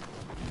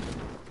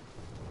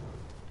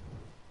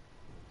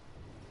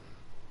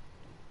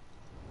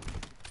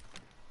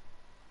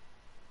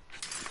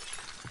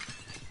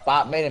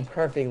 Bot made him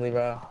perfectly,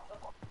 bro.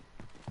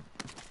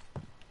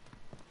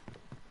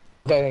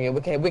 Okay, we're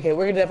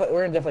gonna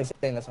definitely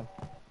stay in this one.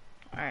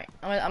 Alright,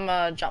 I'm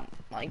gonna drop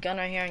my gun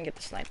right here and get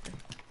the sniper.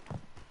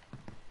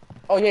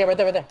 Oh yeah, right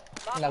there. In Mark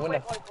that window.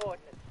 waypoint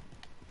coordinates.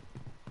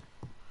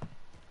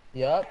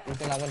 Yup,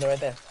 he's in that window right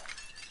there.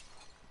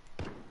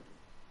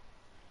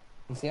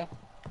 You see him? Oh,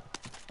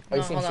 No,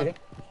 you see him hold on. shooting?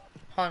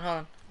 Hold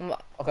on.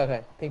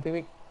 Okay.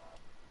 Peek.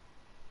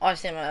 Oh, I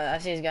see him. I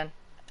see his gun.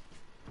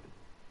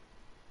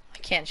 I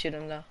can't shoot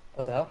him though.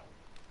 What the hell?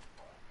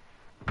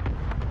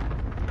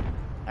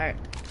 Alright.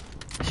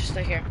 Let's just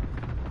stay here.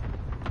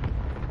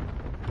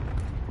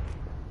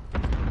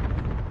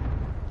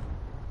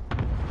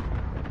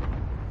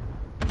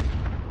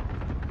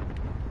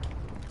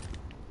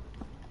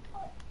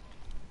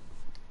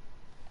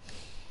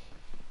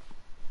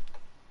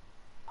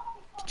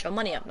 Get your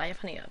money up, now your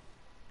money up.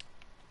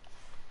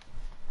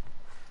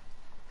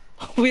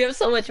 We have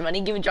so much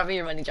money. Drop me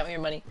your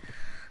money.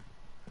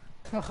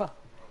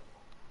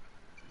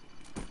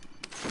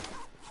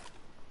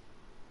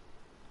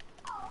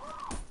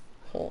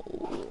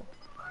 Oh,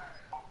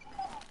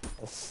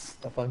 That's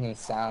the fucking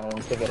sound when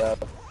you pick it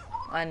up.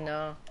 I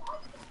know.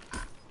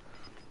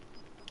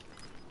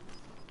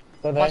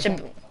 So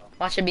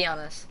Watch it be on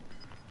us.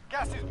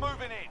 Gas is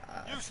moving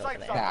in. Use So safe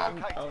zone Nah.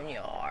 located. own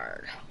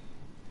yard.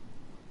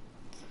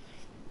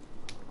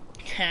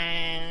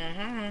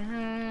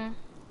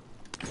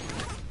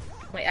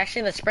 Wait,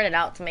 actually, let's spread it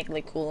out to make it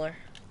look cooler.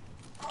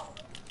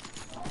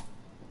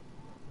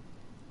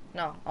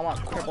 No, I want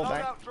purple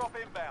back. Loadout drop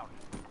inbound.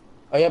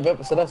 Oh yeah,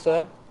 but so that's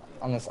it.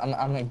 I'm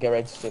gonna get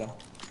ready to shoot him.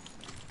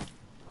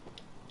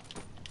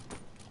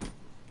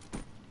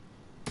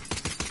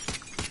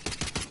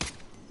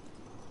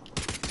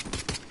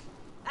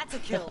 That's a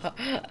kill.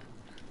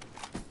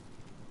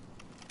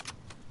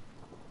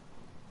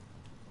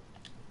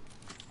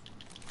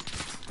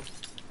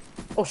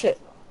 Oh shit.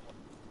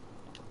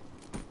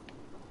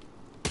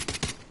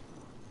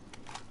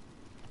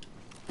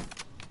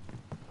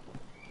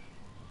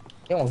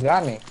 He almost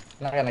got me.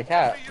 Not gonna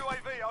cap. Enemy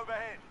UAV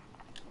overhead.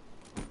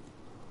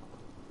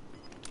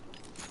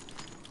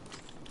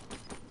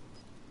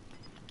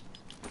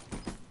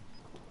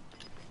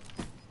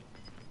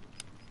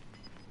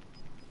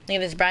 Look at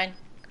this, Brian.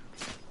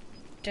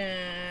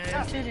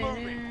 Gas is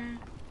moving.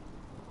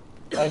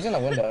 Oh, he's in the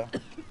window.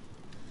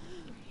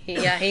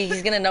 Yeah,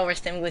 he's gonna know we're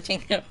stim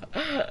glitching.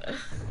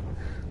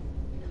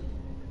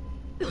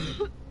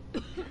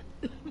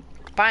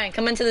 Brian,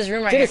 come into this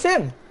room right Dude, here. it's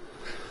him.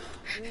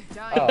 You're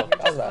dying. Oh, You're I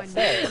was just about to fine.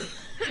 say.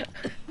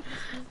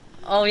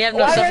 Oh, we have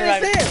no Oh, I stuff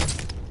ran revive. into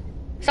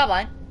him. Stop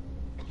lying.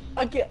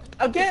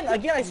 Again,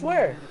 I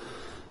swear.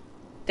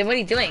 Then what are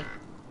you doing?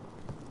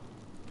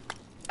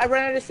 I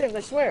ran into Sims, I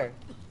swear.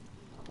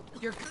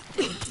 You're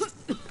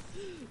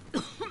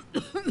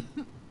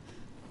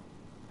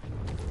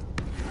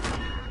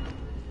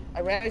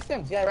I ran into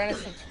Sims. Yeah, I ran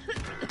into Sims.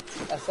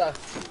 That sucks.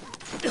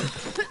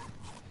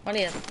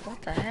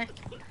 What the heck?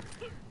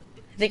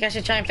 You think I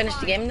should try and finish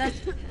the game then?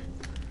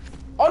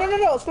 Oh, no.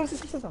 Let's go to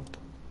the system.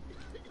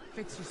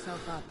 fix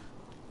yourself up.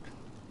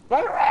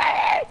 Run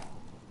away!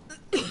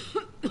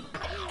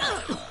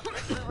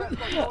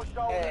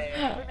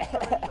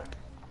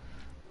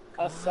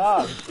 That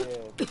sucks,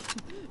 dude.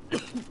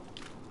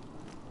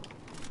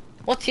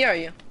 What tier are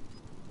you?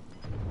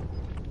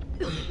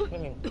 What do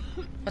you mean?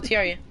 What tier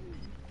are you?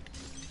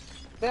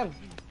 Sim,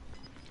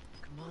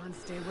 Come on,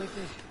 stay with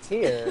it.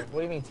 tier? What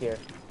do you mean tier?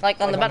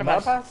 Like on the Like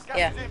battle pass? Gas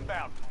Yeah. is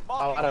inbound.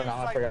 Oh, I don't know.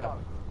 I Safe forgot.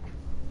 zone.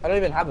 I don't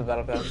even have the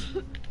battle pass.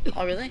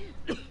 Oh really?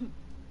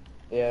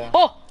 Yeah.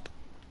 Oh!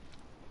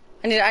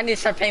 I need to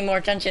start paying more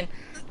attention.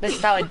 This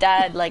is how I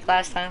died like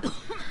last time.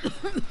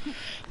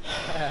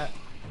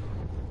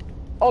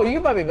 Oh,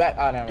 you might be back.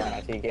 Oh, never mind.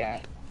 Actually, you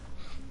can't.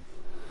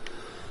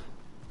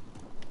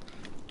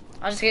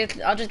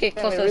 I'll just get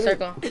close they to the really-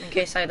 circle in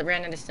case I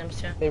ran into stims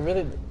too. They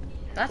really.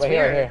 That's Wait,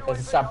 weird. here. There's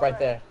a shop right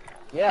there.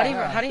 Yeah.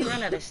 How do you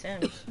run out of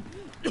stims?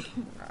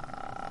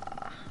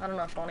 I don't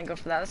know if I want to go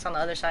for that. That's on the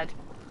other side.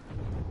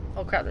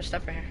 Oh crap, there's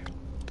stuff right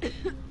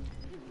here.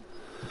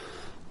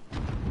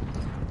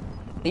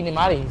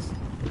 Inimaris.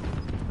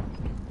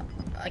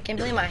 I can't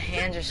believe my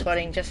hands are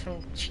sweating just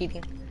from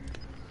cheating.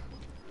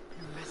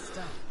 You're messed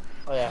up.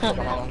 Oh yeah. Fuck,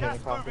 I'm not Gas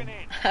getting moving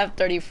coffee. in. I have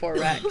 34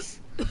 racks.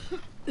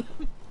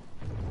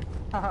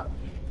 Enemy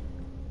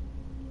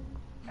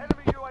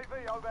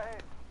UAV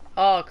overhead.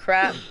 Oh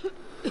crap.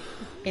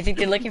 You think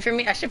they're looking for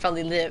me? I should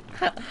probably live.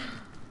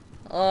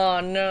 Oh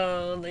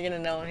no, they're gonna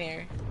know I'm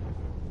here.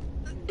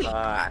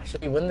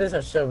 Should we win this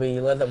or should we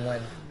let them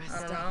win? I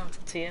Messed don't know, up. it's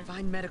up to you.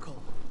 Find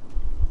medical.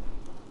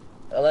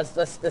 Let's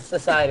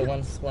decide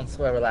once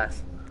whoever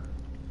last.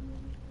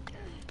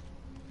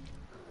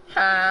 Oh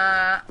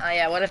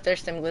yeah, what if they're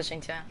stim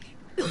glitching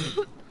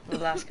too? The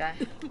last guy.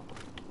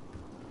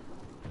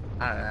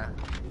 I don't know.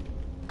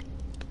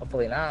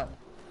 Hopefully not.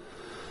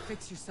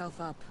 Fix yourself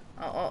up.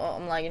 Oh,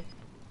 I'm lagging.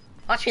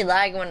 Watch me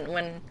lag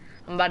when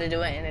I'm about to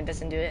do it and it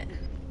doesn't do it.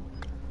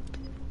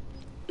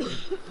 You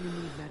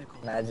need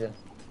medical. Imagine.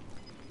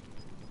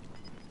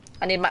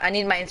 I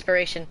need my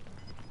inspiration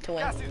to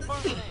win. Gas is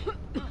moving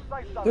in. Use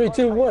safe zone 3,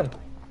 2, located. 1.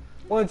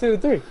 1, 2,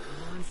 3. Come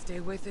on, stay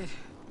with it.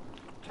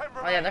 10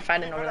 Oh yeah, they're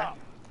fighting Keep over it there. up.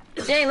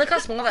 Dang, look how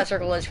small that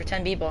circle is for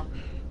 10 people.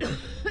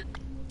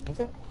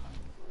 Okay.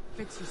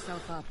 Fix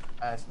yourself up.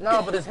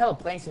 No, but there's hella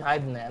planks you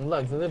hide in there. And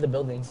look at the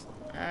buildings.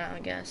 I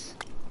guess.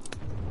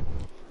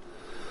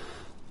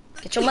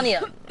 Get your money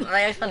up. I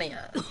have money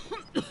up.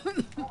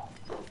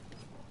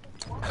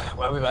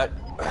 Why are we back?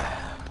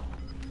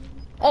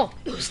 Oh,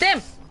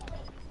 stim!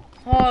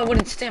 Oh, I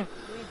wouldn't stim.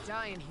 You ain't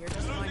dying here.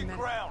 Just find Losing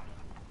medical. ground.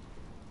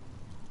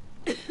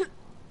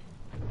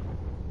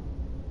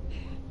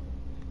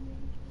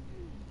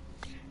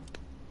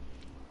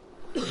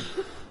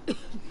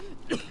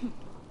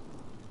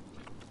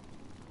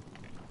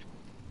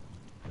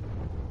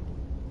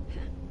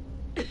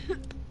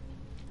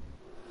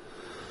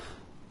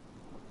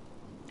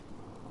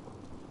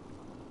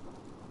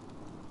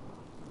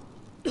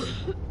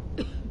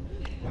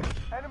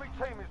 Enemy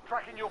team is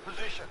tracking your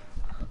position.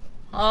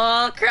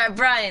 Oh crap,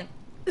 Brian.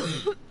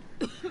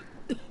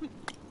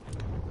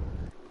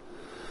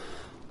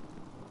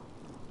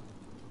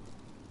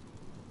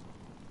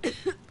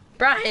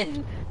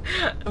 Brian.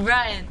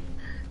 Brian.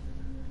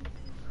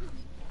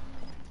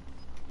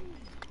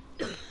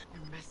 You're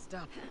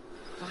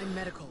Find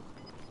medical.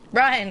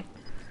 Brian.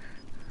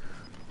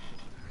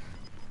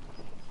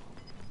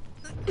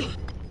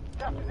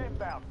 Gas is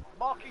inbound.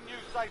 Marking new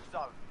safe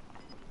zone.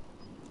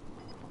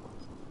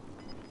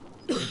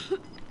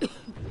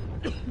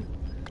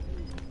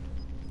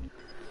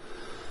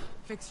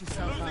 Fix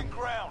yourself up. Losing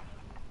ground.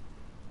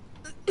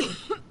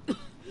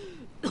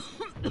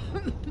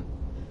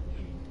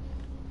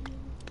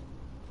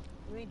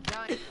 We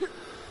dying.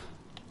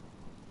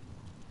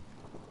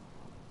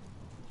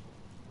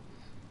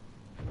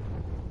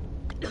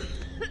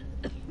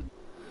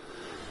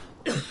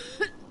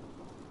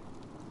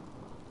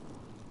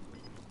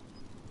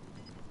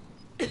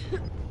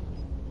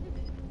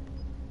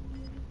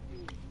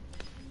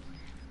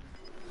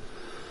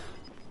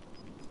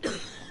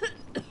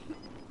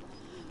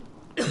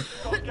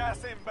 Got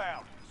gas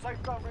inbound. Safe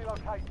zone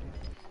relocated.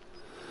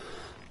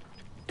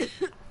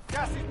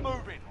 Gas is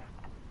moving.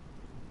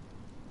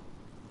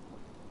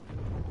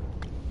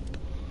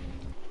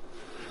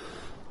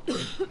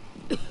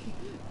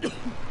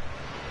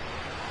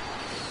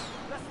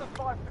 Less than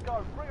 5 to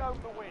go. Bring home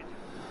the win.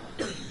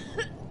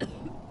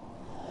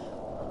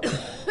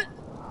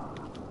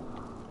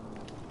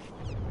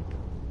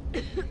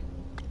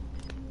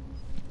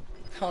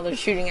 Oh, they're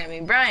shooting at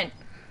me. Brian.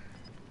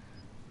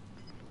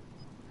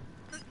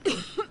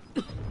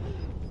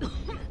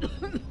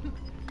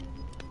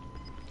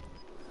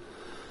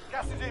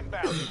 Gas is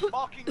inbound.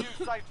 Marking new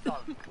safe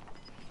zone.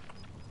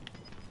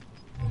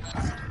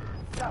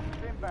 Gas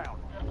is inbound.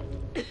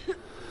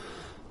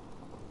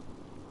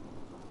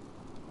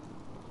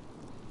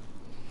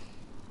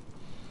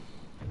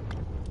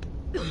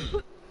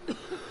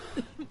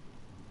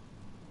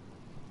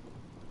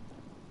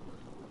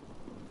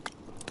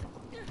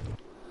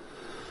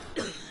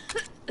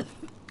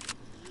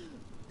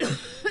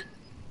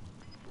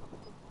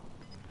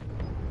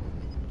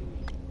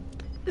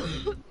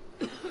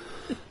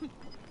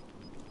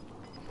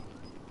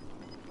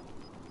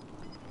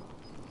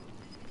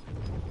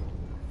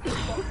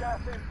 Got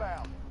gas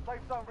inbound. Safe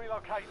zone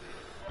relocated.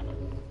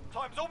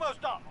 Time's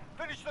almost up.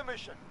 Finish the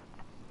mission.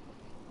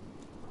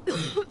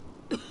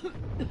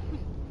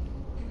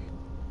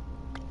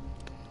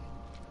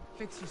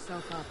 Fix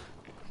yourself up.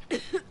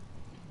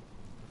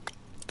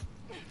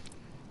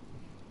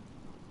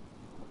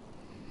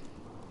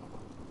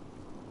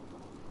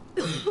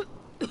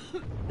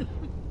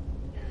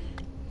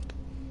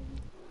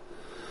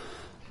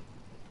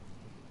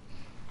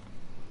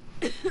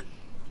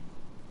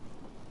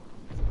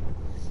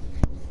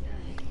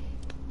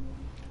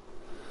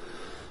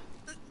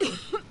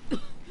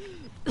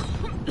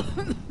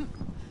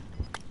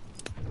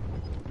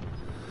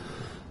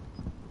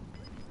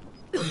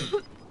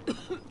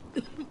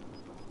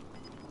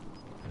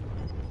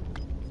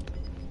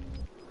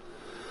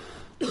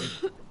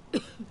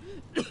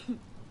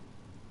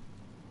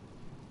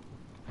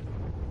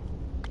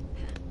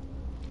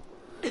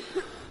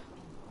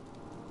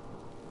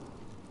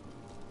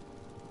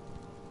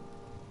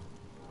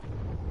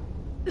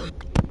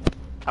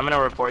 I'm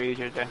gonna report you,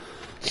 JJ.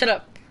 Shut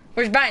up.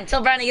 Where's Brian?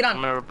 Tell Brian to get I'm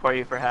on. gonna report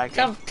you for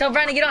hacking. Tell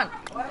Brian to get on.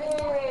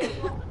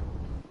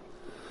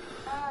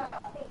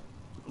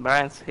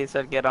 Brian, he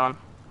said get on. I'm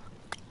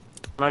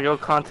gonna go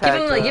contact.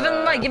 Give him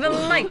the mic. Give him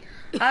the mic.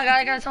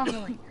 I gotta tell him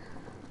something.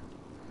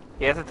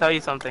 He has to tell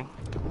you something.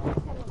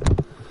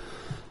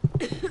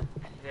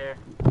 Here.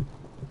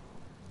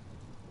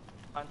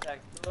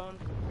 Contact phone.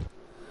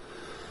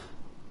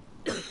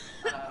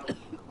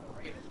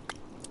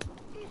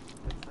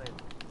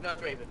 No,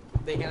 it's Raven.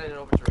 They handed it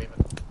over to Raven.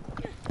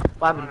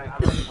 What happened?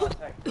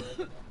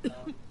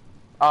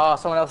 Oh,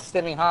 someone else is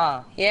stimming,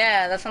 huh?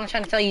 Yeah, that's what I'm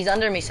trying to tell you. He's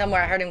under me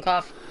somewhere. I heard him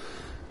cough.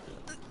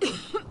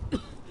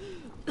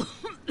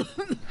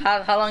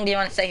 How long do you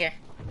want to stay here?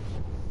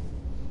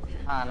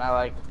 I don't know,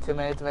 like 2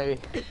 minutes maybe.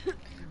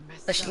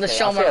 Let's Okay,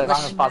 show I'll more. stay as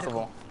long as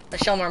possible.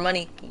 Let's show more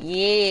money.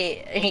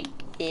 Yeah,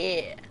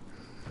 yeah.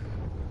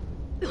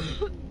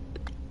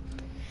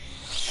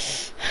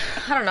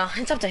 I don't know.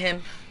 It's up to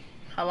him.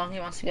 How long he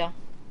wants to go.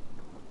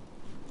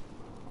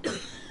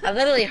 I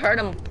literally heard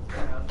him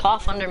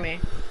cough under me.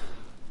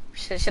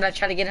 Should I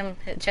try to get him?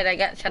 Should I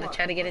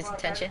try to get his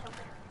attention?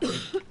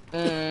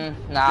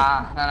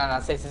 Nah.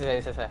 Stay.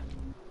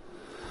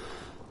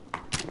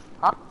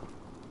 Huh?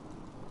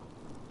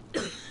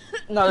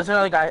 No, there's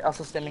another guy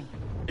also stimming.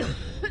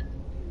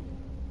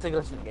 It's a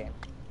glitch in the game.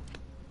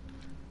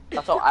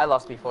 That's how I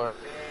lost before.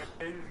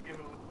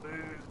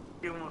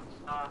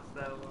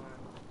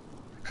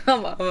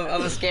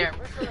 I'm scared.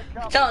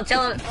 Tell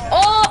him.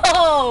 Oh!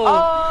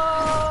 Oh!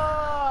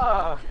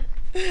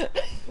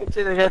 Shit,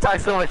 they're gonna talk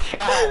so much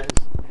trash.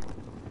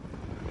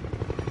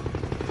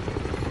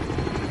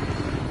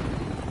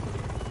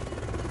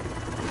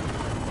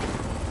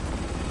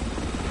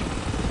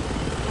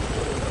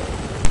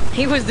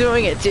 He was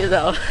doing it too,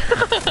 though. No,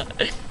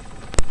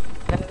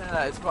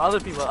 it's for other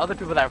people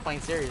that are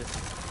playing serious.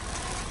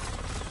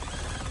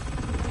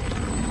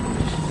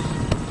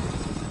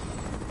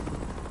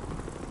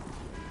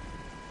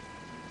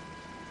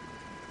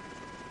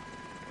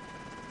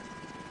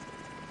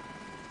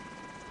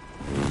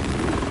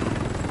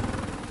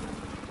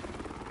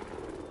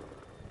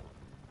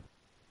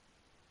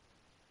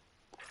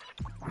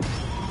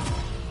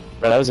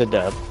 Bro, that was a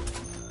dub.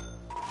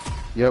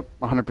 Yep,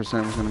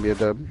 100% was gonna be a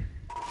dub.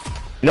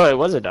 No, it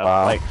was a dub.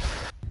 Like,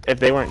 if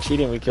they weren't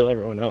cheating, we kill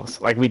everyone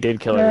else. Like, we did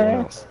kill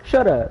everyone else.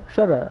 Shut up,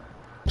 shut up.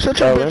 Shut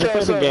Bro, your learn bitch to play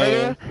ass the up,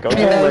 game. nigga. Go You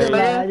to ass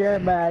play. You're bad, nigga. you're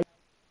bad.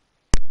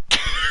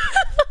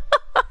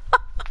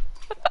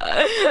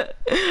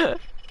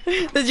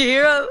 Did you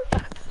hear him?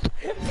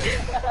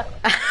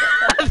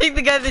 I think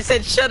the guy that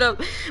said shut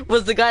up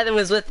was the guy that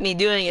was with me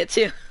doing it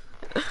too.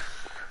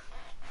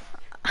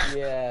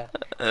 Yeah.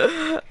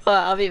 Well,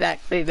 I'll be back.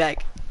 I'll be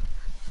back.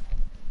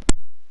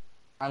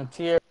 I'm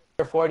tier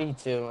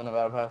 42 in the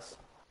battle pass.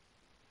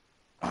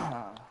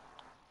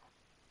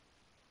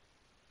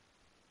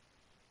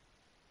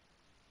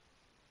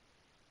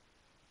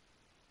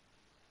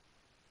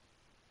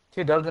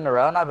 Two dubs in a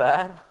row, not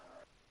bad.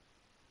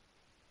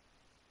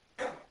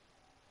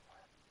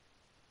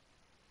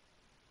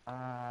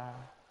 Uh,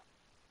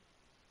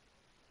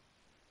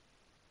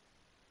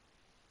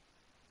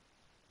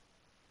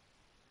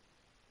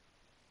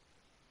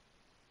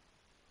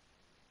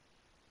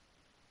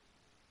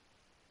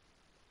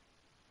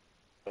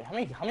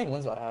 wait, how many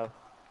wins do I have?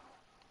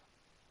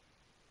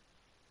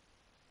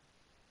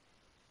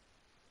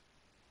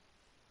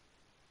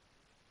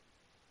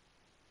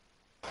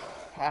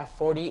 I have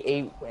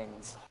 48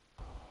 wins.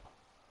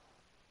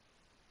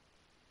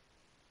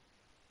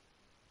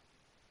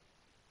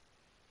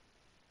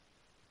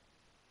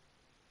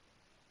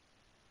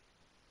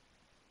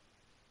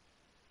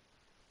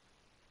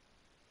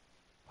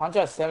 Punch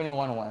has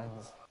 71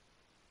 wins.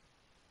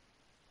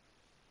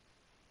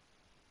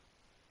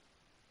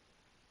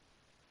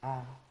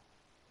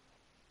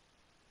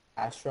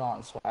 Astro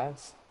on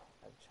Swags.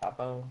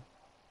 Chapo.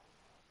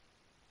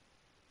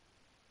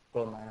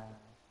 Gold miner.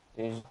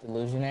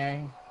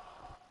 Delusionary.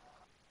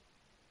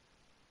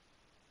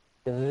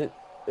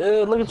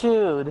 Look at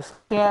you, this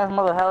ass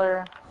mother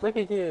heller. Look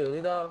at you,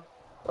 Lido.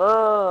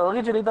 Oh, look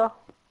at you, Lido.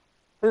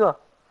 Lido,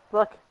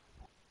 look.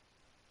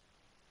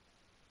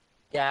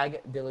 Yeah, I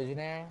get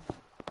delusionary.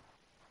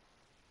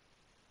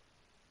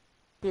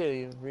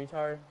 You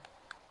retard.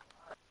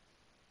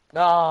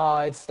 No,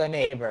 it's the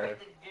neighbor.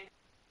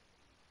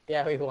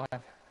 Yeah, we won.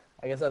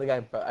 I guess the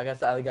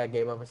other guy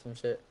gave up or some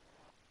shit.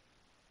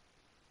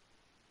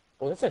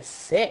 Well, this looks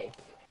sick.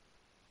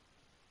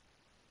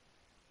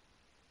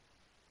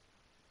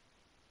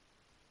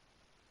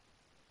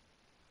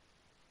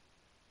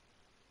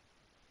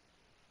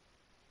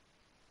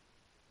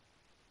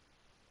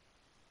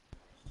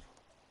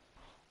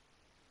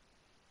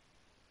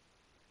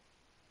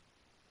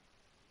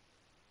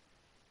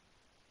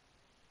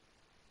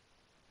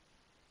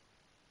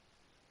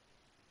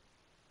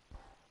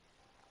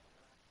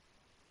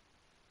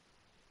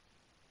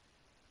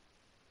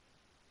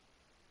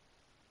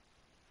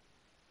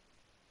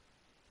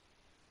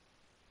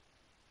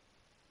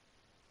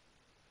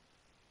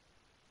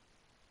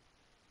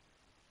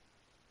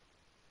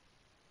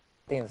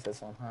 I think it's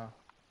this one, huh?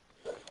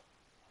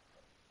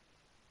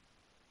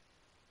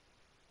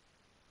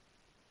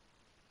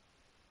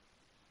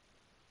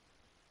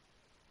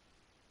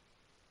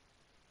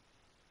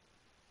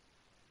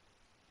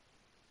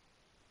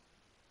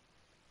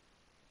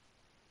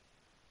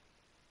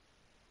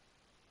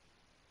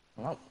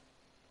 Nope.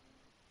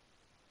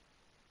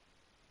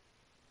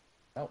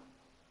 Nope.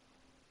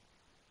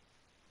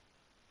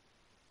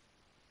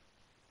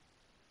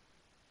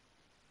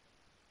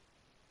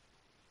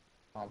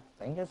 I don't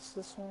think it's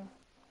this one.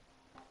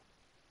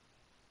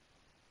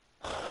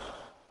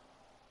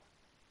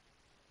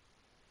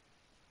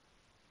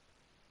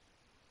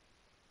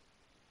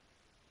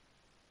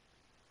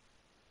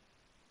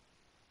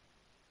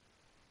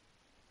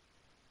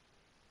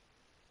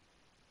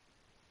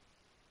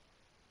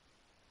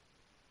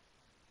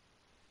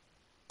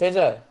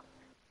 Deja.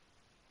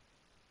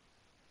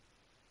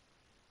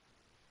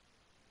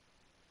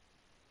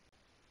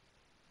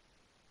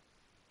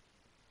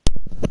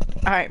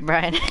 Alright,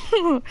 Brian.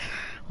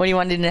 What do you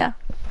want to do now?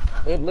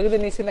 Look at the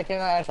new skin that came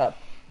out of the shop.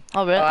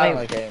 Oh, really? Oh, I don't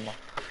Wait. like it anymore.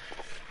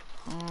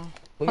 Look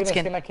What at the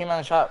skin? skin that came out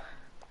of the shop.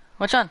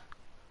 Which one?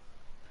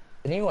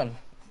 The new one.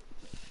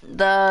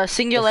 The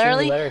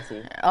Singularity? The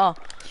Singularity. Oh.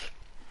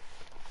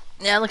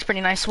 Yeah, it looks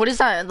pretty nice. What is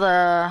that?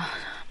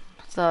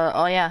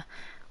 Oh yeah.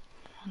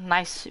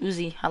 Nice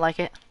Uzi. I like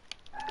it.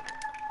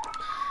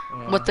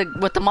 Yeah. With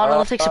the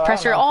monolithic I don't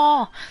suppressor. know.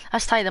 Oh,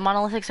 that's tight. The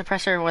monolithic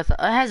suppressor with it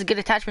has good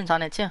attachments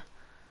on it too.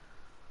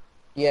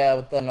 Yeah,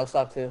 with the no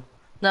stop too.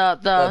 The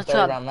The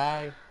 30 round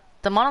mag.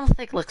 the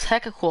monolithic looks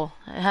hecka cool.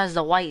 It has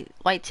the white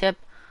tip,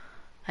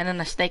 and then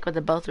a snake with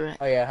the bow through it.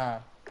 Oh yeah, huh?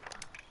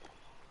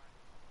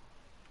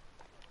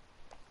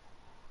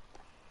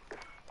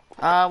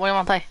 What do you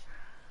want to play?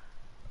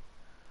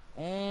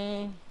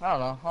 I don't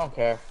know. I don't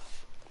care.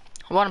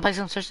 Want to play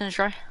some Search and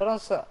Destroy? What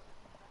else?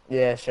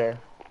 Yeah, sure.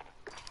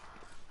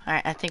 All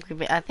right, I think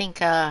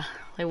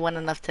we won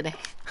enough today.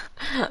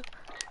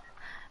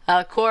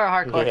 Core or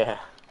hardcore? Yeah.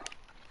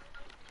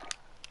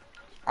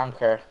 I don't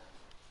care.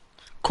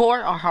 Core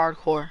or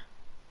hardcore?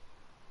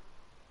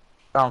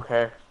 I don't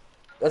care.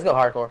 Let's go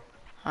hardcore.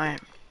 All right.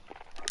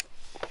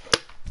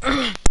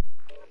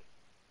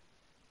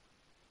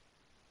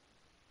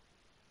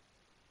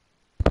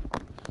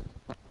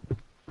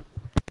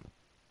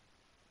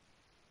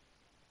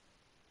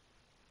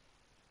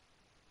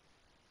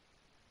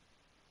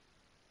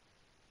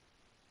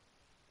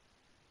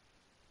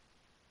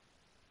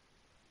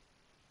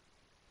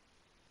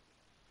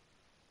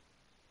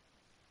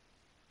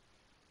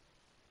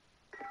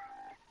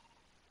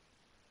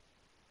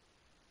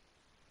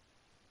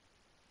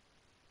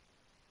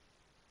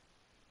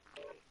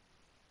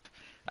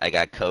 I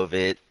got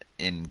COVID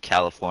in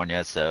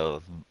California,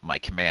 so my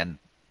command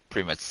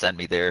pretty much sent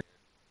me there.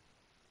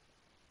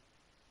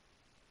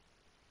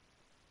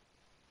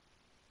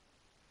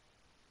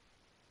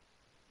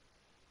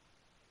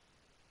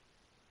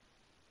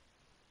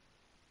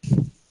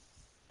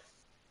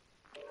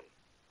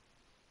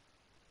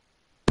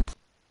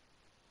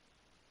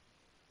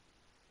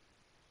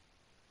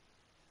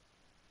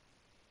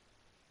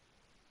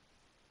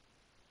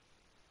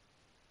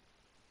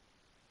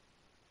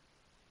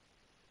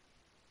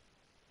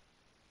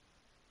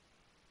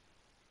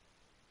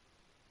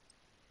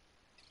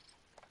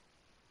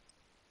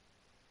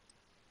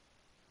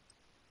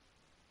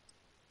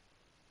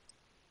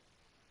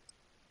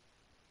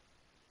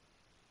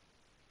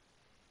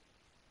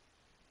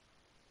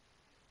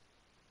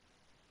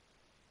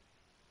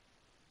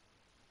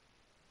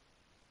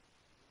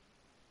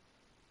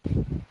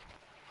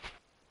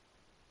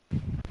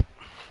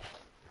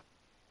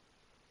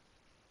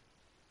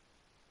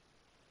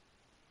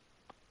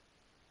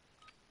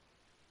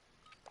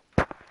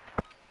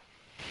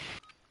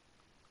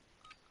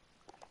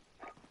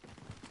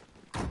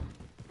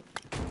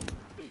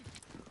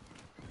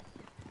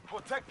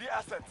 Protect the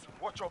assets.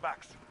 Watch your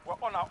backs. We're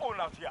on our own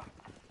out here.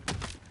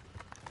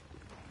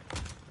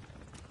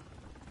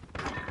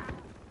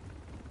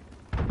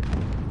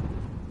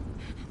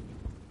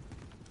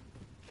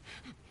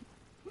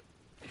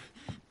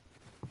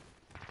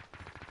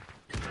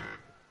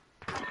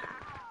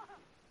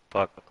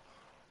 Fuck.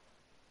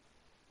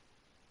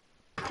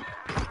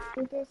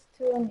 There's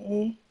 2 and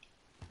E.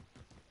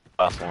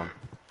 Last one.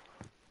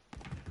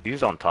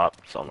 He's on top,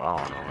 so I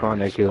don't know. Oh,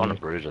 they He's killed on the me.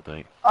 bridge, I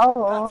think.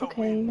 Oh, That's a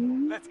okay.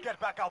 win. Let's get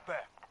back out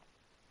there.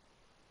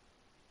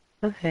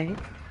 Okay.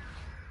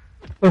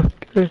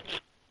 Okay.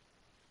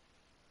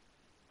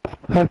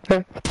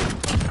 Okay.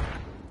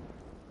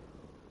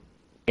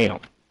 Damn.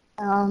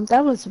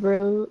 That was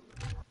rude.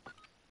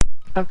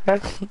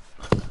 Okay.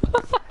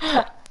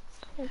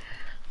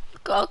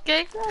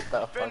 Okay. What the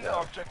Defend the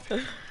fuck?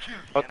 objective. Kill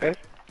the Okay.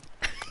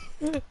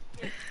 enemy.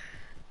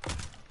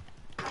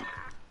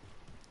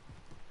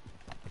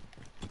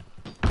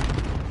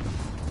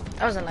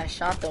 That was a nice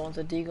shot though with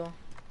the deagle.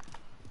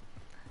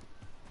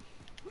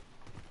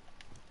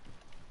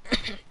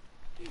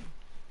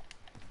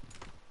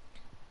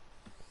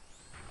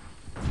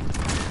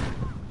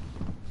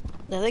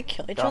 Did they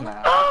kill each other?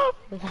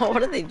 Dumbass.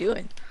 What are they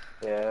doing?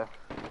 Yeah.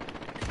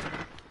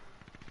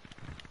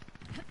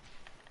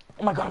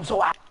 Oh my god, I'm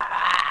so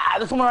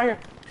there's someone right here.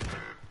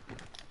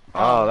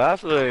 Oh,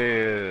 that's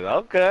the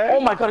okay. Oh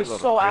my god, he's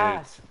Little so bitch.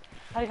 ass.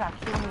 How did he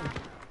not kill me?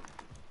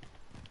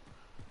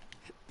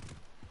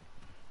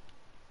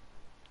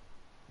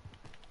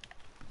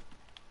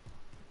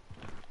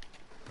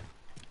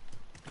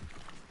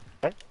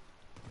 Okay.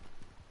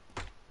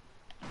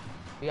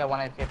 We got one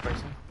AFK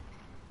person.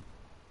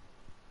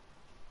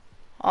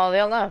 Oh, they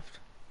all left.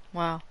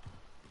 Wow.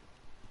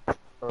 For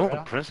Oh,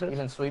 real? princess.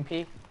 Even Sweet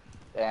Pea?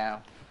 Damn.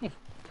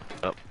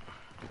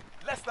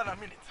 Less than a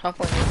minute.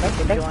 Hopefully they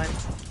can join.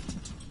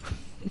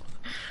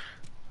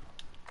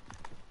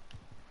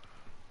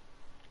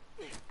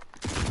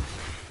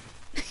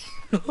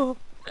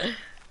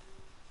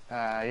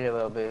 You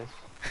little bitch.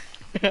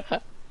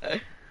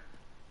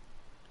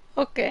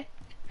 Okay.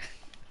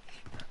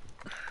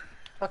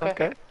 Okay.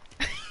 Okay.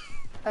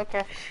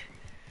 Okay.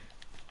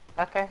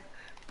 Okay.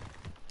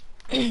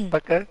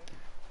 Okay.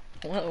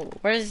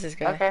 Where is this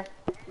guy? Okay.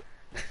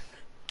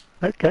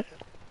 Okay.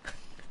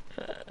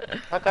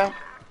 Okay.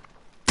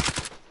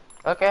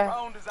 Okay.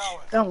 Round is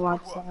ours. Don't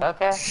watch Good work.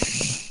 that. Okay.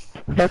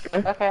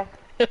 Okay.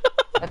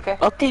 Okay. Okay.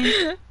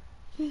 Okay.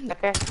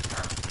 Okay.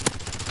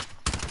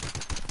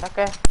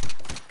 Okay.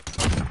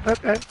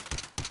 Okay.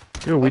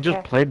 Dude, we just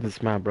Okay. played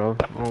this map, bro.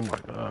 Oh my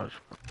gosh.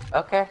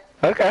 Okay.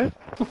 Okay.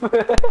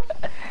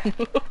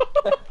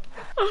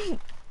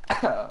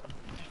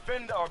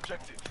 Defend the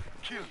objective.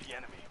 Kill the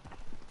enemy.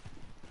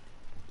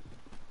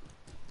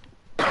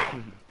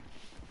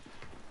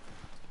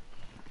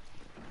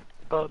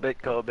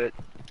 Go bit.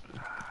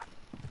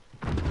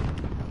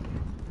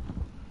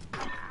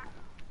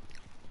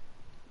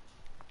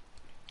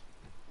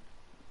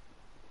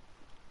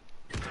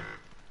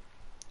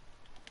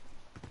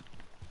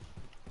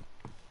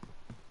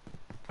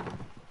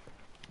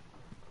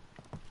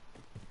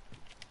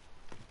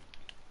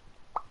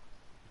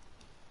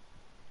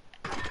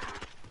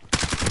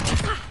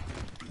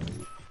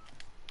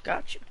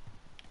 Got you.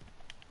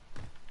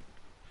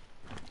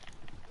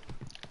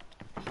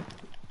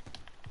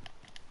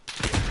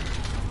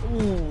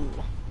 Ooh.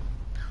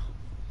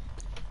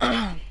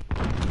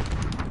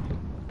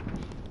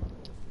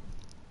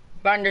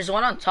 Brian, there's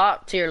one on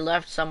top to your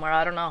left somewhere.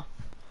 I don't know.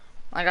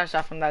 I got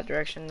shot from that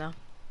direction though.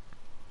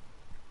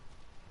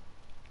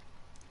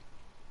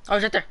 Oh,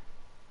 he's right there.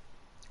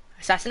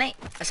 Assassinate!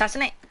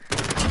 Assassinate!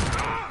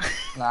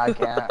 No, I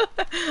can't.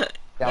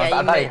 Yeah, I you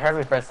thought you missed. heard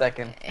me for a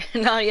second.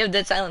 No, you have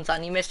dead silence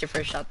on. You missed your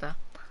first shot though.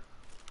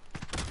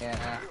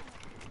 Yeah.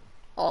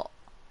 Oh.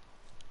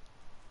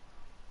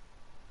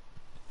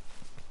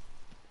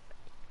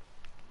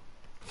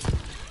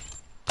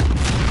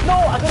 No,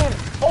 I got him.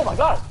 Oh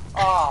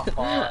Oh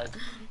fuck.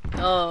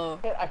 Oh.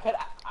 I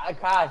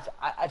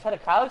tried to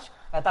crouch.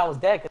 I thought I was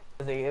dead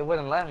because it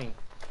wouldn't let me.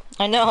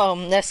 I know.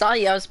 I saw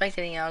you. I was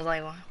spectating. I was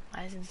like,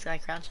 why is this guy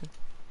crouching?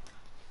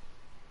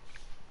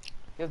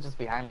 He was just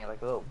behind me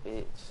like a little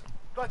bitch.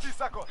 30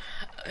 seconds.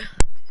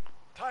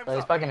 Time's So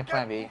he's up. fucking in Get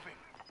plan B. moving.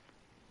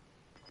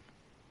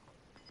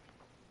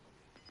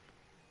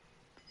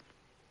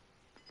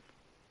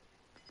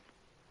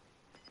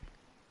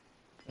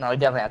 No, he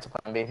definitely has to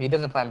plan B. If he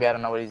doesn't plan B, I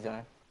don't know what he's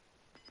doing.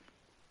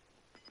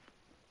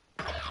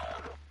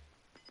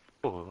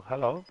 Oh,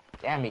 hello.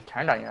 Damn, he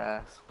turned on your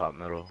ass. Top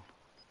middle.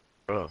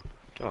 Bro,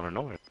 get out of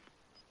nowhere.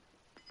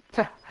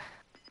 He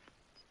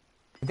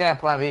didn't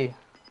plan B.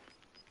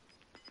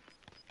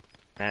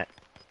 Nah.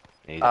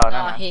 Oh,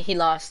 no, Oh, he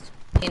lost.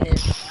 He knew. We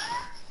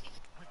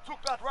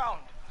took that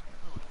round.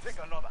 We will take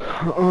another.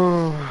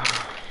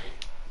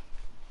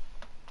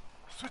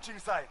 Switching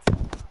sides.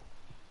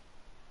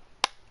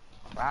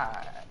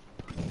 Right.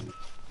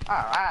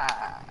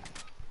 Alright.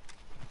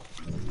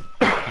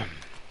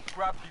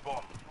 Grab the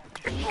bomb.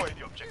 Destroy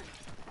the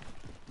objective.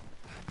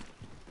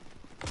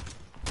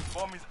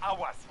 Bomb is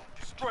ours.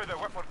 Destroy the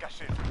weapon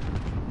cache.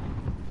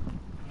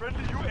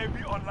 Friendly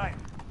UAV online.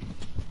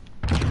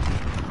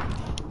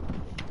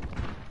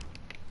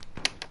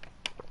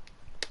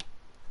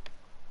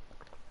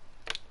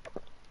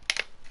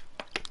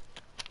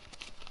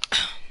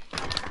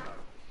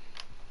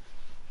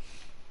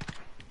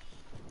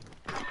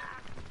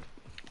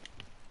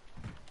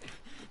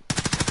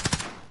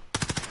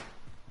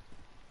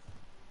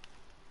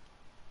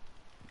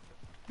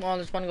 Well,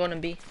 there's one going to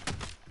B.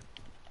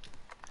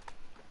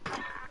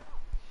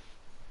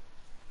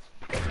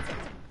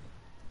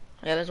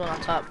 Yeah, there's one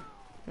on top.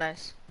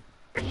 Nice.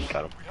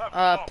 Got him.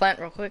 Plant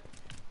real quick.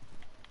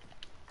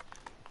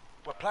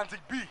 We're planting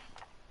B.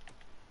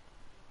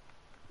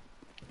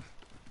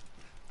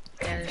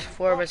 Yeah, there's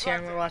 4 of us here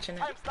and we're watching it.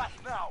 Time starts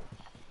now.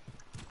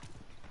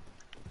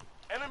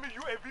 Enemy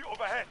UAV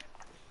overhead.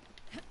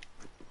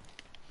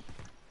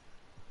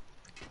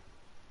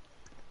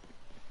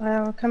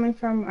 We're coming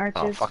from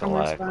arches from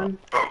our lag, spawn.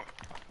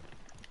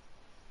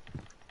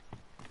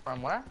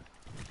 From where?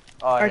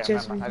 Oh, yeah,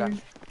 Arches never mind. I from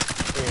got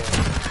here. you.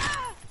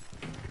 Yeah.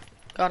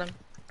 Got him.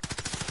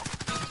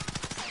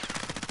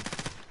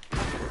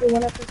 The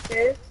one up the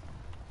stairs.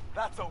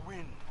 That's a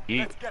win. He-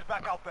 Let's get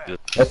back out there.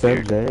 That's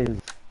it, guys.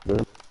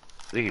 I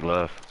think he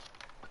left.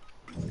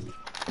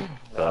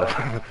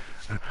 I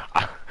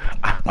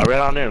ran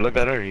on there and looked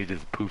at her and he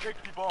just poofed.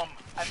 Take the bomb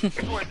and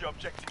destroy the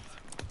objectives.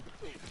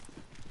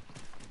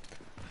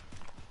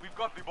 We've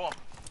got the bomb.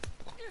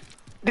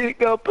 Did it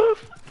go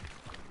poof?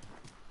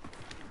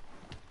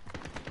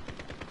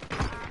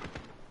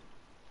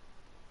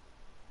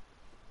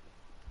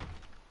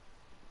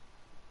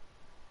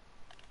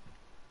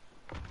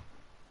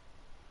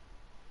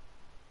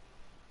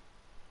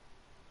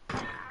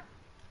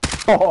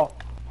 Oh.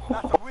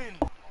 That's a win.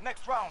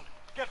 Next round.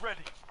 Get ready.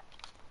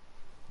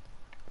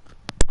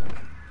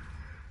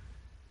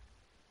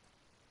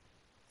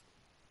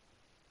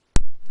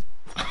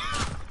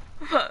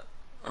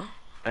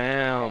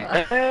 Damn.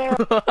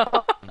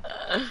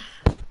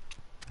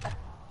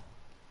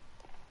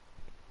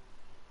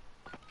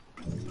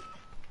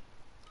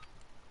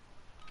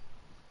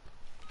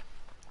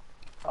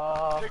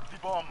 Take the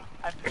bomb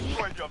and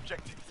destroy the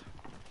objectives.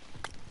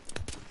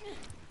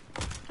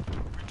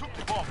 We took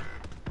the bomb.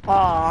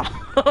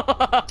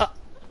 Aww.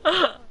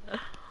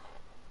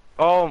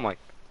 Oh my.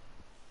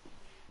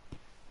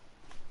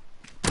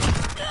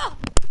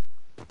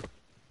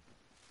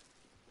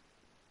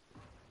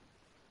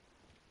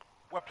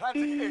 We're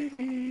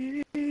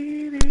planting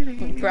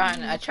A.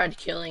 Brian, I tried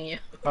killing you.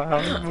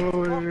 Bomb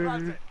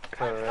planted.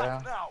 Time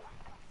starts now.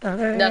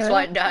 That's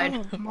why I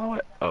died.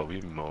 Oh,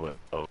 we mow it.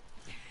 Oh.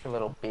 You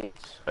little bitch.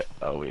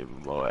 Oh, we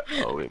mow it.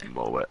 Oh, we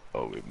mow it.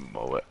 Oh, we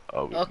mow it.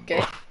 Oh, we Okay.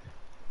 mow it.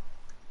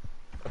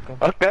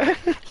 Okay.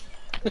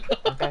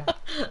 Okay.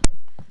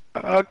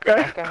 Okay.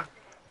 Okay.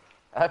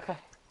 Okay.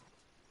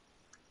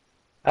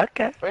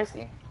 Okay. Where is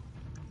he?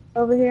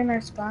 Over here in our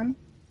spawn.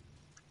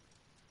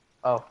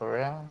 Oh, for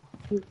real?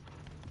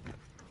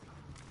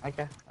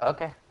 Okay.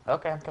 Okay.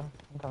 Okay, I'm coming.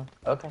 I'm coming.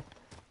 Okay.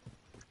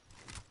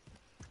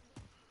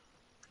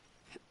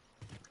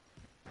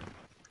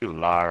 You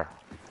liar.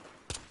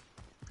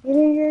 You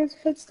didn't hear his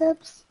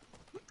footsteps?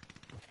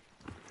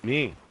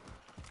 Me.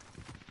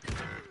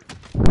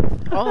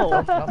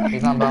 Oh. Nope,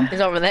 he's on bomb.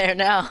 He's over there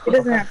now. He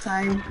doesn't have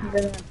time. He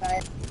doesn't have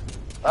time.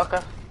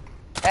 Okay.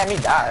 Damn, he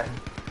died.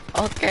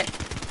 Okay.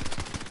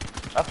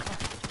 Okay.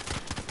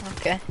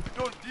 Okay. We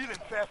don't deal in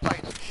fair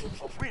fights.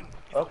 A win.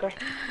 Okay.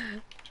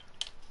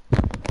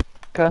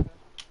 Okay.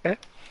 Okay.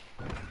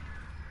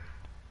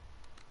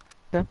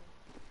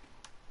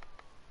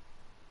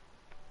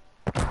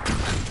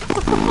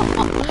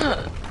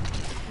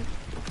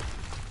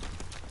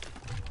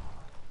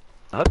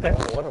 Okay.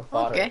 Oh, what a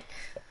fodder. Okay.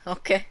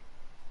 Okay.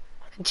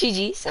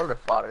 GG's. What a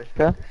fodder.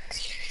 Okay.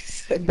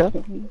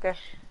 Okay.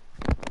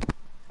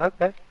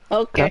 Okay.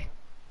 Okay.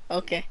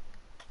 Okay.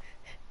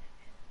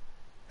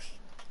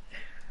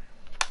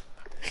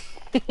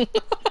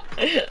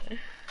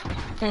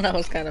 That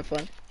was kind of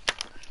fun.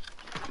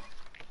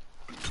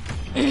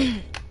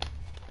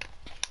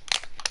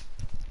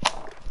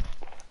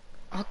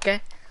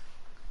 Okay.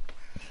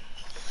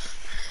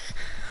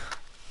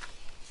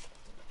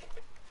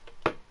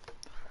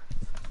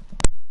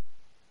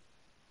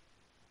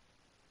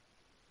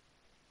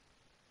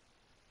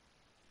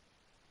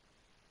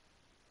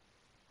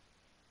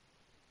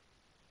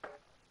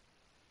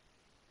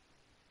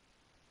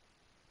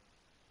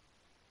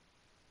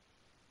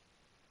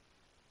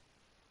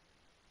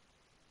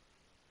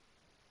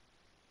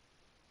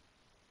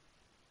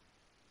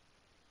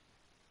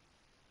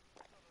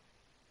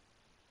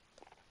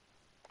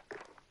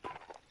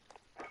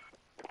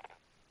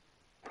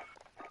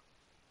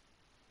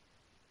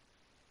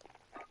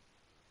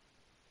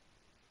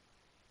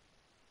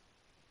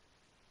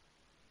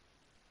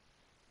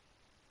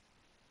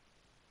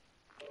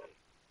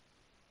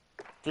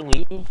 Did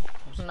you leave?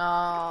 No,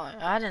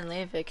 I didn't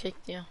leave. It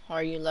kicked you,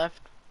 or you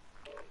left.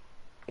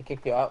 It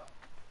kicked you out.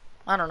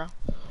 I don't know.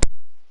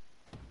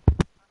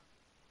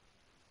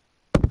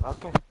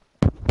 Okay.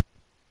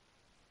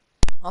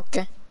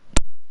 Okay.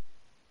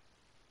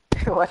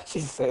 Why did she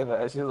say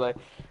that? She was like,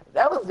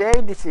 that was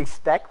very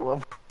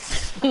disrespectful.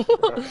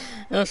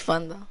 It was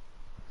fun though.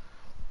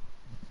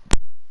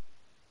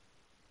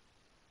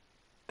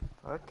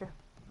 Okay.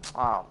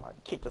 Oh my,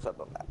 kicked us up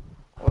on that.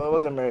 Well, it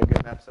wasn't a very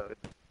good episode.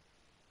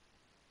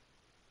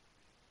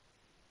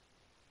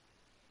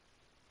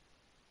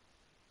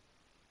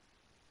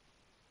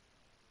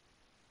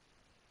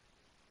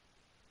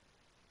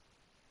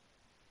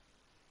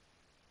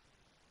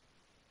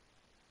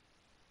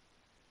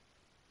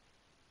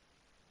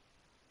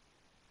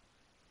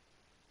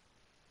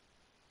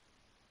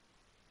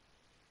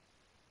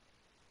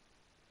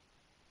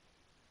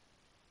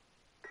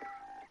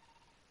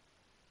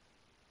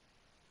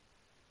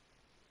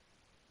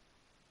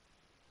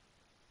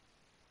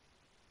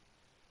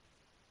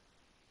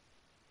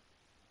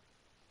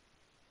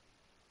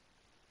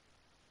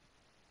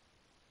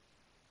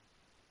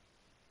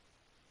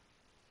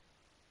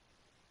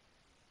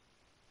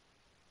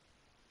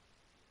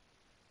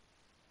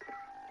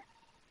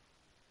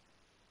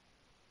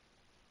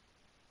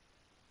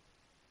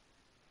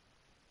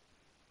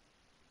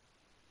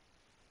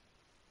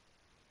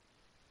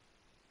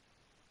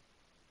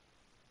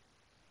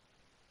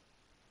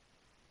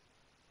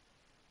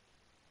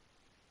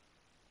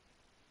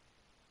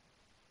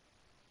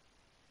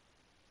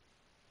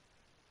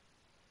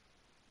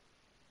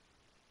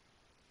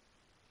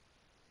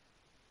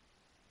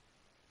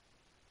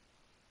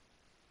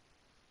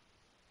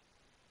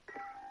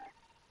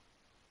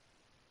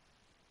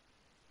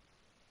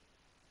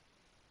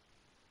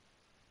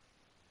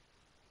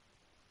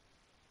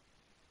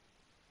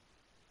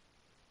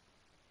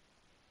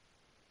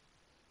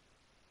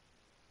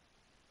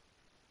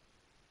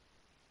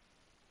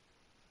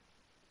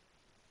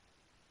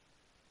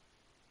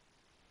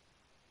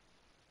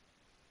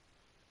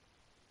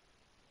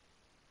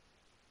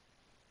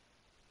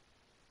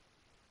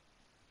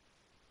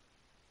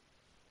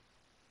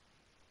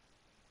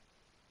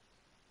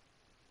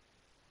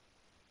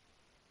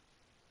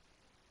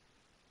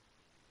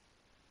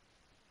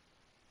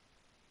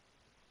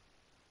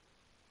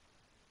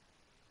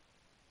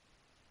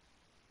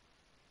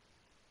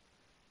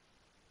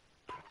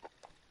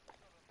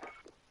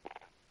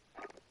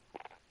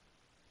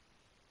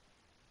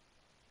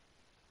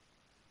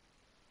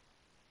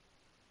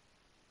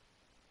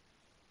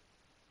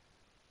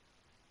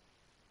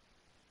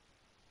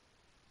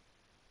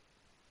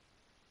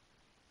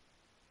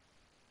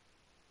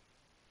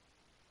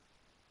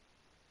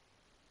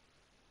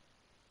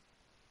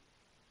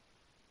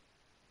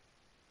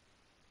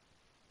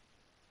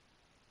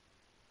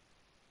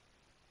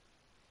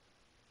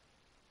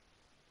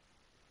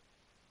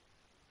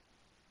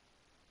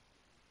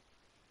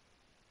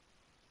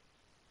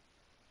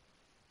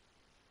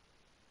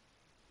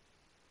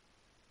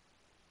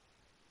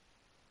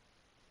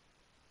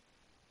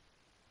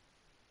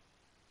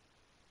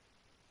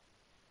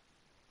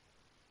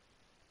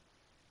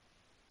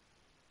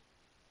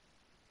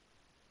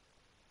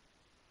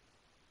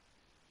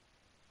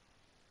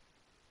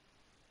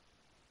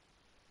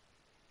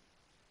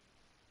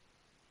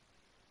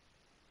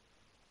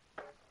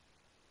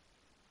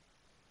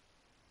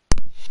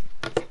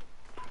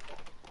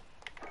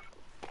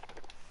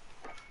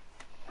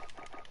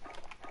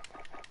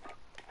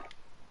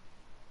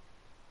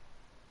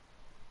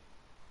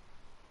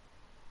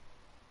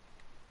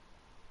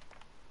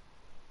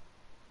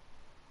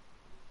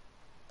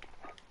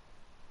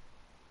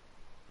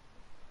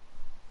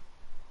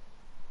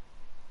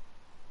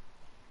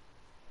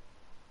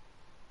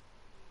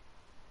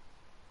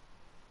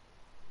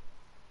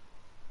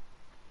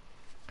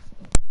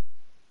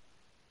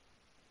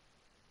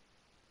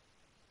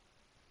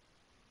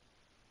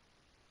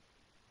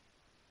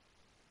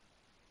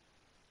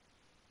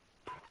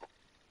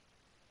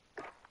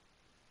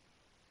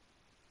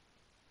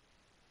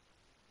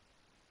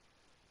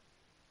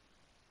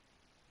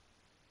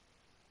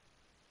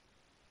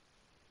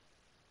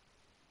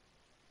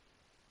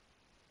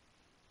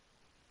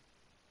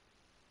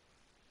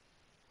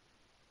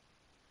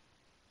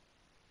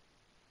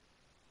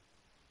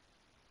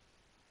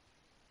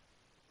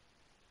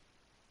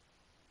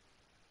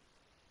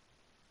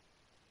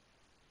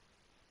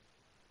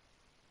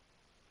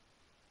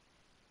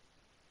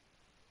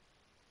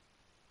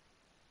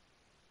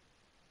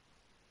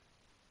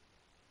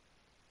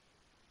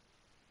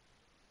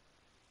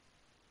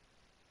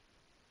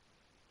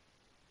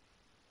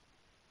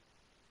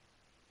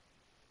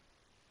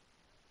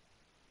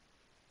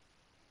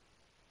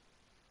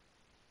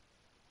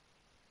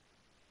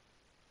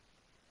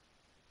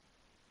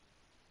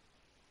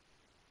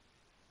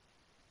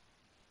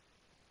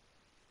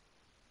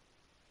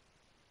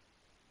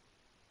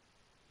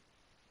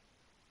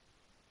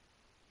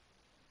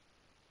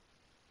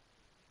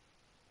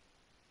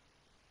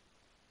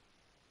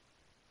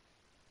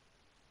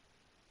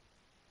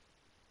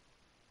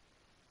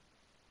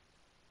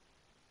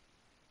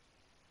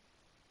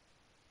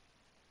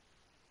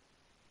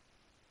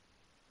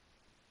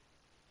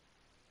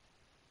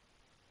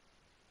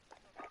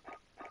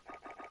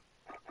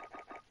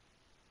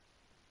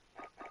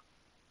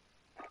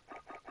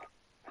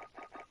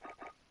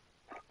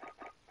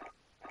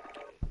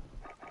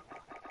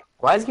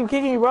 Why does it keep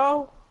kicking me,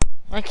 bro?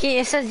 Okay,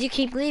 it says you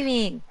keep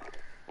leaving.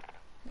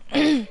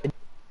 Okay.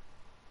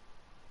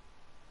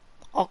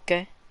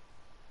 Okay.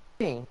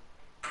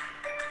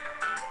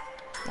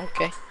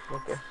 Okay.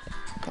 Okay.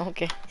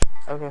 Okay.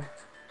 Okay.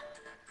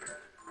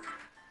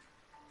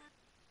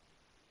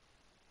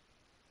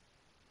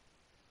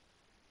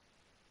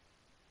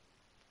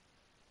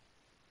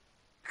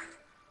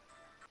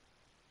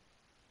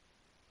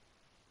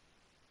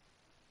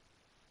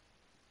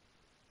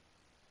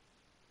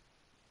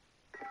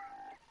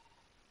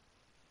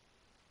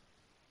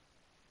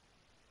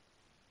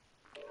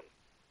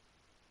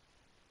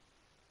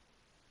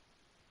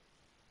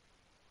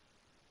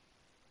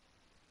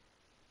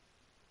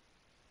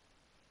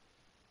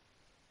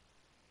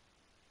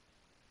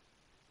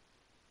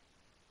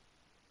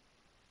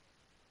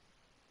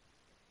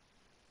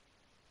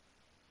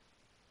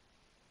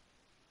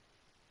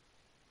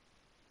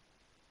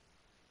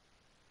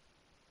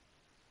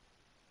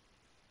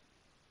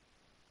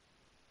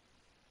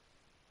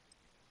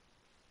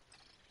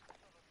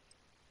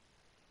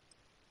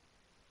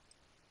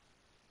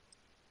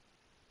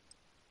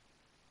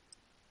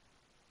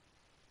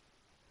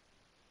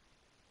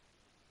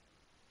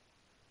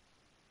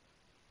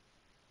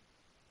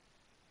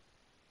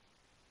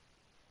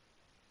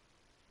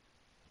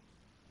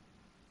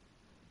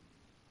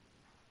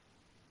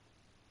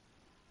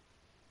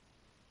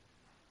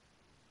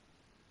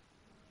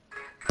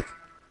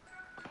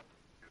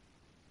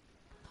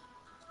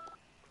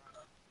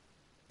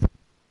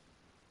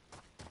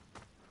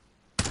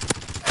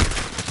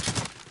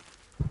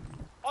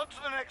 On to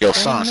the next Yo,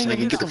 round. Sans,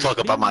 nigga, get the fuck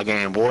up out my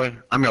game, boy.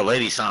 I'm your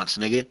lady, Sans,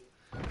 nigga.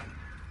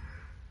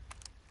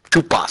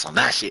 Two boss on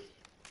that shit.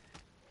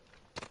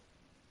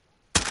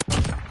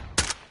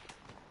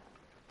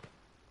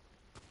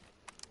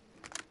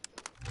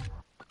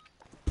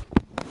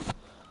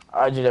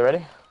 Alright, you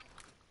ready?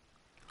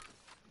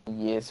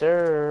 Yes,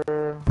 sir.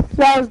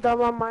 That was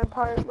dumb on my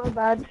part, my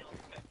bad.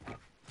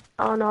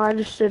 I don't know, I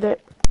just did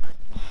it.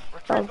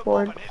 I was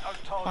bored.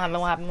 What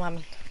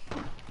happened?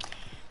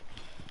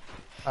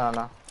 I don't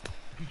know.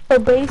 So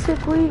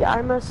basically,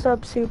 I messed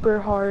up super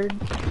hard.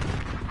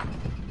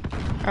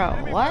 Oh,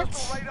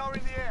 what? Radar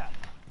in the air.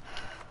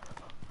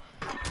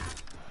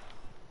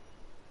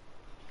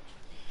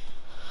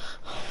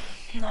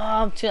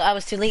 No, I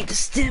was too late to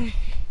stim.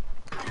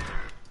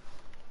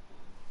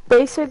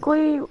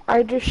 Basically,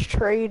 I just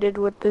traded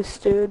with this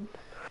dude.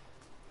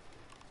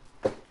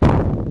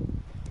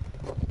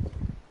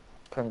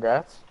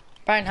 Congrats.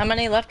 Brian, how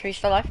many left? Are you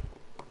still alive?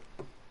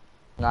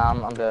 Nah,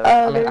 I'm dead.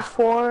 I mean, There's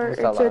 4. I'm It's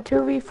still a alive.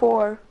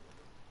 2v4.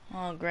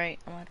 Oh, great.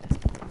 I'm at this.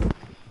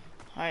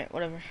 Alright,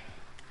 whatever.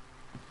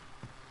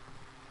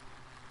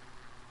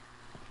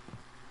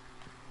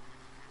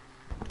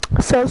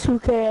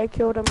 Sosuke, I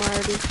killed him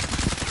already.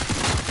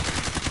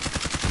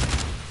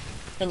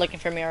 They're looking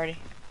for me already.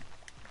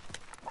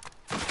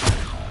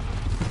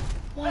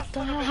 What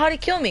the hell? How'd he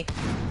kill me?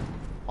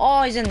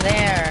 Oh, he's in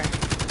there.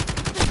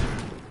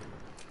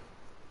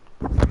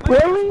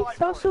 Really?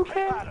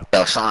 Sosuke?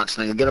 Yo, Sans,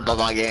 nigga, get up out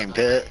my game,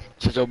 kid.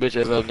 Shut your bitch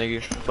ass up,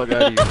 nigga. Fuck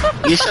out of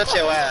here. You shut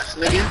your ass,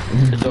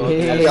 nigga. Shut your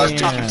Yeah, I was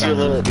talking to you,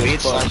 little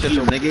bitch. Fuck, Like shut you,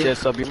 your nigga. bitch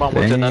ass up. Your mom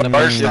wants another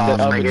First shit off, that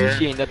up with you. nigga,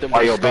 She ain't nothing why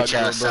but your a stock bitch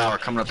ass girl, bro. sour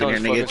coming up in here,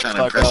 Don't nigga, fucking trying to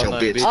fuck impress out your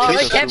nothing, bitch. Oh, Bitch, they're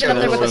shut camping your up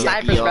there with the little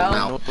snipers, yucky bro. old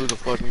mouth. Who's the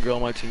fucking girl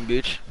on my team,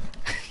 bitch?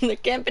 They're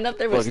camping up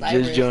there with Fucking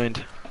snipers. just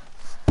joined.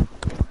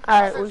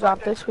 Alright, we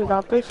got this, we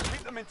got this.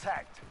 Keep them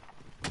intact.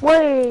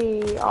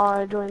 Wait! Oh,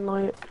 I joined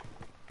late.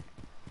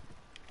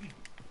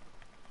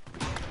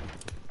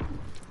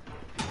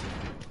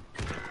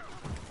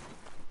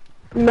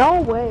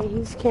 No way,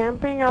 he's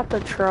camping at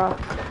the truck.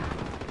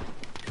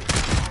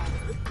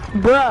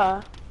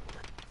 Bruh.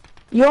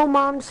 Yo,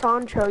 Mom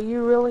Sancho,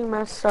 you really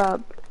messed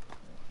up.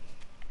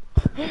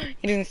 You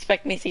didn't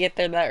expect me to get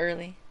there that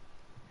early.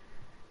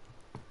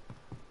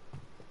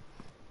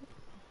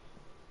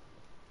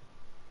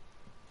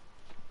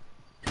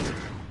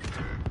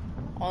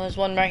 Oh, there's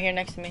one right here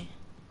next to me.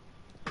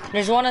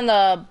 There's one in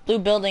the blue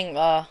building,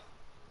 right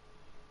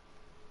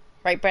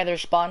by their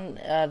spawn,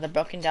 the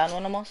broken down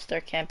one almost. They're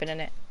camping in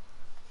it.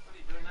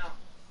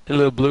 The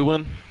little blue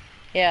one?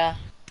 Yeah.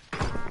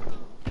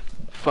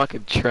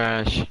 Fucking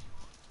trash.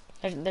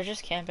 They're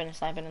just camping and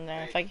sniping in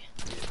there. If I...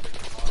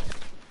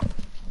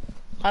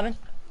 Ivan?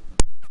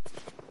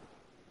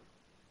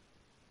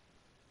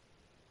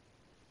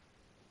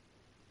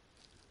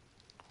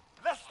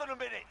 Less than a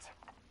minute.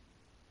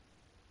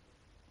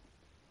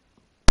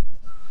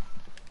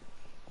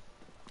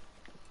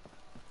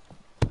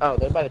 Oh,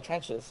 they're by the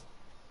trenches.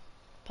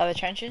 By the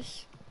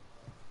trenches?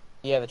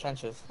 Yeah, the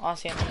trenches. Oh, I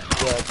see him.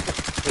 Yeah.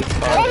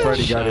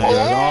 Freddy got it.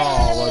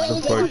 Oh, what the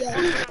fuck?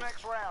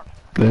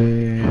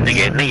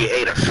 Nigga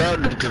ate a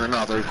shot to the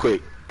mouth real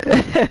quick.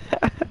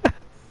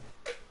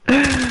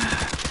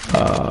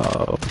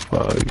 Oh,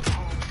 fuck.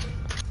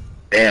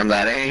 Damn,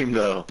 that aim,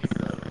 though.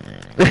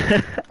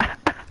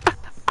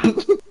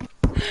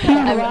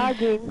 I'm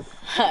lagging.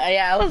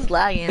 Yeah, I was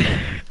lagging.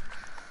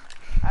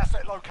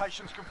 Asset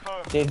locations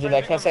confirmed. Dude,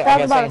 I kept saying, I I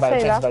was kept saying about by to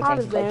the say, trenches, that's by not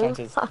the his trenches, by the name.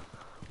 trenches.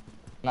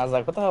 And I was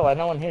like, what the hell? Why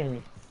no one hearing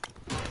me?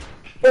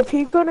 If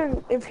he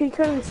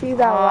couldn't see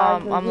that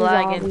lag, then I'm he's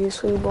lagging.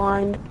 obviously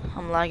blind.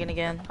 I'm lagging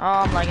again. Oh,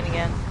 I'm lagging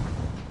again.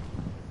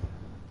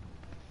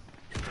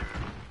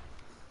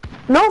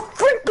 No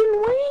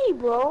freaking way,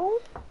 bro.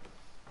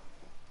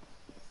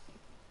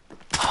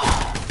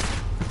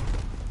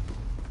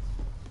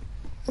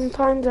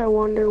 Sometimes I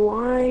wonder,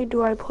 why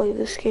do I play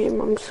this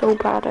game? I'm so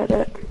bad at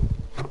it.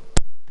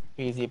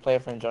 Easy, play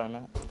it for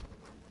enjoyment.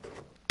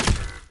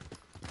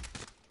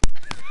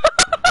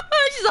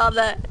 I saw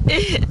that.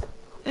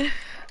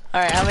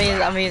 Alright, I'm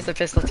gonna use the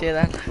pistol too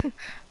then.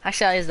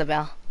 Actually, I'll use the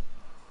bell.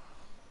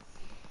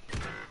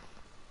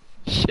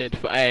 Shit.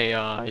 Hey,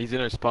 he's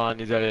in our spawn.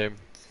 He's at A.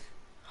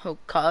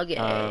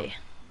 Hokage.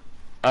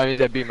 Oh,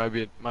 he's at B. My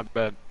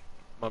bad.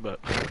 My bad.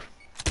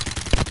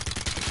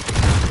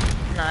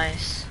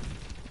 Nice.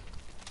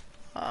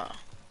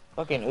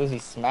 Fucking Uzi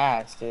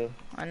smash, dude.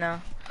 I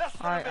know.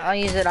 I'll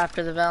use it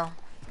after the bell.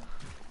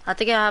 I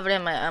think I have it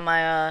in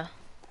my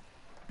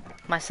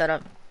my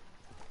setup.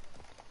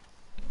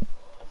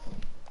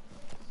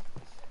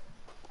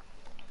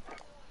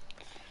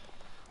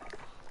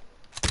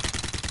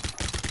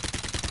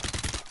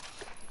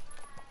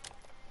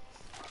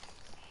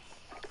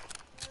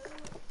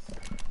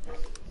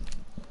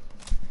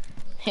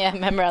 Yeah,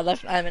 remember I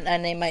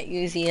named my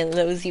Uzi a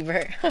Losey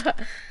Bird. 30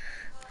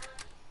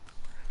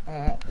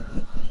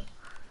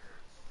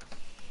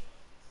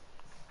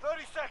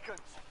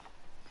 seconds.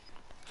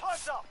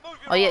 Time's up. Move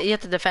your Oh yeah, you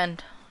have to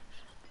defend.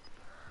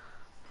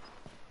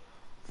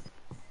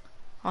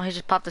 Oh, he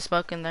just popped the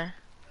smoke in there.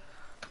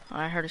 Oh,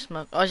 I heard a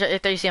smoke. Oh,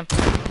 right there you see him.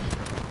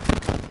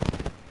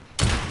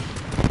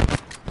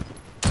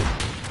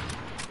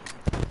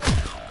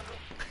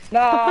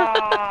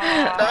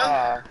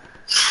 Nah.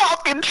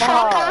 Fucking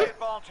chopper!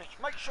 advantage.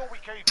 Make sure we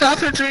keep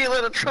Chopper 3,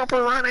 let a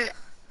chopper run it!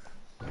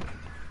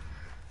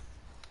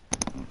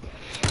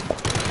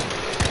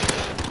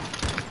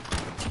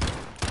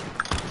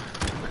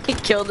 He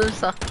killed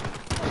himself.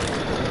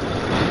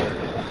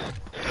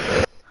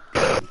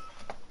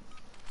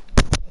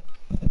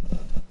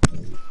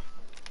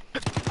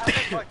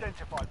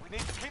 identified. We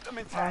need to keep them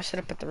intact. Oh, I should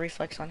have put the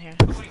reflex on here.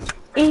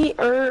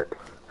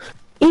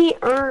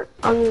 I'm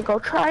gonna go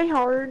try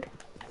hard.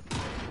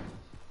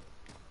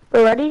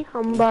 You ready?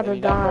 I'm about to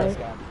die.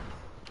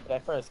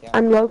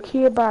 I'm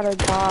low-key about to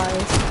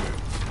die.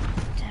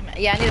 Damn it.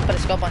 Yeah, I need to put a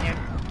scope on here.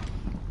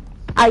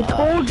 I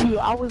told you,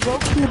 I was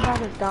low-key about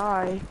to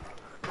die.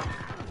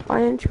 Why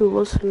didn't you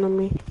listen to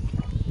me?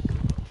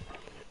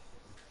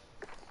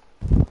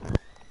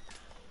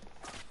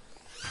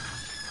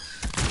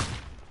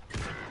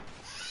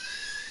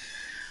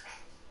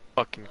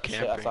 Fucking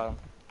camping.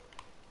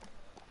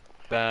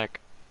 Back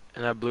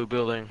in that blue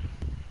building.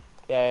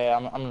 Yeah,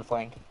 I'm in the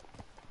flank.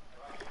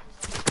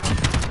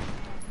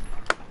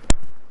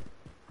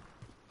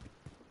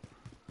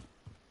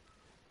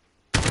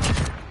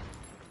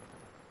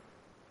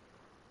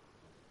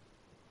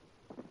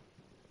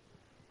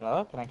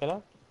 Hello? Can I get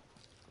up?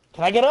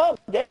 Can I get up?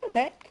 Damn it,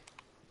 Nick.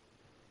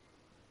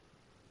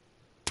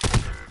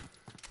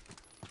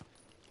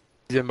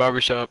 He's in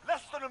barbershop.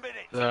 Less than a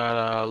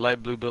minute.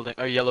 Light blue building.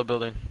 Or yellow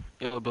building.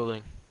 Yellow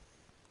building.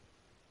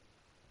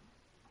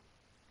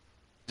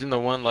 He's in the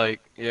one, like,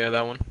 yeah,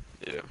 that one.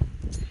 Yeah.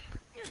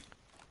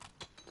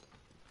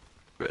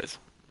 Guys.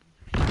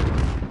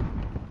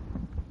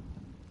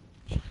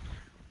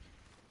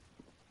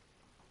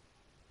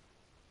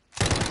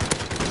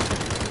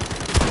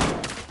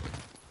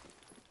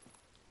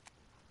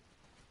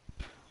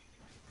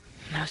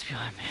 Now it's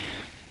behind me.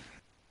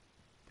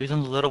 He's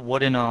on the little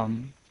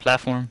wooden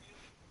platform.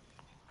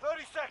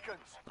 30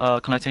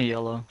 seconds. Connecting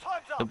yellow.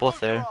 They're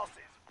both there.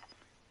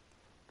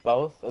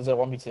 Both? Is it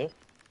 1v2?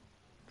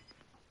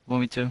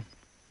 1v2.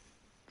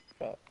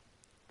 Okay.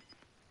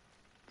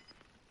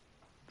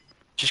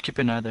 Just keep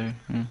an eye there.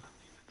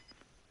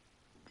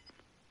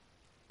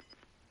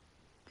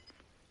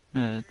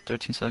 Yeah,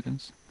 13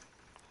 seconds.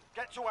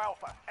 Get to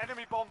Alpha.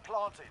 Enemy bomb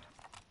planted.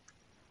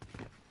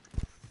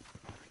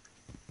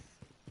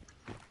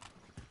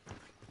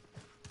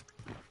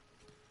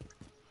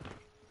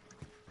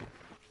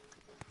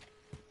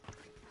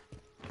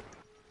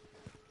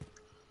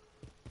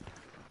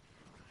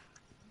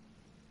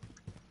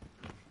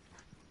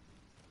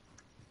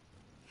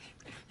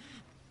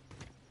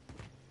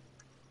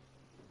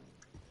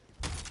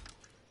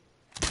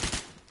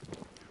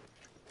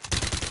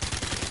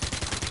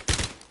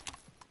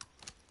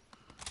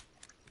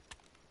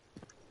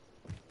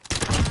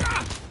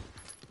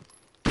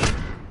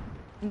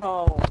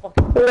 No.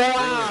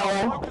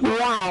 Wow.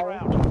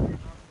 Wow.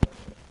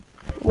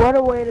 What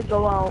a way to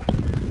go out.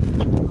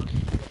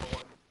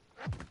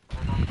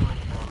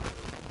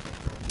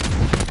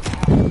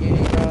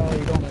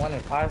 You don't want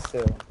it pie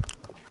still.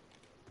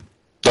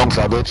 Don't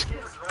stop, bitch.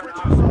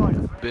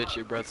 Bitch,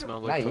 your breath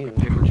smells like Not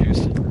fucking you. pickle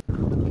juice.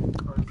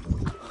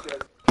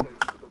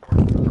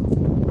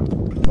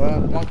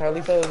 Well, come on,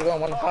 Carly says you don't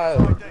want to pie.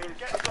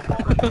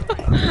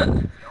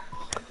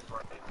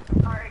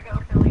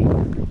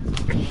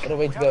 What a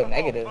way to go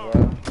negative, bro.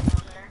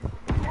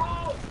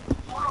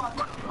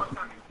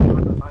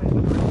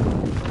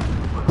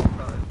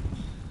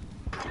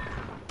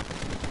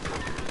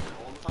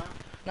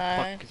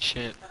 Nice. Fucking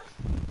shit.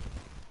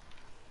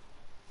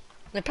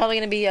 They're probably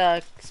gonna be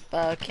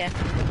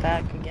camping the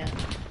back again.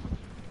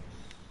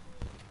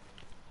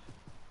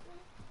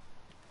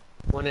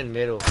 One in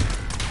middle.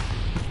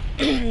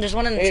 There's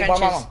one in the Hey,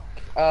 trenches.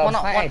 One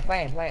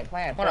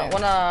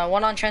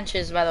on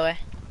trenches, by the way.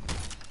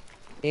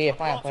 Yeah,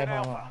 play.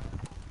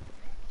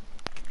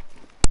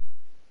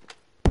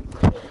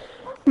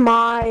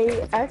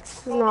 My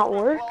X does not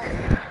work,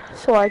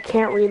 so I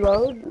can't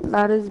reload.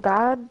 That is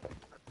bad.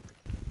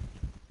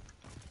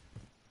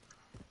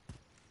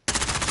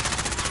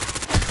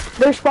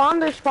 They're spawn.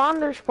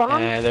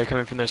 Yeah, they're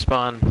coming from their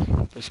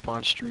spawn. Their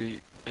spawn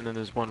street. And then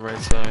there's one right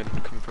side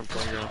coming from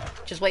playground.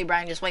 Just wait,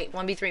 Brian. Just wait.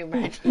 1v3,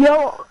 Brian.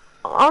 Yo,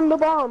 on the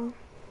bomb.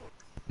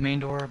 Main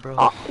door, bro.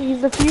 Oh, he's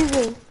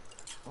defusing.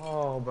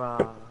 Oh,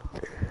 bro.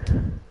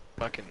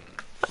 Fucking.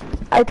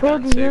 I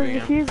told you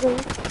he was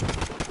defusing.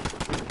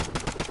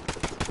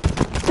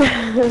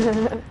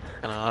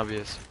 Kinda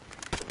obvious.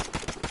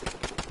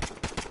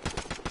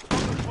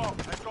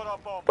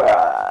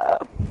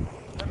 Bruh.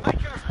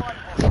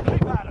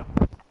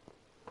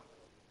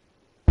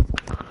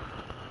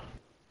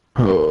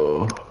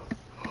 Oh.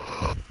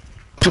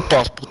 Tu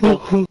passes pour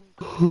toi.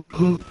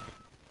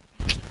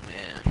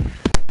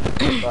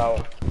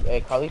 Bro,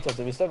 hey, Carlitos,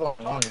 if we still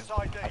going on,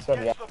 I swear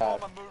to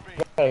God,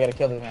 you gotta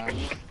kill this man.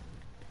 You've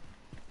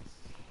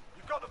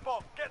got the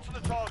bomb. Get to the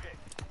target.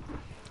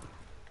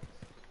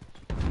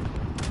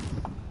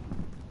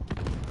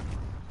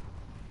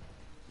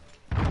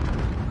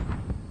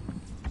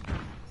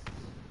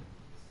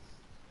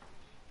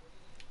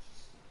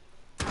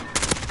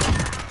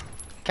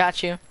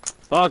 Got you.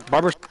 Fuck,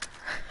 Barber.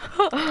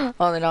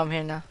 Oh, then I'm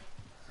here now.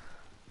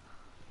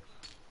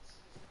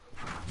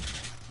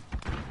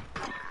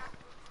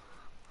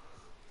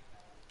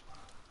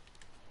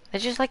 They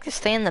just like to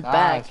stay in the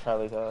back.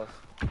 Carlitos.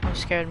 You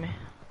scared me.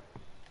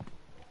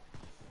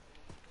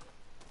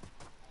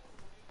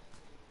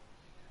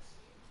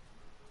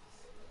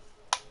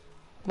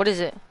 What is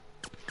it?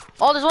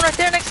 Oh, there's one right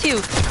there next to you,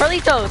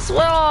 Carlitos.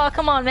 Oh,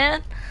 come on,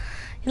 man.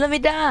 You let me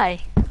die.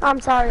 I'm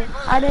sorry.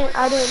 I didn't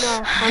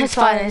know. I'm It's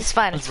sorry. fine. It's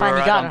fine. It's fine. Right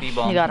You got on him.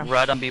 B-bomb. You got him.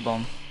 Right on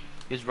B-bomb.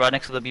 He's right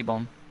next to the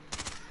B-bomb.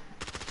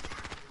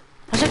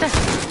 What's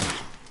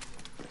that?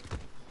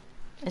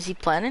 Is he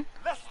planning?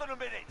 Less than a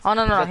minute. Oh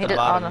no, He's he at the did. Oh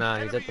bottom no.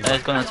 now. He's at the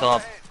He's going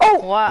top. Oh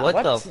wow.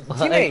 What the fuck?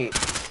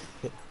 Teammate.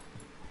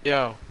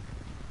 Yo.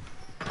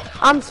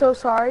 I'm so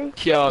sorry.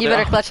 Yo, You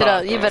better clutch it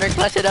up. You better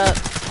clutch it up.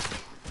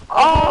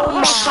 Oh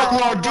my Suck my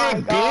god,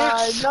 dick,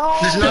 bitch. no.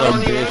 There's not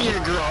only in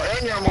your girl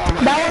and your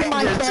mama. That was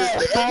my and your fault.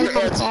 sister That and was your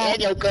my auntie fault.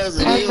 and your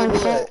cousin That was and my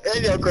your fault. what?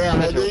 And your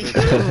grandma, bitch.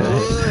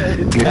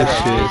 Good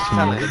shit, Sound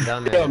man. like a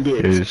dumbass. Dumb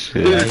Good bitch.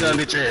 shit. Look at this dumb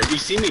bitch ass. You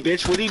see me,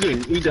 bitch? What are you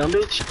doing? You dumb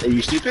bitch? Are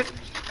you stupid?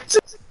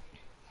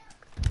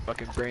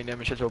 Fucking brain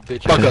damage. Shut your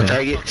bitch Fuck up, ass.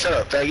 faggot. Shut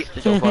up, faggot.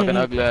 Shut your fucking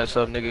ugly ass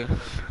up, nigga.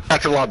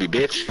 Back to the lobby,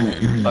 bitch.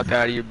 Fuck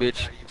out of here,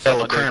 bitch. That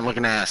little cram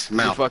looking ass. Your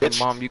Mouth, fucking bitch.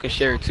 mom, you can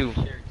share it too.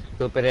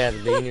 Stupid ass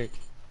beaner.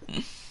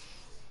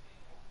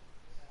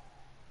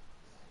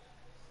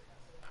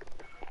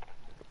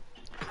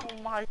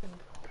 Oh my.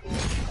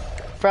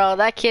 Bro,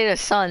 that kid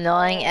is so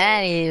annoying,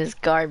 and he was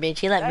garbage.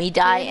 He let me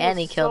die, and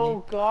he killed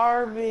me. So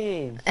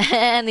garbage.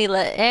 And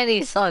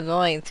he's so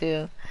annoying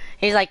too.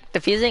 He's like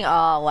defusing.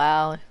 Oh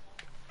wow.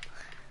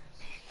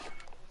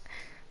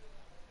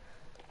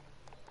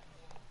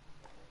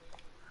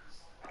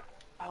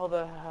 How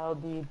the hell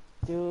do you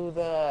do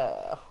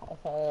that?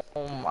 Oh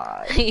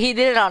my. He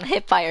did it on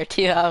hipfire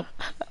too.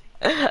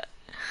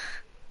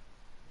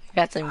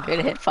 Got some good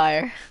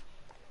hipfire.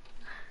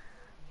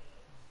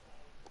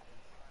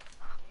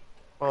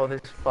 Oh,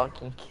 this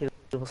fucking kid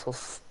was so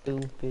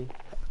stupid.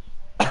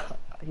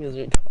 He was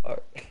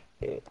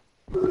retarded.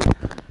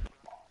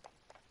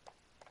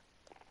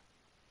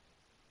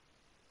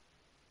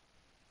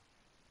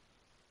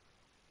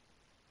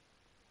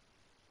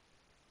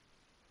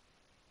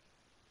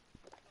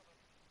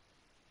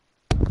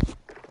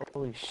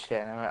 Holy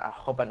shit, I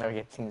hope I never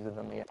get teams with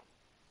them again.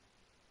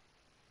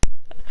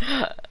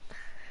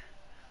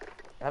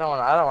 I don't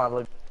want to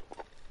look.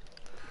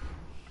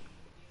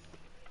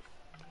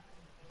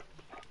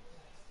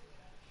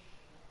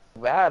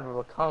 Bad,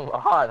 but come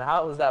on,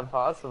 how is that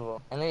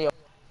possible? And then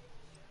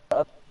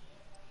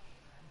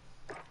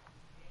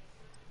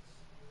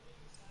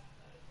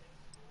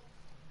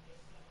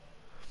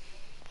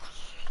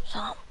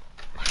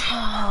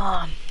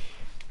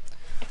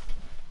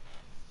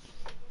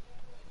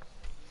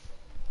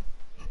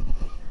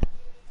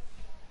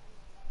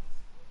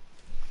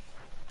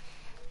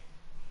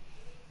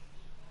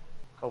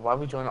oh, why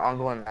we join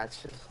ongoing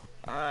matches?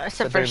 It's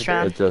the first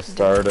round. It just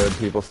started.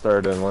 People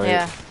started in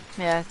late.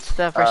 Yeah, it's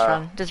the first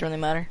round. Doesn't really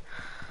matter.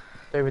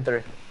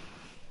 3v3.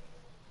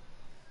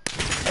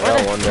 I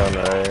got one down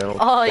there. I don't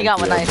Oh, you think got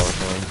one, have nice.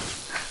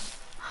 both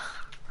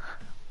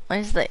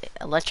Where's the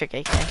electric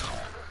AK?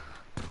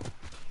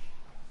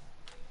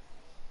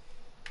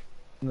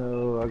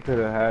 No, I could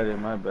have had it.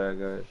 My bad,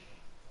 guys.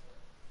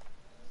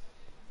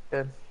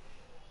 Good.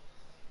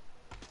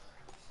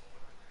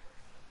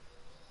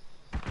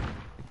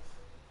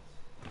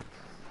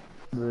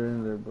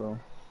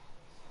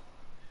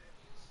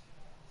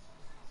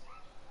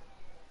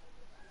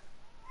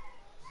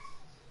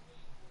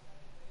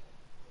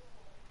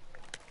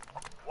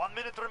 1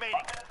 minute remaining.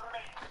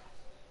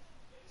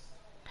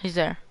 He's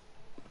there.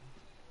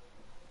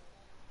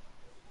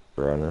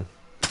 Running.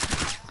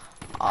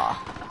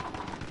 Aw.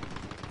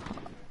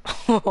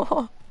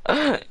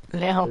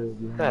 No.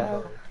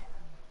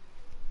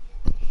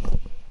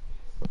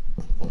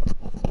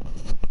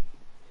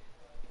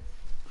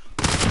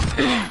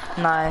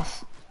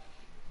 Nice.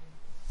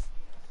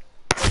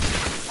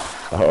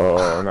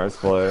 Oh, nice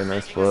play,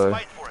 nice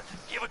play.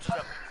 Give it to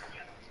them.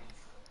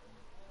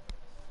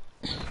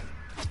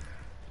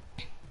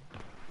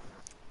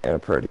 And a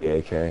pretty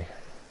AK.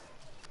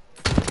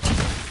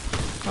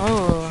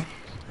 Oh,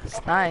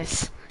 it's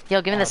nice.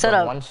 Yo, give me the That's a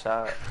setup. one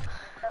shot.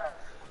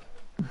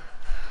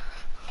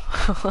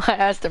 I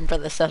asked him for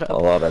the setup. A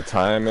lot of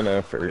time and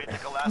effort.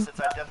 Critical assets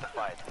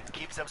identified.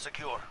 Keep them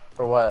secure.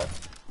 For what?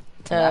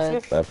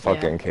 That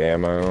fucking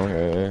camo,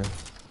 yeah.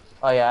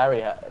 Oh yeah, I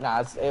already had.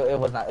 Nah, it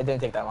was not. It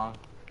didn't take that long.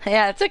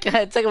 Yeah, it took him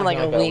like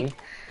a Like a week.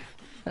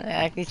 week.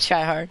 I can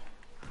try hard.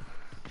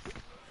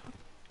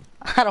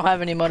 I don't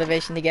have any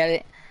motivation to get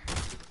it.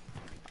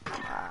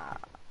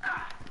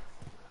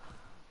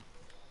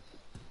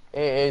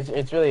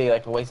 It's really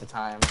like a waste of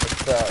time.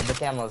 It's, the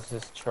camo's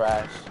just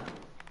trash.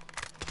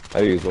 I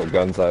use what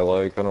guns I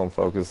like. I don't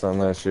focus on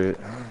that shit.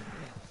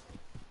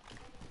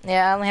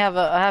 Yeah, I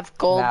have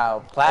gold. Now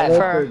platinum,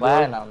 for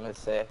platinum. Let's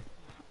say.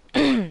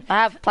 I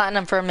have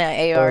platinum for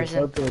my ARs.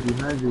 And... Okay,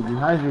 behind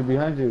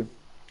you.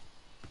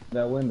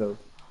 That window.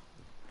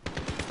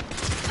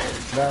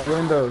 There's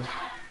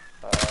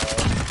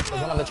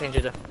one on the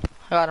changer too.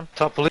 I got him.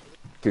 Top police.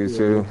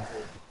 2-2.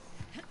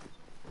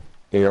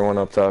 You got one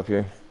up top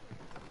here.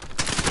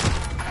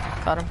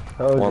 Got him.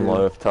 One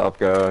left, top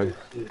guy.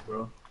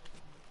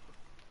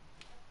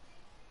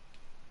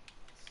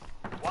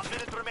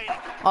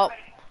 Oh,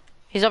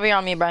 he's over here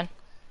on me, Brian.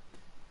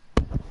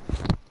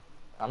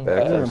 I'm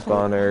Back in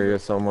spawn area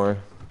somewhere.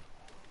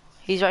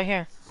 He's right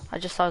here. I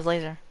just saw his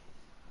laser.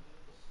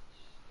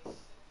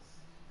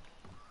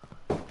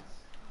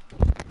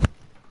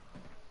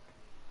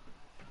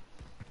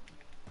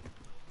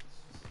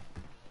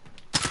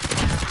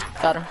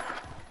 Got him.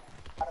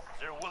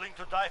 They're willing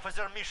to die for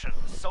their mission,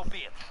 so be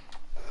it.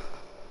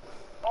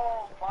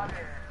 Oh, butter,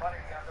 you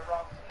got the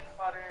wrong seat,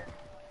 butter.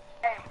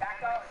 Hey,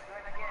 back up and do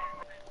it again.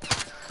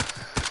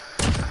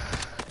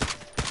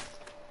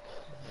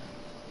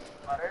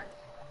 Butter,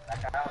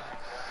 back out.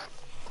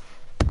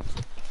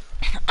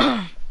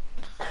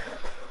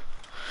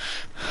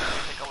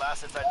 Critical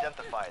assets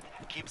identified.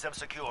 Keep them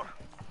secure.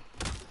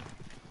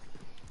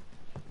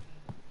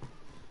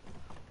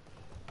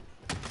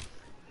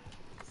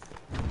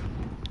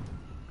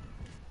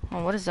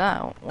 Oh, what is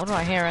that? What do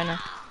I hear right now?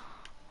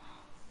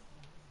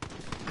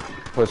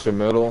 Push the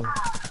middle.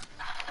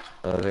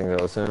 I think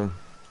that was him.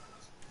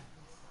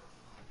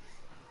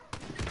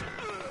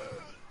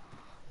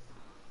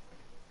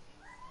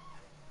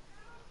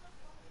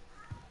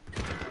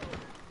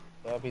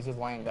 Yep, he's just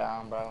laying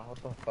down, bro.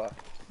 What the fuck?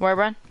 Where,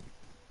 Brian?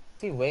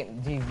 He's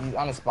waiting. He's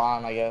on a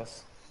spawn, I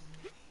guess.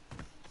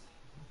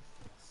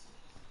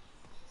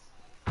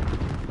 Oh,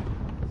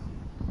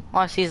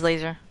 I see his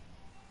laser.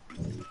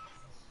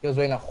 He was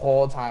waiting the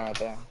whole time right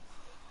there.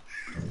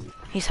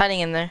 He's hiding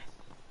in there.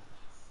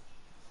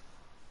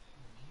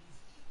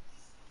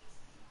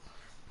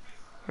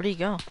 Where'd he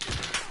go?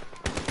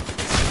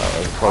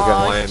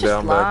 Fucking laying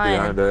down back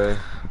behind A.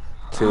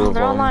 Two of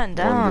they're all them. lying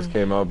down. One just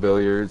came out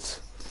billiards.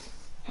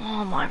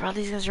 Oh my god,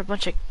 these guys are a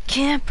bunch of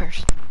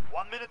campers.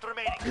 1 minute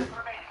remaining.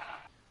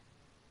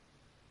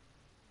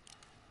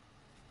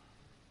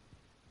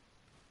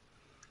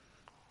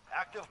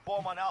 Active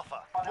bomb on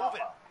Alpha. Move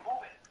it.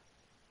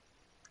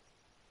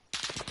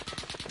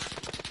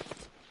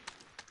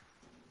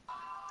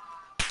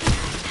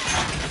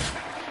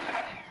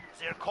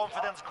 Their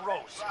confidence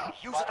grows.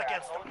 Use it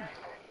against them.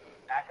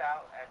 Back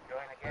out and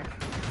join again.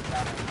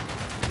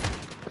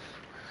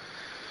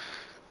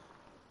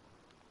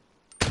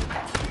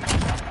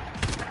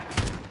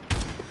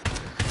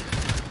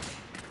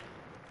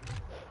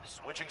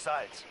 Switching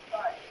sides.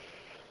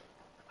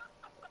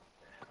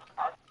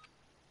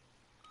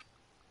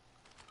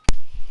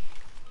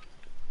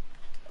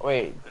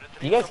 Wait,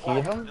 do you guys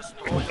hear them?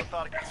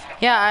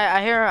 Yeah,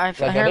 I hear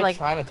They're like.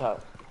 trying to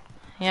talk.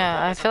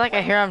 Yeah, I feel like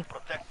I hear them,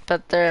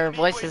 but their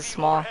voice is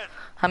small.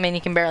 I mean,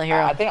 you can barely hear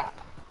them. I think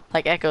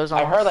like echoes.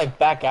 I Almost. heard like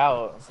back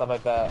out and stuff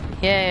like that.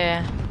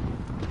 Yeah.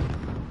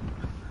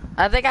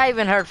 I think I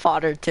even heard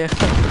fodder too.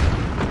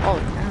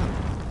 Oh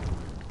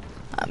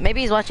no.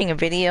 Maybe he's watching a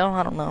video.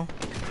 I don't know.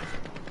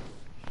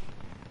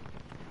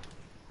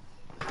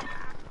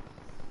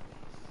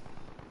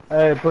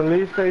 Hey,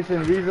 police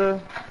station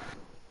Visa.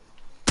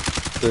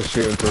 They're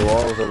shooting through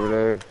walls over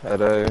there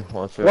at A.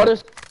 Watch out. What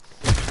is?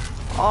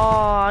 Oh,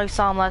 I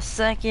saw him last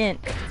second.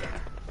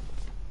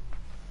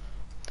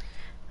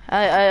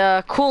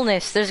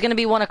 Coolness. There's gonna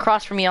be one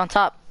across from me on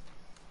top.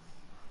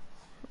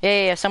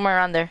 Yeah, somewhere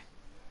around there.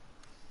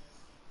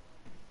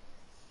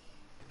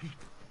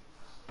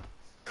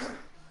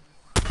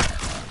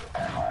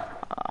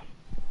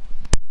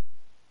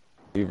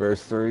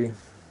 verse 3.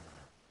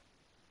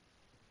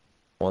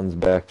 One's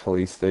back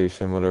police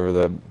station, whatever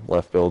that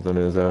left building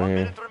is out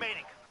here.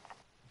 Remaining.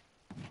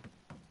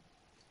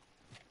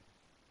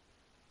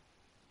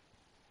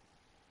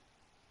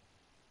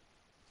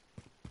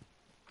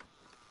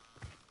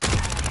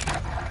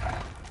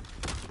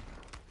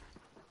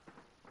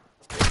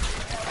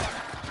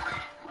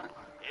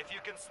 If you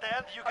can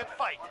stand, you can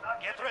fight.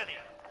 Get ready.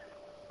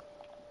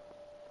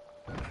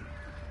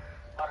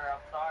 Butter,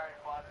 I'm sorry,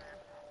 Butter.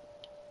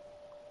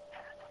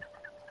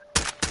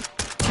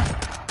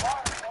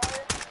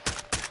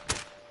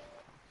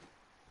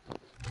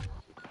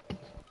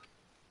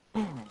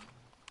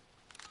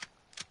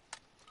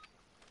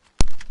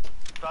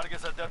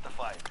 Targets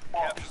identified.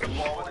 Capture the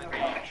ball within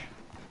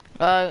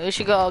reach. We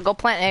should go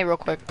plant A real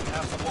quick.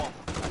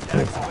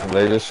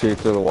 They just shoot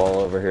through the wall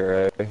over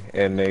here, eh?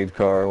 And nade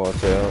car,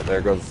 watch out.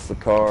 There goes the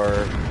car.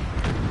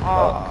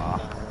 Aw.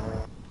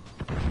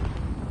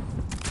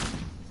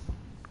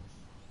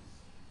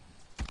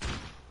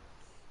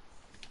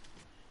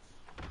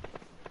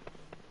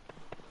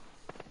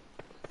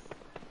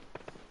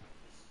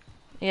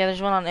 Yeah,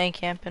 there's one on A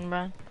camping,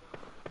 bro.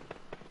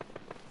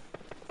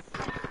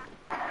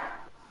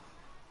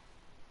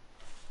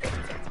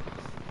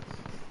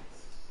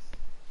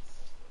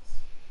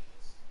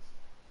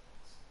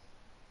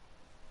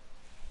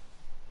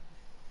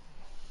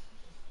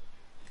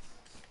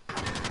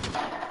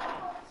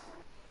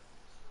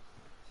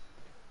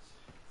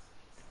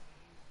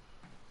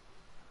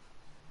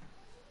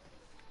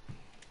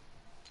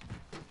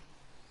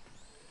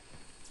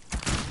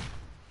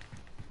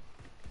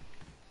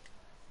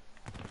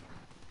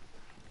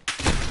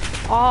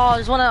 Oh,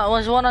 there's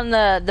one on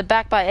the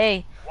back by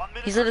A.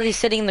 He's literally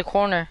sitting in the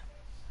corner.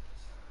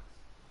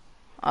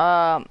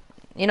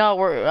 You know,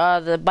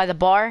 we're by the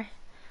bar,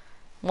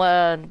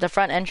 the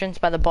front entrance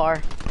by the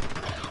bar.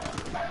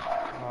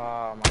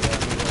 Oh my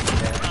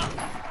god,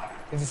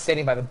 he's just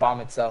sitting by the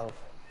bomb itself.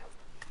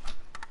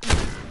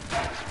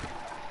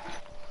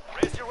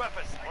 Raise your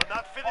weapons. We're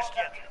not finished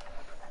yet.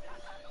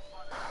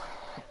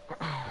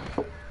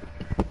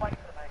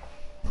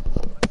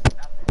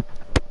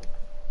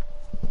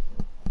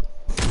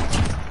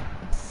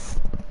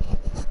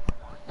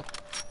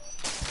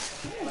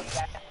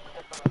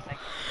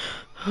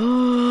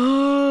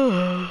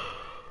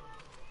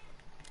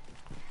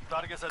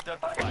 Targets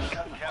identified.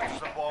 Capture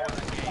the ball with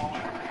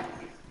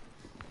engage.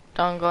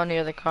 Don't go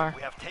near the car.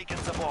 We have taken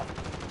the ball.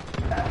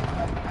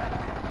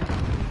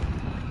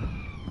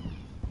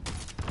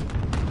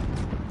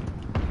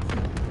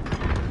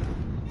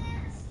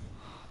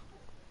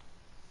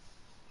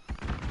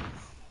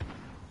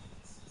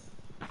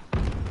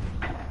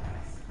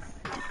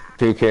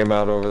 Two came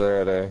out over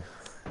there at A.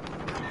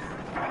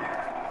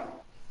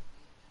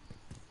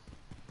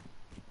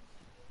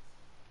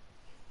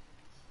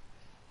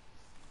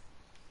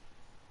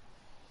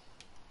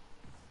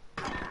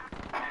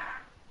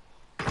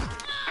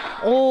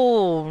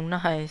 Oh,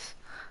 nice.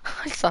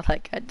 I saw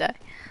that guy die.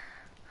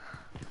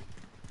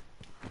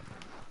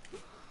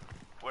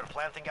 We're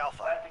planting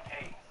Alpha.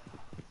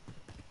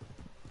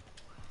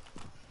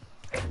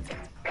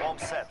 Bomb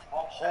set.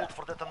 Hold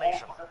for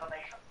detonation.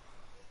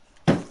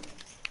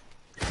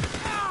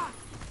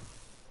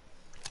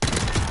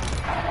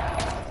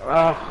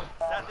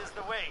 That is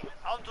the way.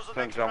 On to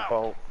the next Jump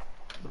round. out.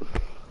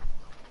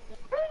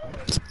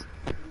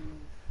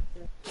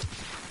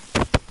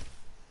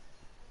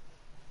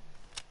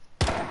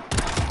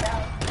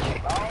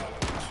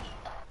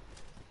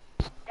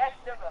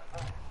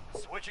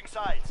 Switching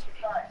sides.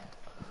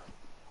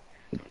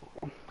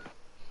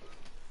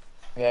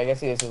 Yeah, I guess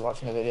he is just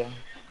watching the video.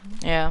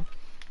 Yeah,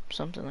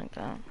 something like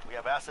that. We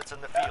have assets in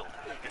the field.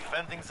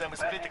 Defending them is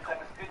critical.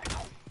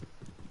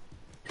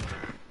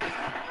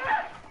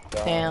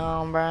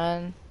 Damn,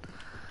 Brian.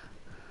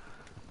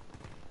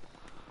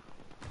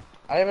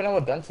 I don't even know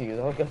what gun to use.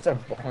 All guns are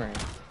boring.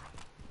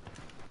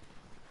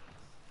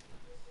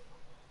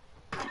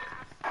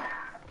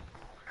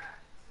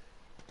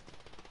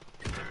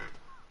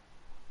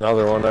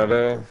 Another one at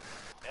A.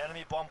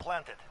 Enemy bomb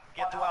planted.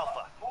 Get to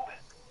Alpha.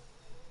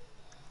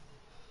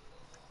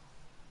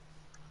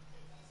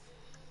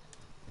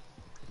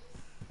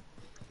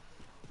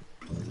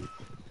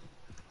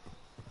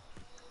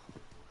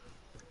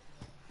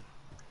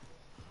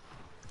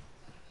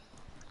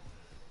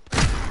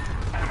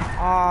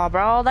 Aw,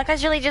 bro, that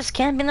guy's really just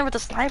camping there with a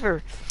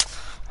sniper.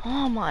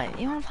 Oh my,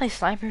 you wanna play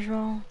snipers,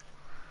 bro?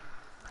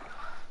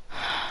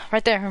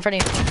 Right there, in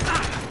front of you.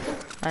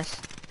 Nice.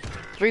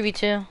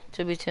 3v2,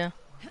 2v2.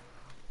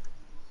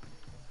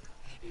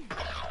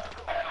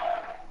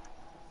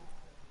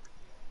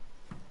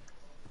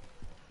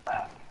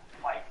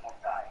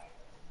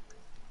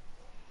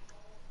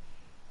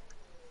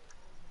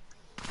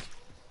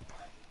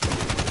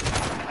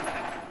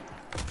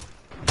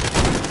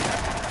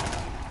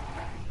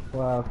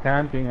 Wow,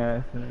 camping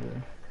ass.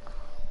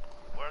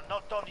 We're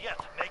not done yet.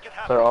 Make it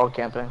happen. They're all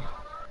camping.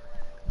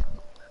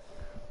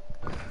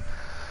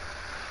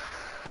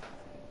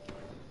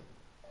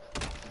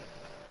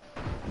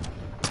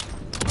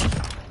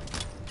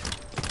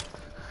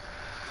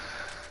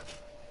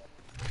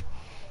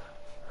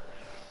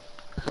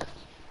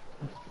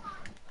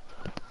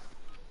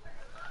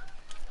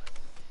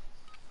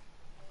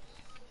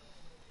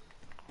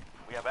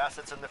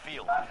 assets in the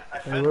field. Hey,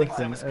 Defending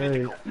listen, them is hey.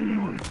 critical.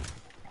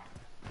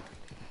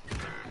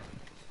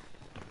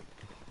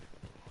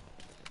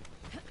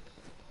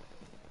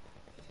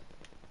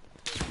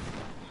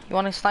 You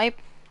want to snipe?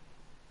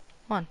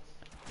 Come on.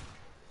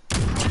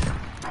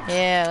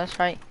 Yeah, that's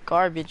right.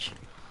 Garbage.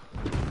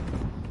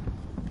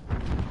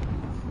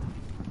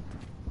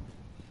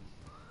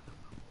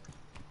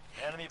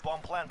 Enemy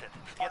bomb planted.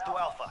 Get to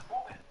Alpha.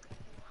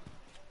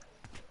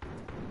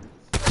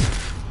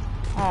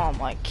 Oh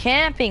my,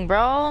 camping,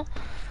 bro.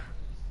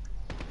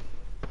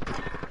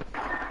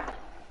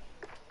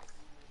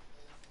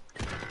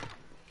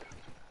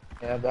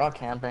 Yeah, they're all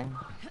camping.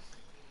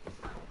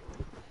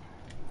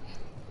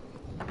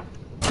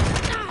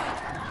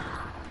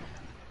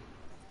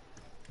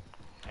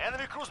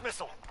 Enemy cruise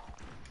missile.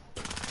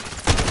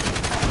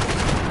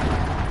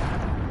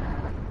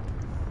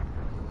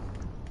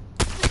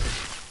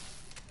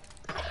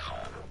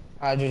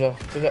 Alright, Juju.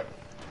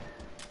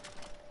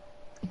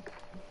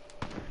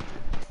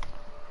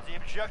 The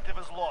objective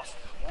is lost.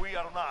 We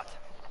are not.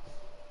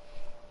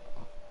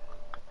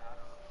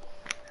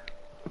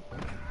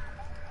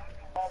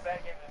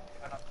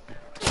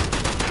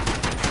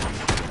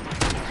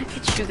 Look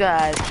at you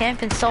guys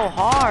camping so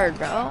hard,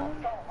 bro.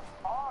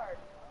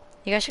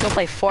 You guys should go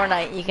play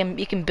Fortnite.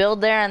 You can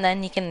build there and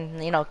then you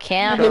can, you know,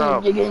 camp. Shut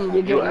up.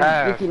 You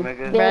ass,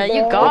 nigga. Bro,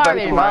 you Go back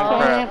garbage, to bro.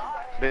 Minecraft,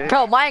 bitch.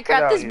 Bro, Get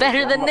Minecraft out is here.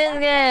 better than this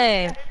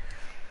game.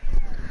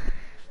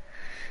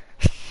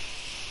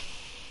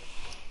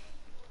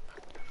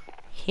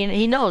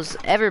 He knows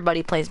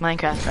everybody plays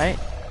Minecraft, right?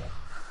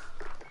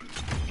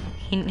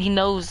 He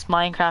knows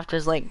Minecraft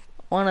is like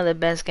one of the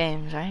best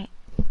games, right?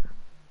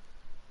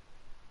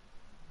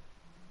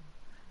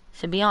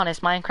 To be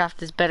honest,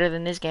 Minecraft is better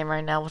than this game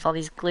right now with all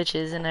these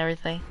glitches and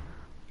everything.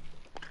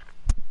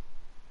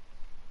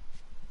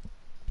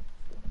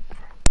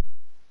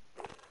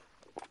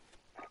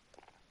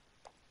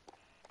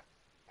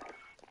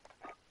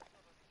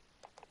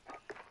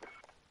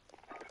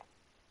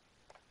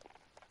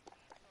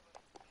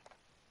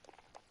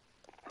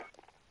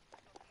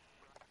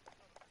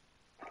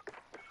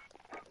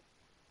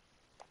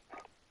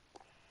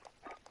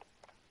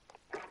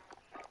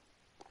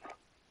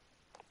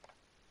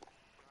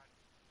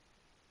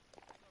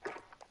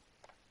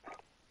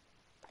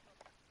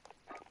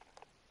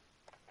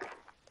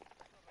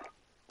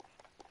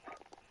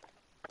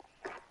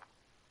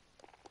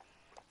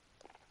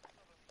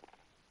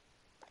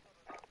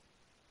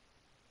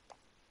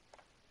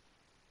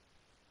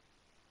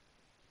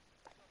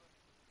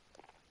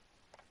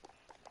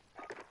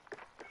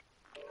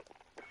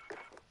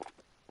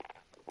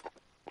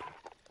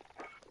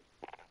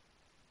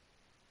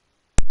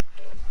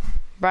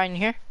 Brian, you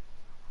here?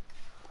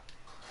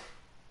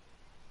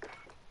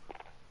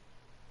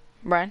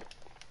 Brian?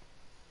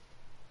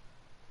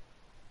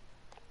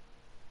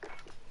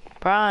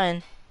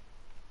 Brian?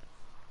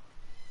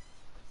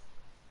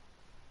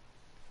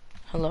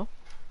 Hello?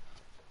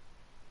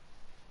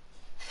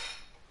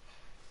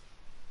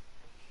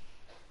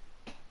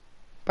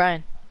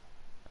 Brian?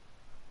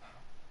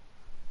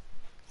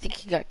 I think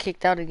he got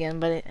kicked out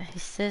again, but he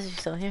says he's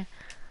still here.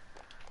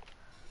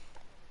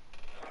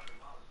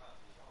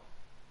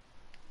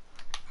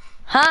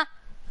 Huh?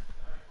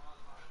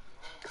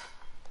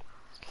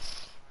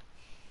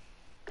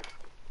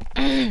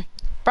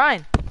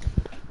 Brian?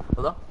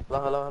 Hello?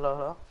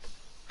 Hello?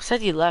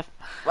 Said you left.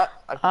 What?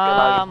 I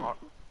can get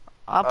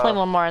I'll play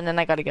one more and then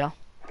I gotta go.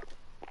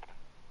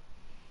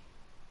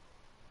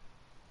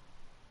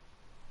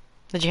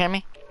 Did you hear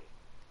me?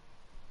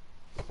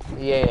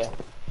 Yeah.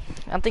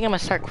 I think I'm gonna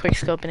start quick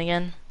scoping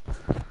again.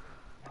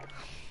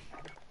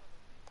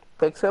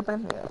 Quick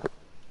scoping? Yeah.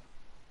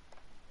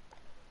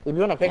 If you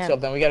want to quick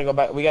scope, then we gotta go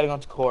back. We gotta go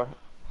into core.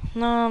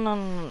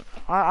 No.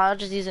 I'll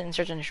just use it in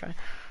search and destroy.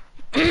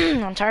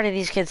 I'm tired of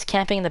these kids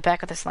camping in the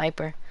back of the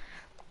sniper.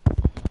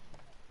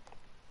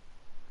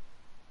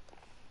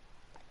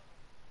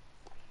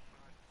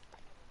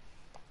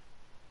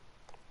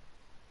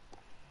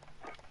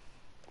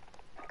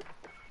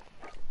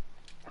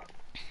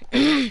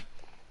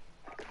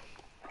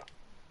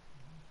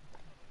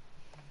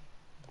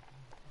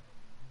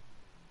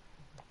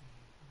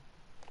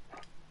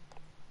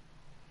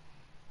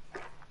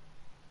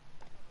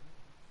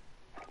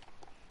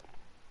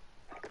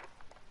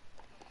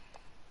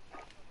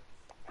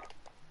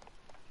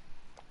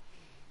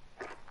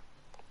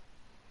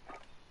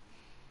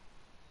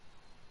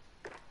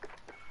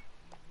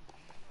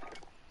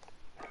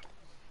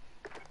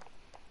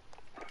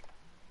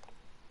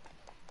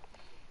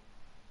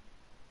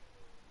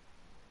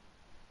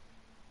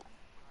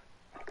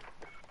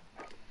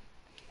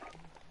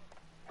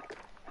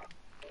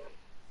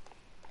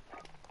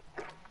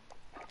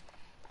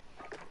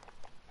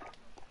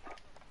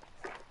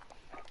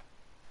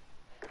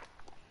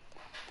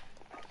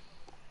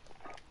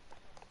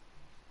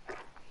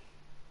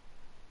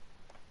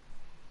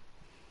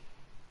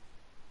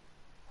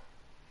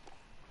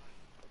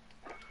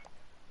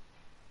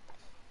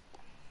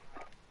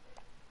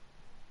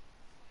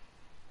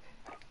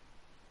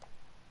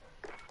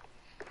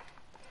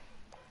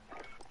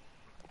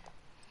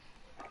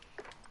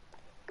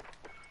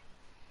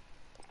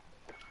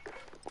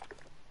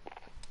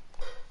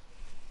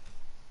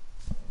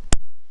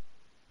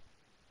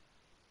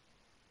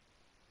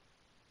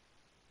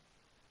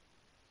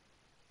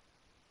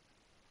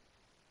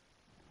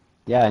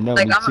 Yeah, I know,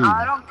 Like me too.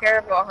 I don't care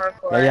about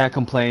hardcore. Yeah,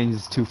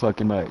 complains too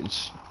fucking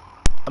much.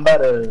 I'm about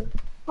to.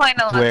 Playing a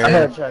To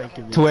lot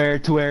where,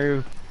 too. to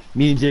where,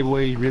 me and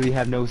J-Boy really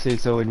have no say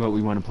so in what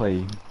we want to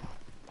play.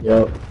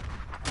 Yup.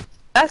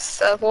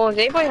 That's well,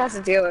 J-Boy has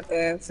to deal with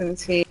it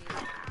since he.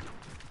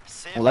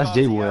 Well, that's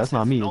J-Boy, that's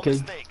not me, okay?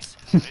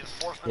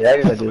 Yeah,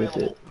 I gotta do with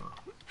it.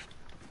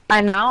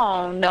 I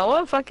know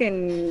Noah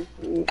fucking.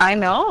 I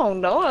know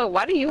Noah.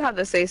 Why do you have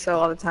to say so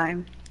all the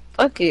time?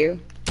 Fuck you.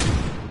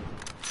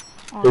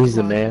 He's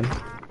the man.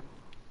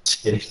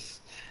 Just kidding.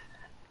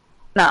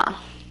 Nah.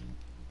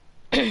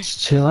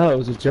 Just chill out, it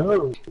was a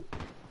joke.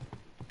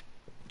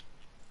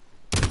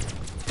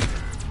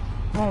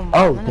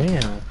 Oh,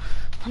 damn.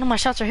 None of my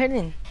shots are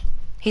hitting.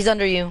 He's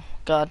under you.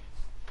 God.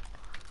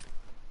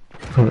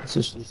 Oh, that's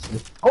just...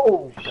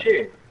 Oh,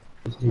 shit.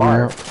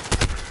 Smart.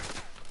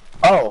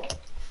 Oh.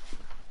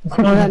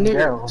 Oh, that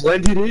nigga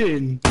blended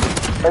in.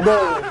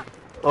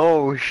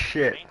 Oh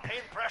shit.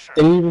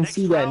 Didn't even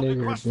see that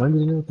nigga.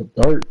 Blended in with the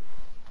dart.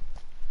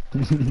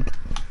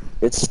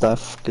 Good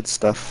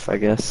stuff, I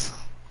guess.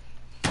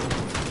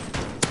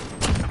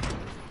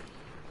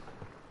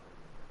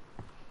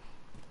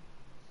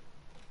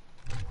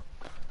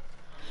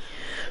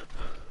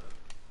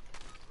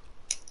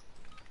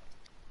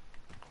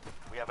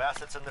 We have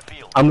assets in the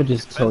field. I'ma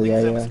just tell ya,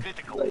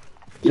 like,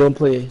 you don't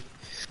play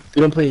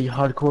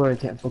hardcore, I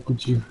can't fuck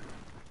with you.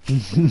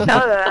 No,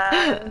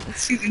 I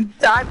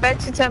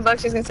bet you $10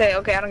 she's gonna say,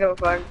 okay, I don't give a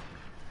fuck.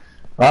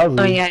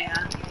 Probably. Oh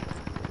yeah.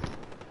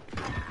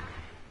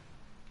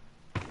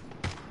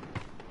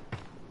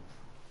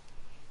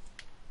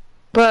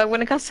 But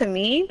when it comes to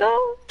me,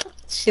 though,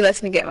 she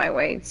lets me get my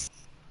ways.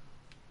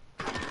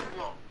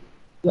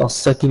 Y'all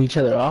sucking each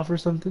other off or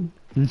something?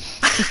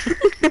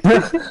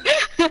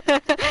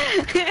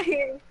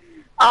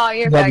 Oh,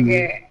 you're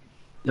faggot.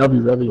 Y'all be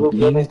rubbing Blue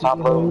building beans top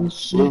together level. and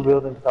shit. Blue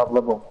building top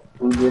level.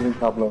 Blue building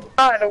top level.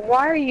 God,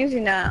 why are you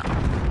using that?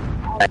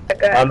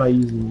 I'm not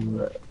using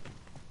that.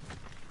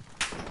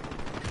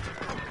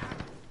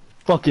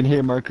 Fucking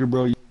hit marker,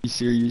 bro. You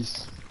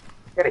serious?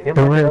 Get a hit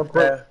marker up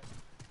there.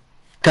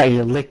 Got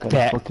your lick Got a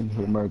back. fucking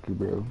hit marker,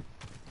 bro.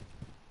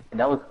 And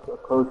that was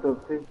close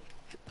up too.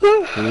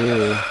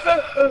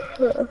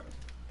 Yeah.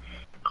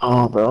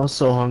 Oh, bro, I'm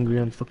so hungry.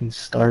 I'm fucking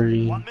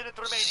starving.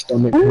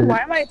 Stomach Ooh, hurt.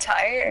 why am I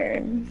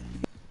tired?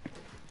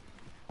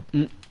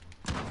 I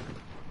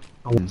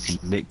want some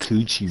Nick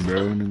Coochie,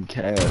 bro, and them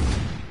calves.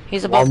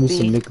 He's Want above me B.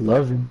 some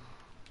McLovin.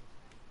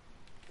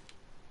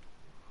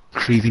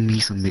 Craving me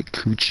some Nick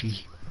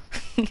Coochie.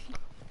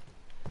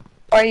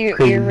 Or you're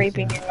Crazy.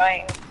 raping your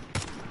mind.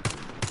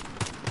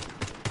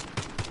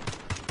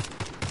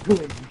 She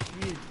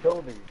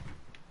told me.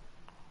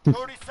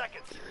 30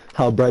 seconds.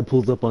 How Brad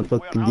pulls up on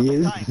fucking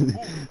Diaz.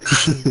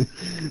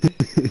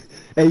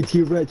 Hey,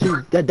 T-Rat,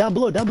 down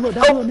below,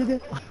 nigga.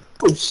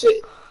 Oh,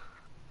 shit.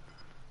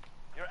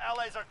 Your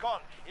allies are gone.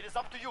 It is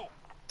up to you.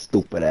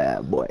 Stupid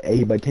ass boy. Hey,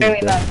 he might take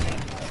Really that.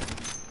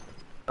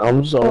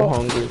 I'm so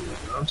hungry.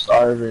 I'm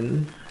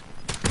starving.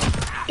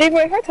 Hey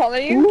boy, how tall are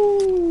you?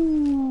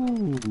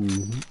 Ooh.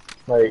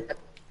 Like,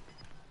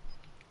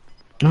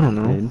 I don't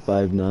know.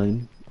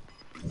 5'9".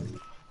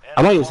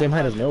 I'm not even the same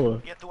height as Noah.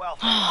 Get to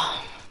Alpha.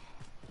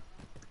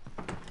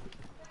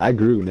 I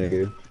grew,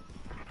 nigga.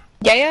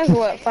 Yeah,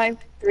 what, 5'3",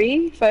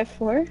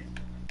 5'4"?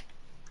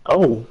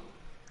 Oh.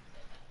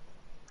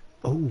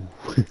 Oh.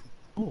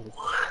 Oh.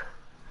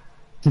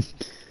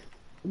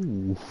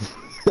 Ooh.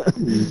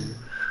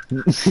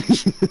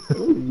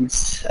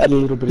 Add a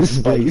little bit of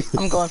spice.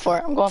 I'm going for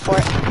it.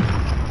 Oh,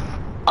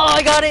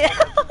 I got it.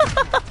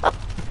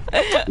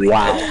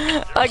 Wow.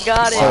 I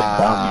got it. So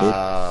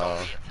dumb,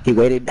 dude. He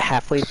waited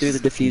halfway through the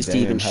defuse to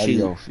even How do shoot.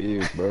 y'all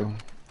feel, bro?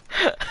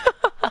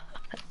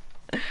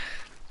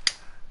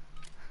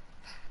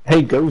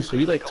 Hey, Ghost, are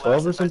you like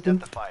 12 or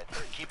something?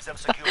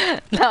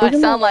 No, I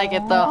sound like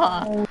it though,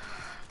 huh?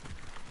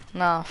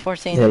 No,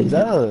 14. Yeah,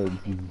 Doug.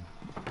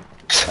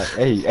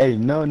 Hey,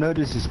 no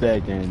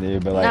disrespect in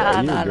there, but like, Nah,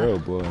 are you nah, a girl,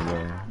 boy,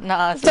 bro?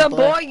 Nah, it's It's a boy.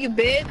 boy, you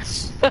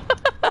bitch.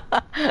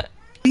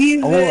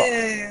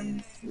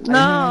 Jesus.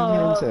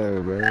 No.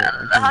 So, bro.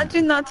 How'd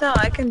you not tell?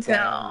 I can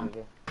tell.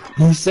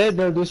 He said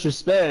no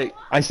disrespect.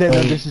 I said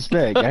no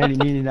disrespect. I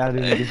didn't mean it out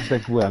in a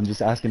disrespectful way. I'm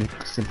just asking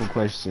a simple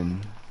question.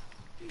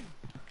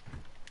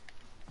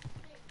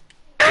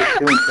 There's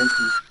two in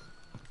trenches.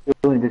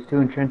 There's two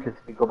in trenches.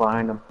 You go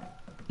behind them.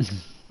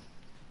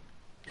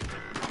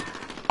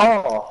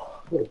 Oh,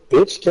 what a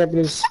bitch camping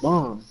his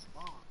spawn.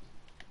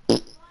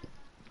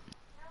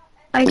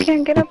 I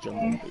can't get up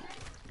there.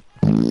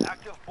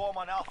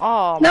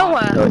 Oh,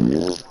 Noah.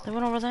 They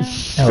went over there.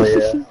 Hell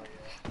yeah.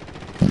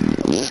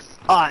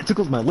 Ah, it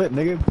tickled my lip,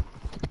 nigga.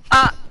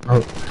 Oh.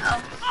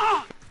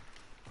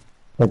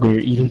 Like when you're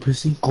eating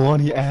pussy?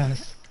 Glawny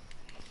ass.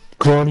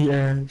 Glawny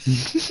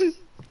ass.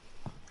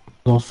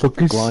 Oh,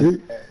 fucking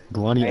sick.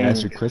 Glawny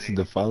ass requested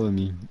to follow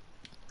me.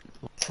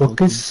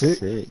 Fucking sick.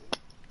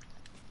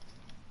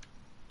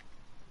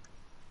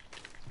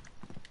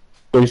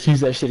 Wait, defuse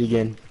that shit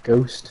again,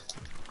 Ghost.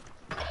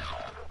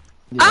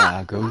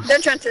 Yeah, ghost. They're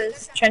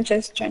trenches.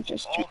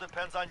 All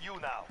depends on you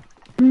now.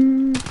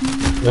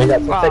 You only got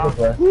 2 seconds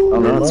left. Oh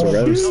no, it's a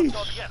Well, rose. Not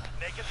done yet.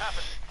 Make it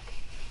happen.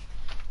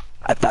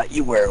 I thought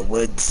you were a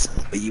woods,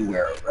 but you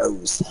were a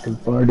rose. I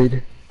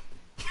farted.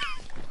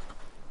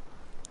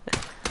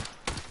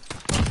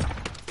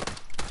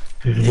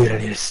 Dude, I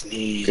need to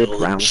sneeze. Good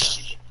Holy round.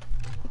 sh-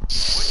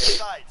 Switch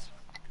sides.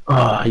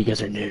 Oh, you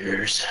guys are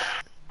niggers.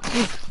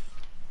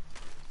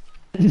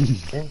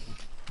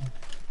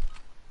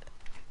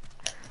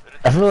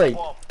 I feel like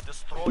Bomb.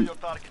 Destroy your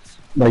targets.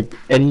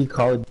 any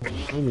college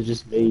game is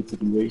just made to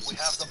be We have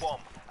racist. the bomb.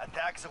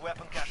 Attack the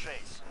weapon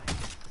caches.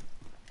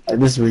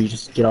 This is where you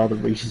just get all the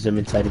racism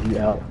inside of you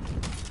out.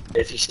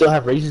 If you still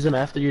have racism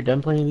after you're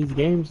done playing these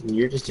games, then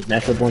you're just a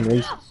natural born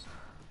racist.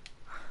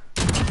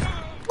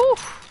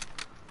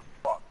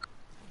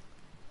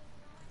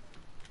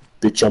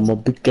 Bitch, I'm a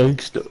big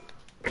gangster.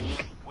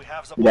 We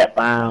have the That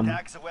bomb. bomb.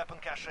 Attack the weapon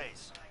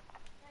caches.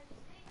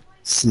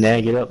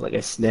 Snag it up like I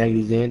snag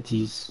these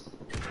aunties.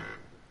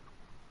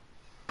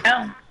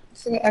 Ow.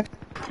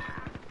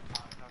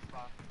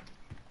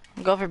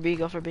 Go for B,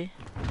 go for B.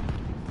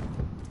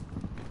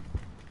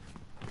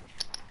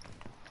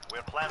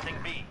 We're planting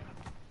B.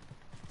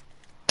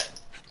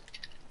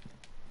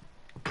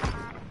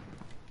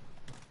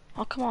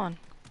 Oh, come on.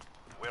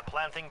 We're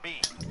planting B.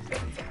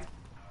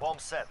 Bomb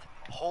set.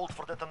 Hold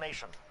for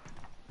detonation.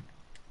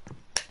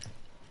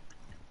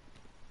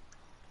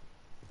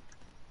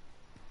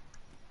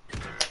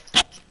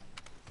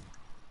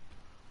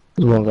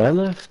 There's one guy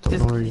left. Don't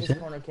know where he's He's at.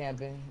 corner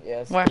camping.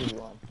 Yes. Where?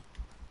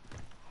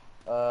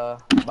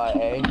 By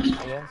A, I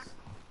guess.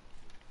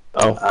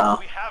 Oh.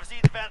 We have the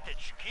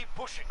advantage. Keep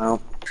pushing.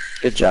 Well,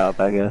 good job,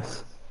 I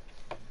guess.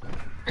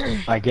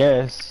 I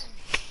guess.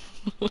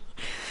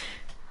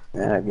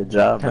 Yeah, good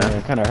job,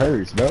 man. Kind of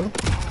hurts, bro.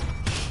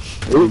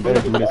 You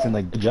better put this in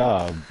like good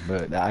job,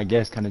 but I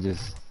guess kind of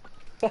just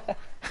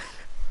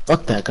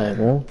Fuck that guy,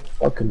 bro.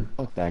 Fuck him.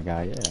 fuck that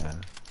guy. Yeah.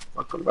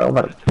 Fuck him, bro. I'm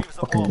about to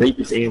fucking rape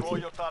his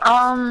auntie.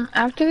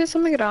 After this,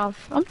 I'm gonna get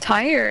off. I'm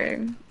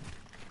tired.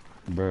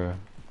 Bruh.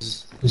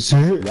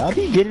 I'll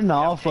be getting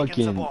all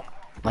fucking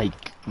like,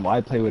 why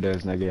play with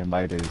us and I get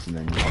invited and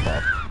then hop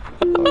off.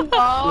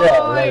 Oh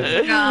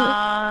Yeah, my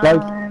god.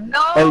 like-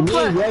 no, me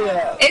but and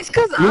Yaya- it's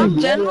because me I'm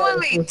and Yaya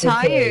genuinely are supposed to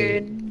play.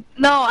 tired.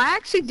 No, I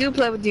actually do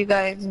play with you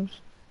guys.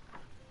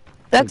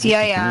 That's This is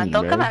Yaya. me,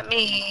 Don't come bro. at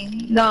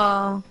me.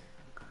 No.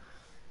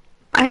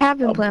 I have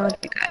been playing with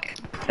you guys.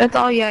 That's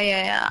all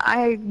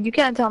Yaya. You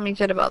can't tell me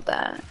shit about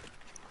that.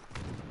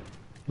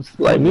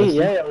 Like me and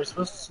Yaya we're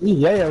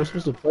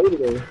supposed to play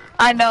today.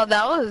 I know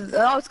that was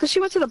it's because she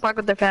went to the park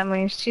with her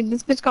family.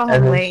 This bitch got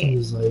And home then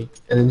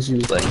she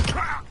late. was like,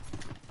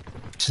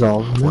 she's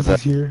all, what's that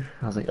here?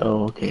 I was like,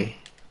 oh, okay.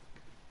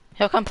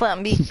 He'll come play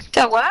on B.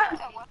 So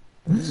what?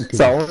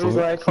 So I was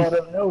like, I called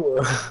up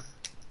Noah.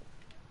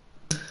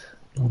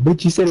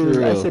 But you said it was,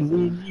 I said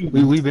me and you.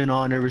 We've been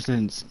on ever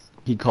since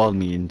he called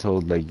me and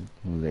told like,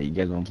 he was like, you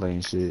guys wanna play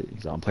and shit.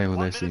 He's like, I'm playing with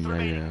us and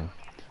yeah.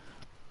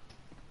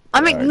 I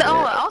mean, Alright, no,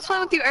 man. I was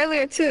playing with you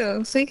earlier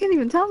too, so you can't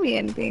even tell me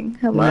anything.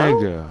 Hello?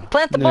 Nigga.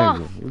 Plant the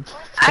bomb. Nigga.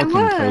 I Fucking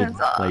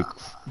was. played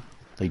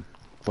like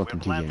fucking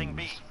 2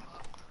 games.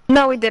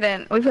 No, we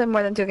didn't. We played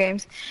more than 2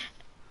 games.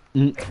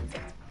 Mm.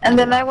 And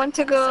then I went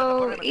to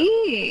go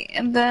eat,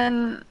 and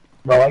then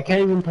Bro, I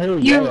can't even play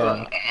with you,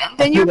 Yaya.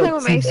 then you I feel played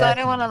with me, too so I bad.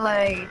 didn't want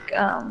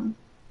to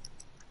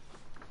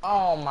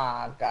Oh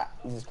my god.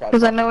 Jesus Christ.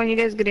 because I know when you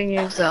guys get in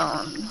your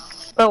zone.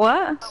 But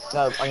what?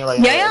 No, on your right.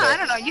 Yeah, I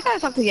don't know. You gotta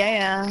talk to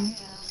Yaya.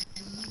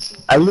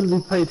 I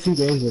literally played 2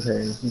 games with her,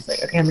 and she's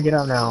like, I can't get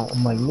out now.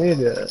 I'm like,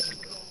 nigga.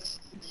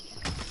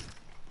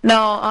 No,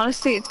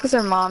 honestly, it's because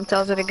her mom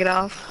tells her to get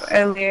off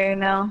earlier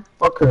now.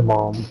 Fuck her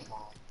mom.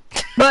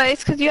 But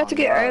it's because you have to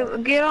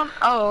get on.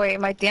 Oh wait,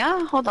 my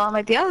tia. Hold on,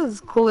 my tia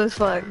is cool as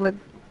fuck. Look,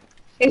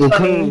 it's Well,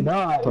 funny. clearly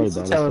not. Probably She's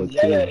that telling is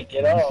what Yaya too. to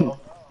get off.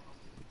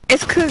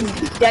 It's cause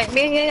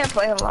me and Yaya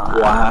play a lot.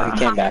 Wow, you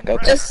came back.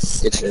 Okay.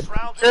 Just Good shit.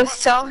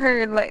 tell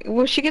her like,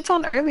 well, she gets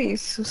on early,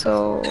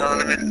 so. Tell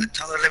her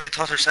let me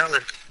toss her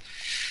salad.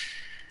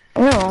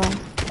 Oh,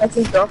 that's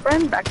his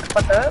girlfriend. Back the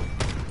fuck up.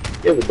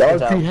 Yeah, the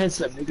dog tree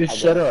headset, nigga,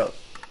 shut up.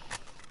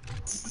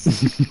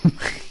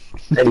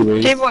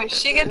 Anyways. J-boy,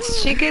 she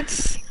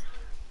gets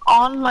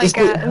on like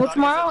at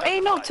tomorrow. Hey,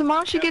 no,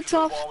 tomorrow she gets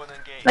off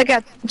like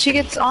at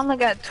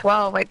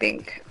 12, I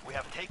think.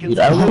 Dude,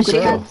 I woke She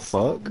up. gets-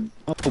 Fuck.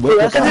 Oh, Dude, wake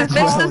that's up what at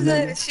I 12.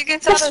 doesn't. She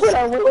gets out of That's what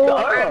I woke school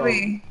up.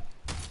 early.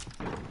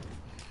 Fuck,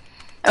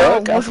 Oh,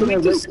 that's we what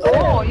I do wake school.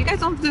 up. You guys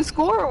don't do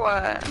school or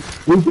what?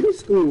 We do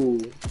school,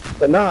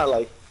 but not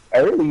like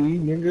early,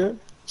 nigga.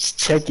 Just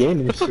check in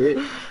and shit.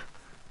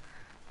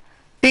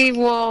 See,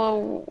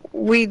 well,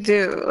 we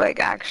do, like,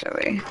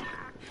 actually.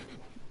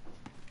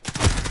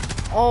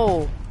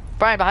 Oh,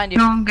 Brian, behind you.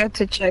 Don't get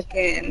to check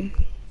in.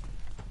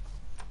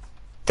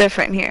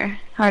 Different here.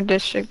 Our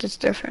district is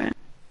different.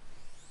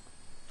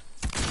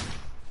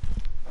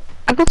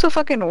 I go to a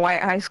fucking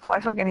white high school.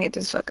 I fucking hate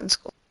this fucking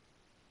school.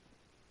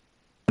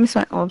 I miss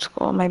my old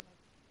school. My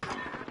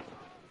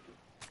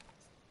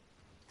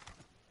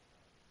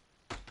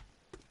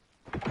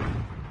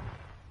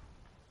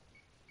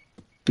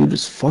Dude,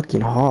 it's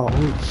fucking hot.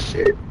 Holy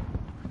shit.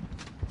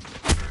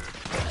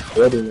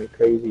 Weather went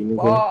crazy,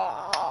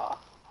 nigga.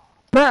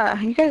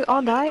 Bruh, you guys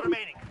all died?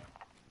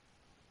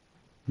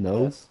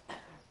 No. Yes.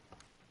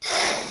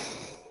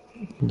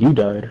 You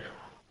died.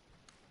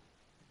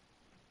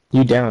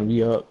 You down,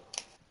 me up.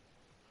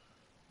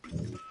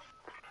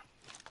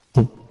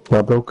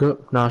 I broke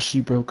up? Nah,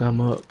 she broke, I'm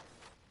up.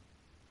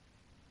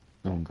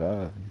 Oh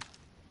god.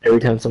 Every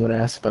time someone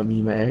asks about me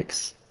and my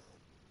ex.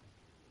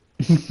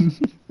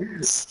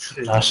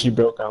 Nah, she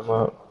broke, I'm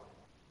up.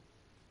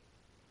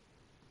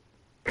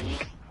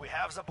 We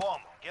have the bomb.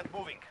 Get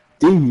moving.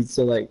 Dude,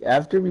 so like,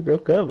 after we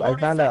broke up, I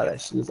found out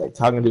that she was like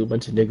talking to a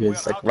bunch of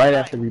niggas, like right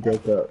after we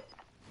broke up.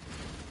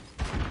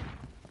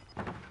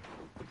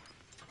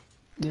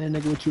 Yeah,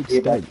 nigga, what you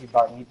Yeah, expect?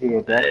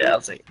 I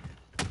was like,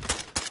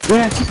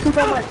 yeah, she still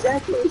got my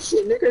jacket and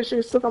shit, nigga.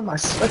 She still got my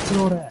sweats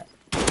and all that.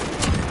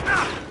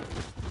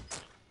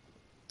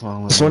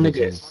 Oh, This one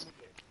nigga,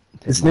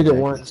 this nigga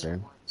once,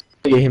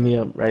 nigga hit me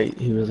up, right?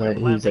 He was like,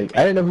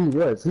 I didn't know who he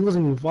was. He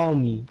wasn't even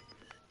following me.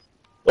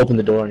 Open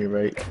the door on you,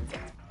 right?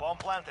 Bomb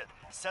planted.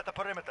 Set the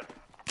perimeter.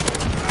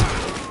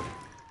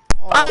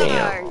 Oh,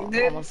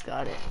 Damn. almost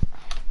got it.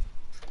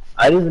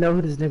 I didn't even know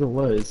who this nigga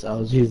was.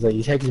 He was like,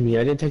 he texted me.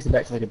 I didn't text him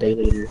back till like a day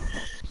later.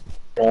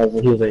 And I was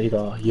like, he's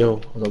like, yo. I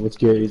was like, what's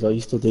good? He's like,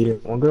 you still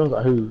dating one girl? I was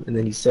like, who? And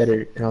then he said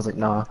her, and I was like,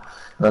 nah.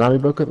 And then we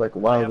broke up like a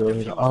while ago. And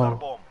he's like,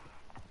 oh.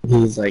 And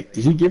he's like,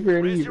 did you give her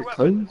any of your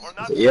clothes?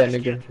 I was like, yeah,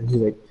 nigga. And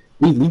he's like,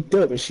 we leaked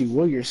up and she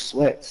wore your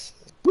sweats.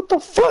 What the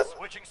fuck?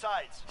 Switching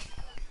sides.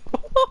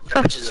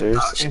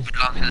 Seriously?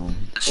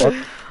 What?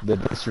 The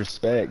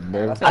disrespect,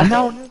 bro. I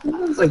know, nigga. I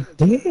was like,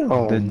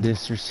 damn. The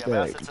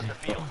disrespect.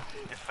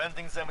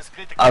 Defending them is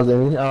critical. I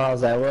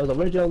was like,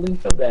 where'd y'all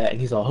link up at?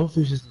 And he's like,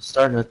 hopefully she doesn't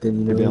start nothing,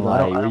 you know. Been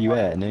like, I where don't you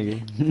at,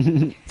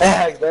 nigga?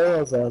 Facts, man. I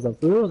was like,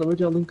 for real? Where'd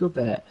y'all link up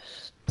at? I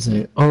was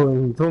like, oh,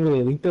 and he told me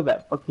they linked up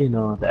at fucking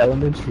the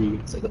elementary.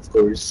 It's like, of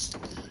course.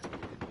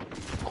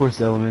 Of course,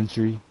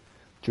 elementary.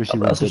 Sure, she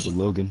linked up with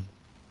Logan.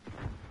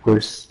 Of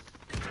course.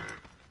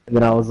 And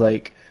then I was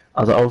like,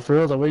 oh, for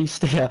real? I was like, where you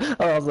stay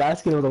at? I was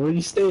asking him, like, where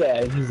you stay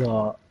at? And he's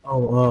like,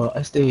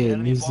 I stay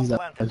in. He's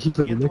like, he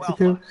put in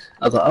Mexico.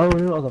 I was like, oh,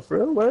 real? I was like, for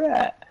real? Where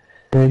at?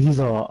 And he's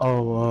like,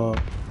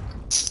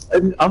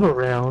 I'm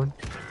around.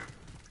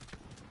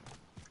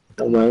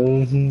 I'm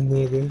like,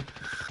 nigga.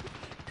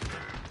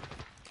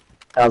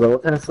 I was like,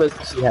 what kind of sweats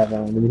does she have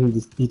on? And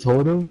then he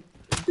told him,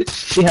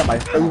 she had my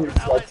favorite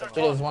sweats on.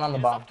 Dude, there's one on the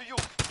bomb.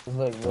 There's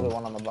like literally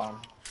one on the bomb.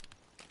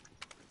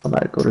 I'm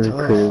about to go to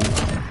her crib.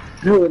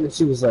 No, and then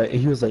he was like,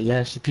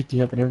 yeah, she picked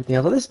me up and everything. I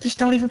was like, this bitch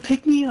don't even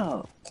pick me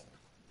up.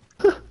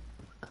 What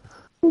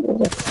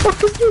the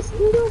fuck is this,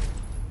 nigga?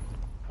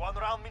 One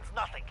round means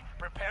nothing.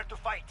 Prepare to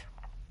fight.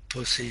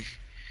 Pussy.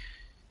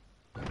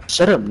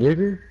 Shut up,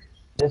 nigger.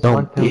 This Dumb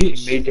one time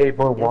bitch. made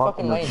J-Boy You're walk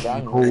fucking in the laying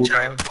down. cold. You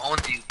I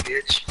owned you,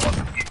 bitch.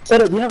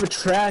 Shut up, you have a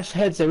trash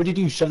headset. What did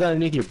you do? Shove that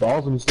underneath your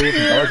balls when you stay with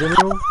some dollars in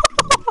the room?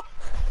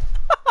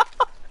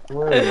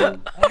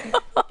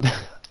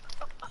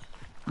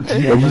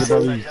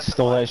 Everybody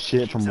stole that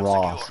shit from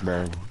Ross,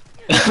 bro.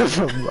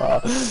 From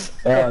Ross.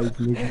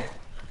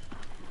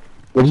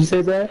 What'd you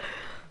say, Brad?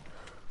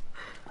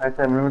 I said,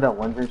 remember that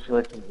one time she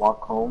let you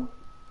walk home?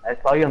 I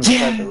saw you on the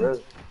side of the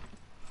road.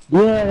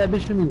 Yeah, that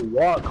bitch made me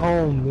walk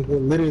home,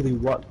 nigga. Literally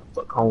walk the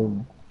fuck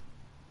home.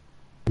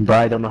 Bro,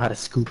 I don't know how to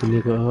scoop a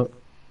nigga up.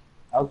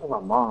 I was with my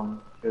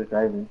mom. She was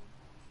driving.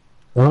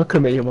 Oh,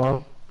 come at your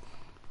mom.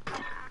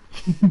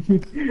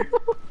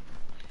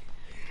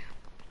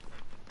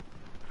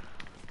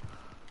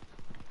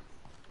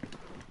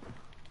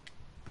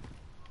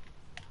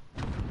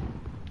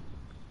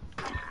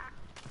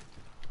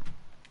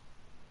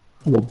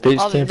 Well, bitch,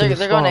 Oh,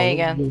 they're going A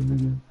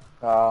again.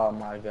 Oh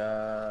my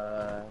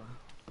god.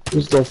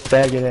 Who's the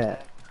faggot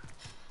at?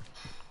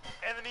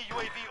 Enemy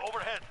UAV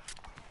overhead.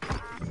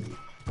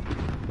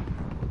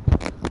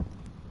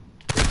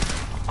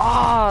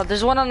 Oh,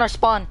 there's one on our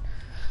spawn.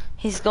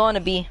 He's going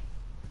to B.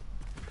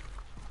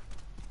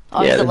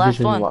 Oh, Yeah, he's the this last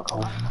bitch made me one. walk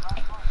home.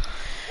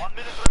 1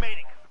 minute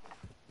remaining.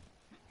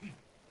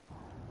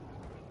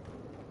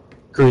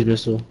 Cruise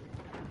missile.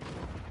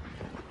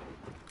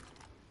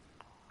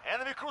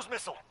 Enemy cruise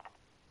missile.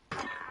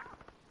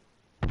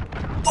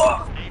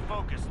 Stay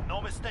focused.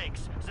 No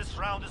mistakes. This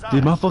round is out.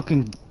 Dude, my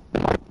fucking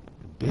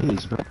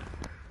bitch, bro.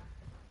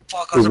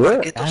 Fuck, I was about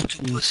to get those two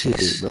Acting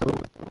pussies. shit, bro.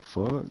 What the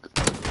fuck?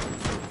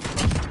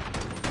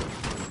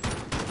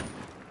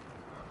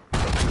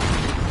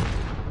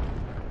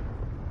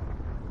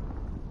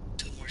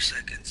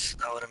 Seconds,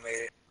 I would have made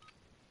it.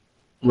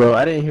 Bro,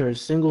 I didn't hear a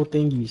single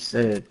thing you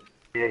said.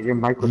 Yeah, your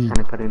mic was kind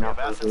of cutting out.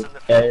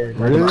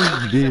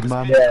 Really? Dude,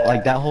 my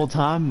like that whole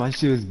time, my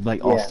shit was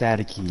like all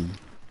staticky.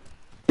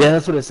 Yeah,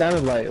 that's what it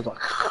sounded like. It was like.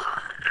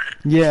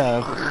 Yeah,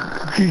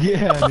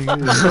 yeah, nigga.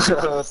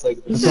 I was like,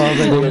 So I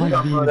was like, I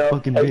might be a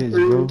fucking bitch,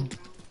 bro.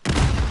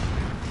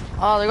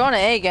 Oh, they're going to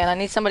A again. I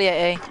need somebody at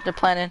A. They're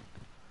planning.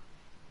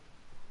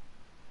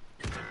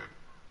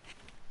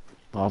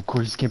 Oh, of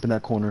course he's camping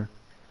that corner.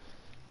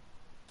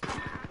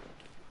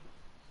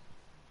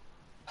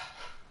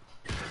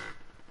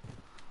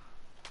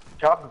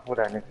 Who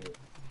that nigga is?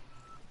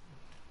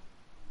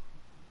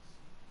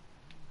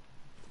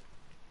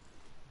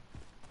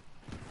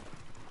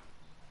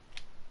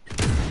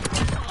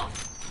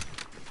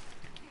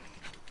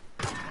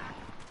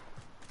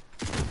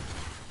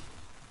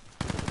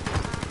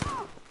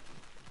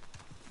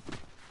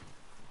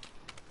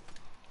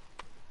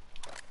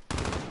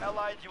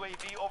 Allied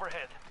UAV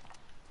overhead.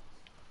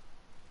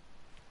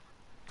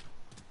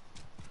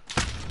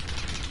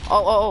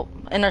 Oh,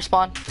 in our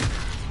spawn.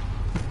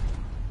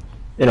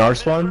 In our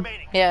spawn?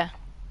 Yeah.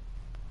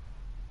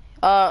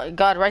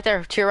 God, right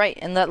there, to your right,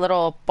 in that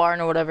little barn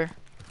or whatever.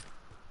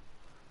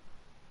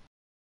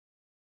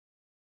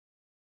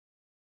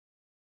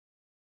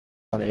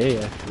 On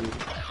A, actually.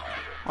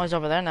 Oh, he's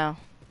over there now.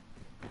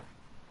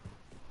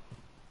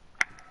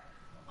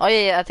 Oh,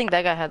 yeah, I think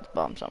that guy had the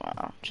bomb somewhere.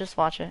 Just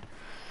watch it.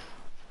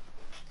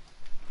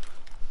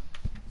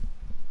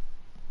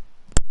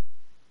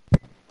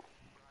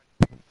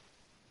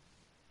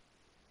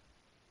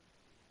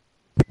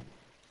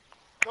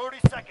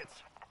 Seconds.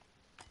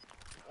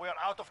 We are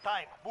out of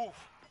time. Move.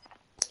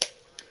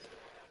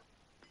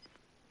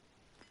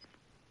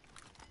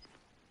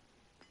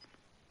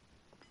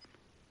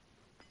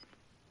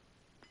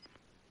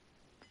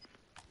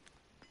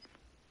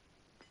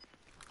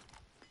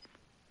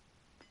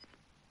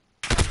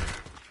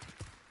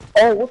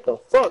 Oh, what the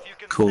fuck?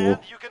 Cool.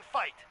 You can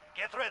fight.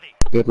 Get ready.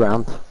 Good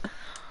round.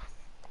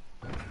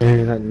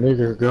 Hey, that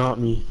nigger got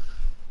me.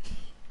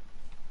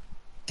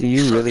 Do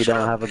you really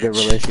don't have a good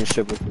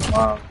relationship with your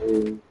mom,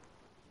 dude?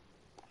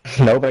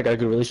 Nope, I got a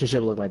good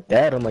relationship with my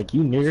dad. I'm like,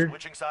 you nigger.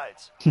 Switching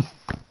sides.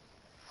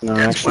 No,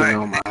 actually,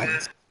 no, mine.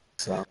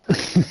 So.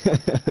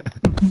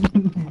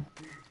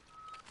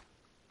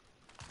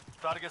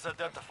 Targets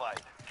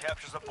identified.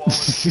 Captures the ball in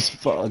He's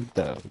fucked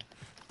up.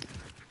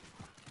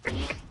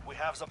 We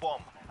have the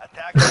bomb.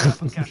 Attack the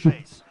weapon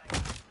caches.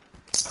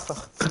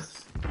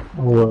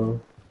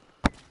 Whoa.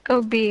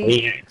 Go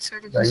B. Hey,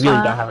 Sort of you really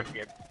don't have a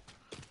good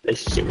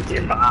relationship with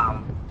your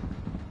mom.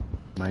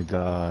 My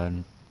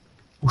God.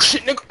 Oh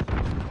shit, nigga.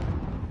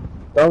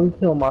 Don't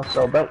kill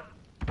myself, bro.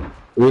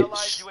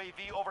 Bitch.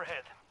 UAV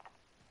overhead.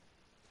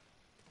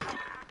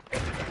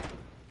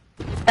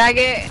 Tag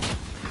it.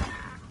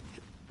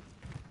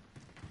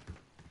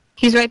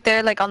 He's right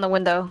there, like on the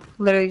window.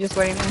 Literally just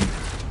waiting there.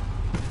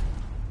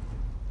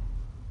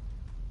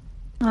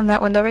 On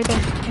that window right there.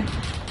 Yeah.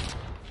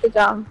 Good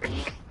job.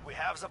 We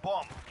have the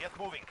bomb. Get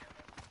moving.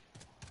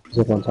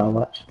 Zip on time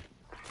watch.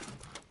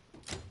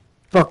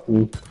 Fuck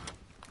me.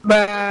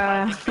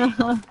 Bruh.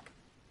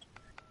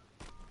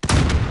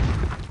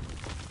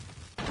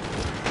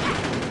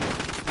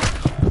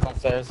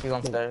 He's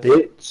on stairs.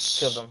 Bitch.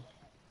 Killed him.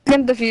 He's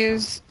gonna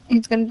defuse.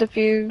 He's gonna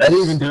defuse. I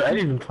didn't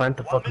even plant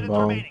the fucking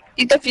bomb.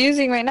 He's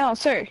defusing right now,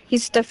 sir.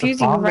 He's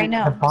defusing right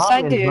now.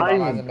 Side dude.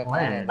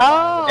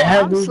 Oh,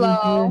 I'm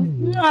slow.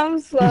 I'm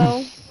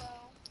slow.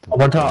 Up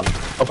on top.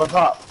 Up on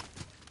top.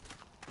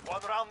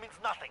 One round means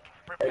nothing.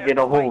 I get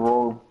a whole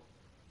roll.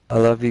 I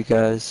love you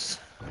guys.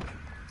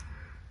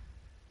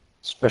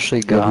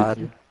 Especially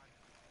God.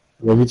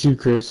 Love you too,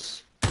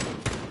 Chris.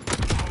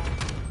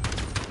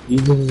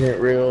 Jesus isn't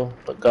real,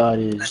 but God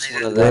is.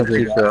 I want to thank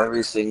you for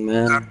everything,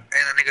 man.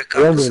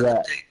 Remember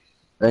that.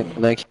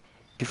 Thank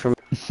you for.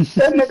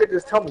 That nigga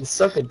just told me to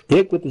suck a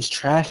dick with his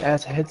trash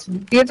ass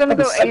headset. You gonna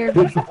go A or B?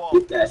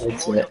 Get that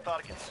headset.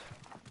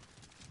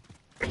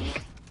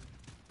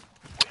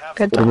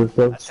 Good River job.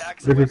 floats.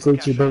 River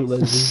floats your boat,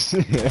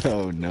 Leslie.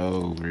 Oh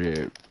no,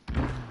 rip.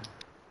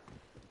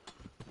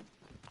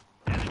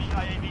 Enemy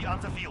IAV on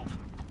the field.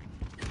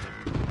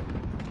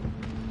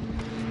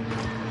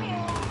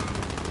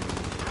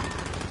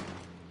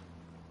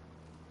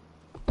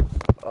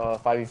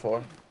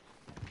 5v4.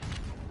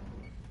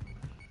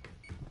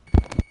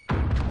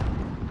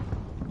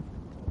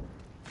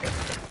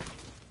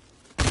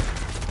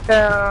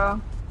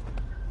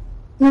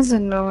 That's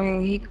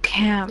annoying. He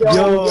can't.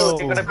 Yo,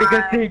 they're gonna pick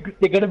us sick.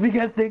 They're gonna pick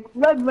us sick.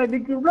 Run, my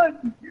nigga,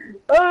 run.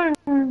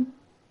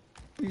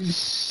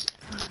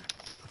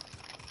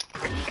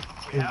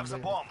 We have the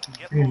bomb.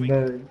 Get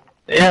moving.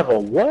 They have a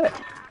what?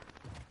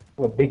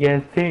 A big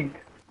ass tank.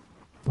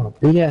 A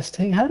big ass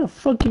tank? How the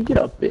fuck you get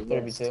a big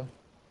ass too.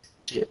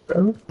 shit,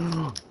 bro?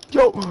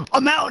 Yo,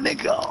 I'm out,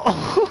 nigga.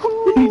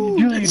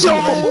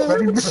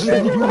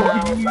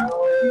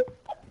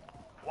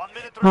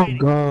 I'm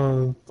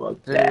gone.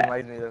 Fuck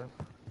that.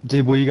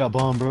 J-boy, you got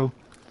bomb, bro.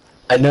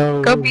 I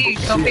know. Go B.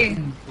 Go B.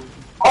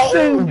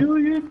 Oh,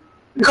 Julian.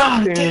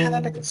 God damn,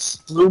 that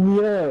nigga blew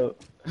me up.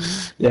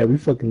 Yeah, we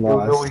fucking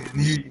lost.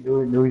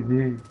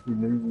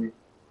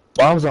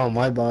 Bomb's on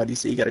my body,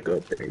 so you gotta go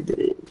up there and get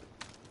it.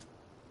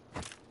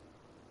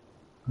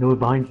 No,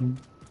 behind you.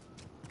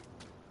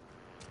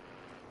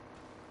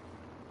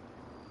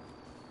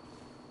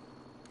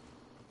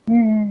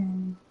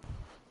 Hmm.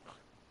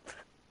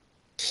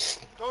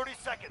 30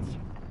 seconds.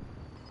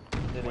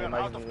 We are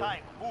out of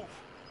time. Move.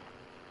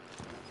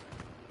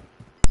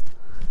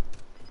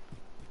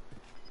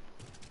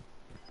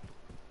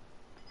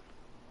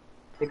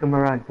 Take him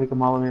around, take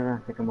him all the way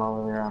around, take him all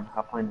the way around.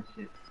 I'll find the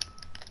shit.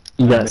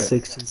 You got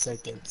 60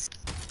 seconds.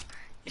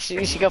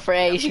 You should go for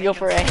A. You should go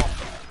for A.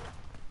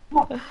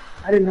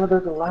 I didn't know there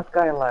was the last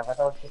guy alive. I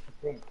thought it was just a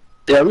thing.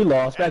 Yeah, we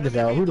lost. Back us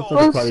out. Who the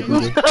fuck is party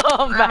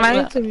people?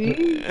 Mine to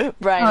me.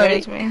 Brian, Oh, ready?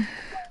 it's me.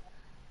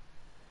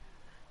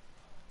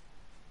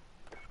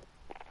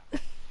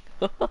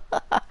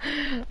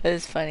 That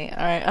is funny.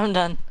 Alright, I'm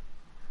done.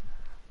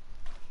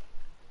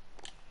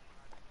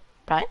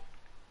 Brian?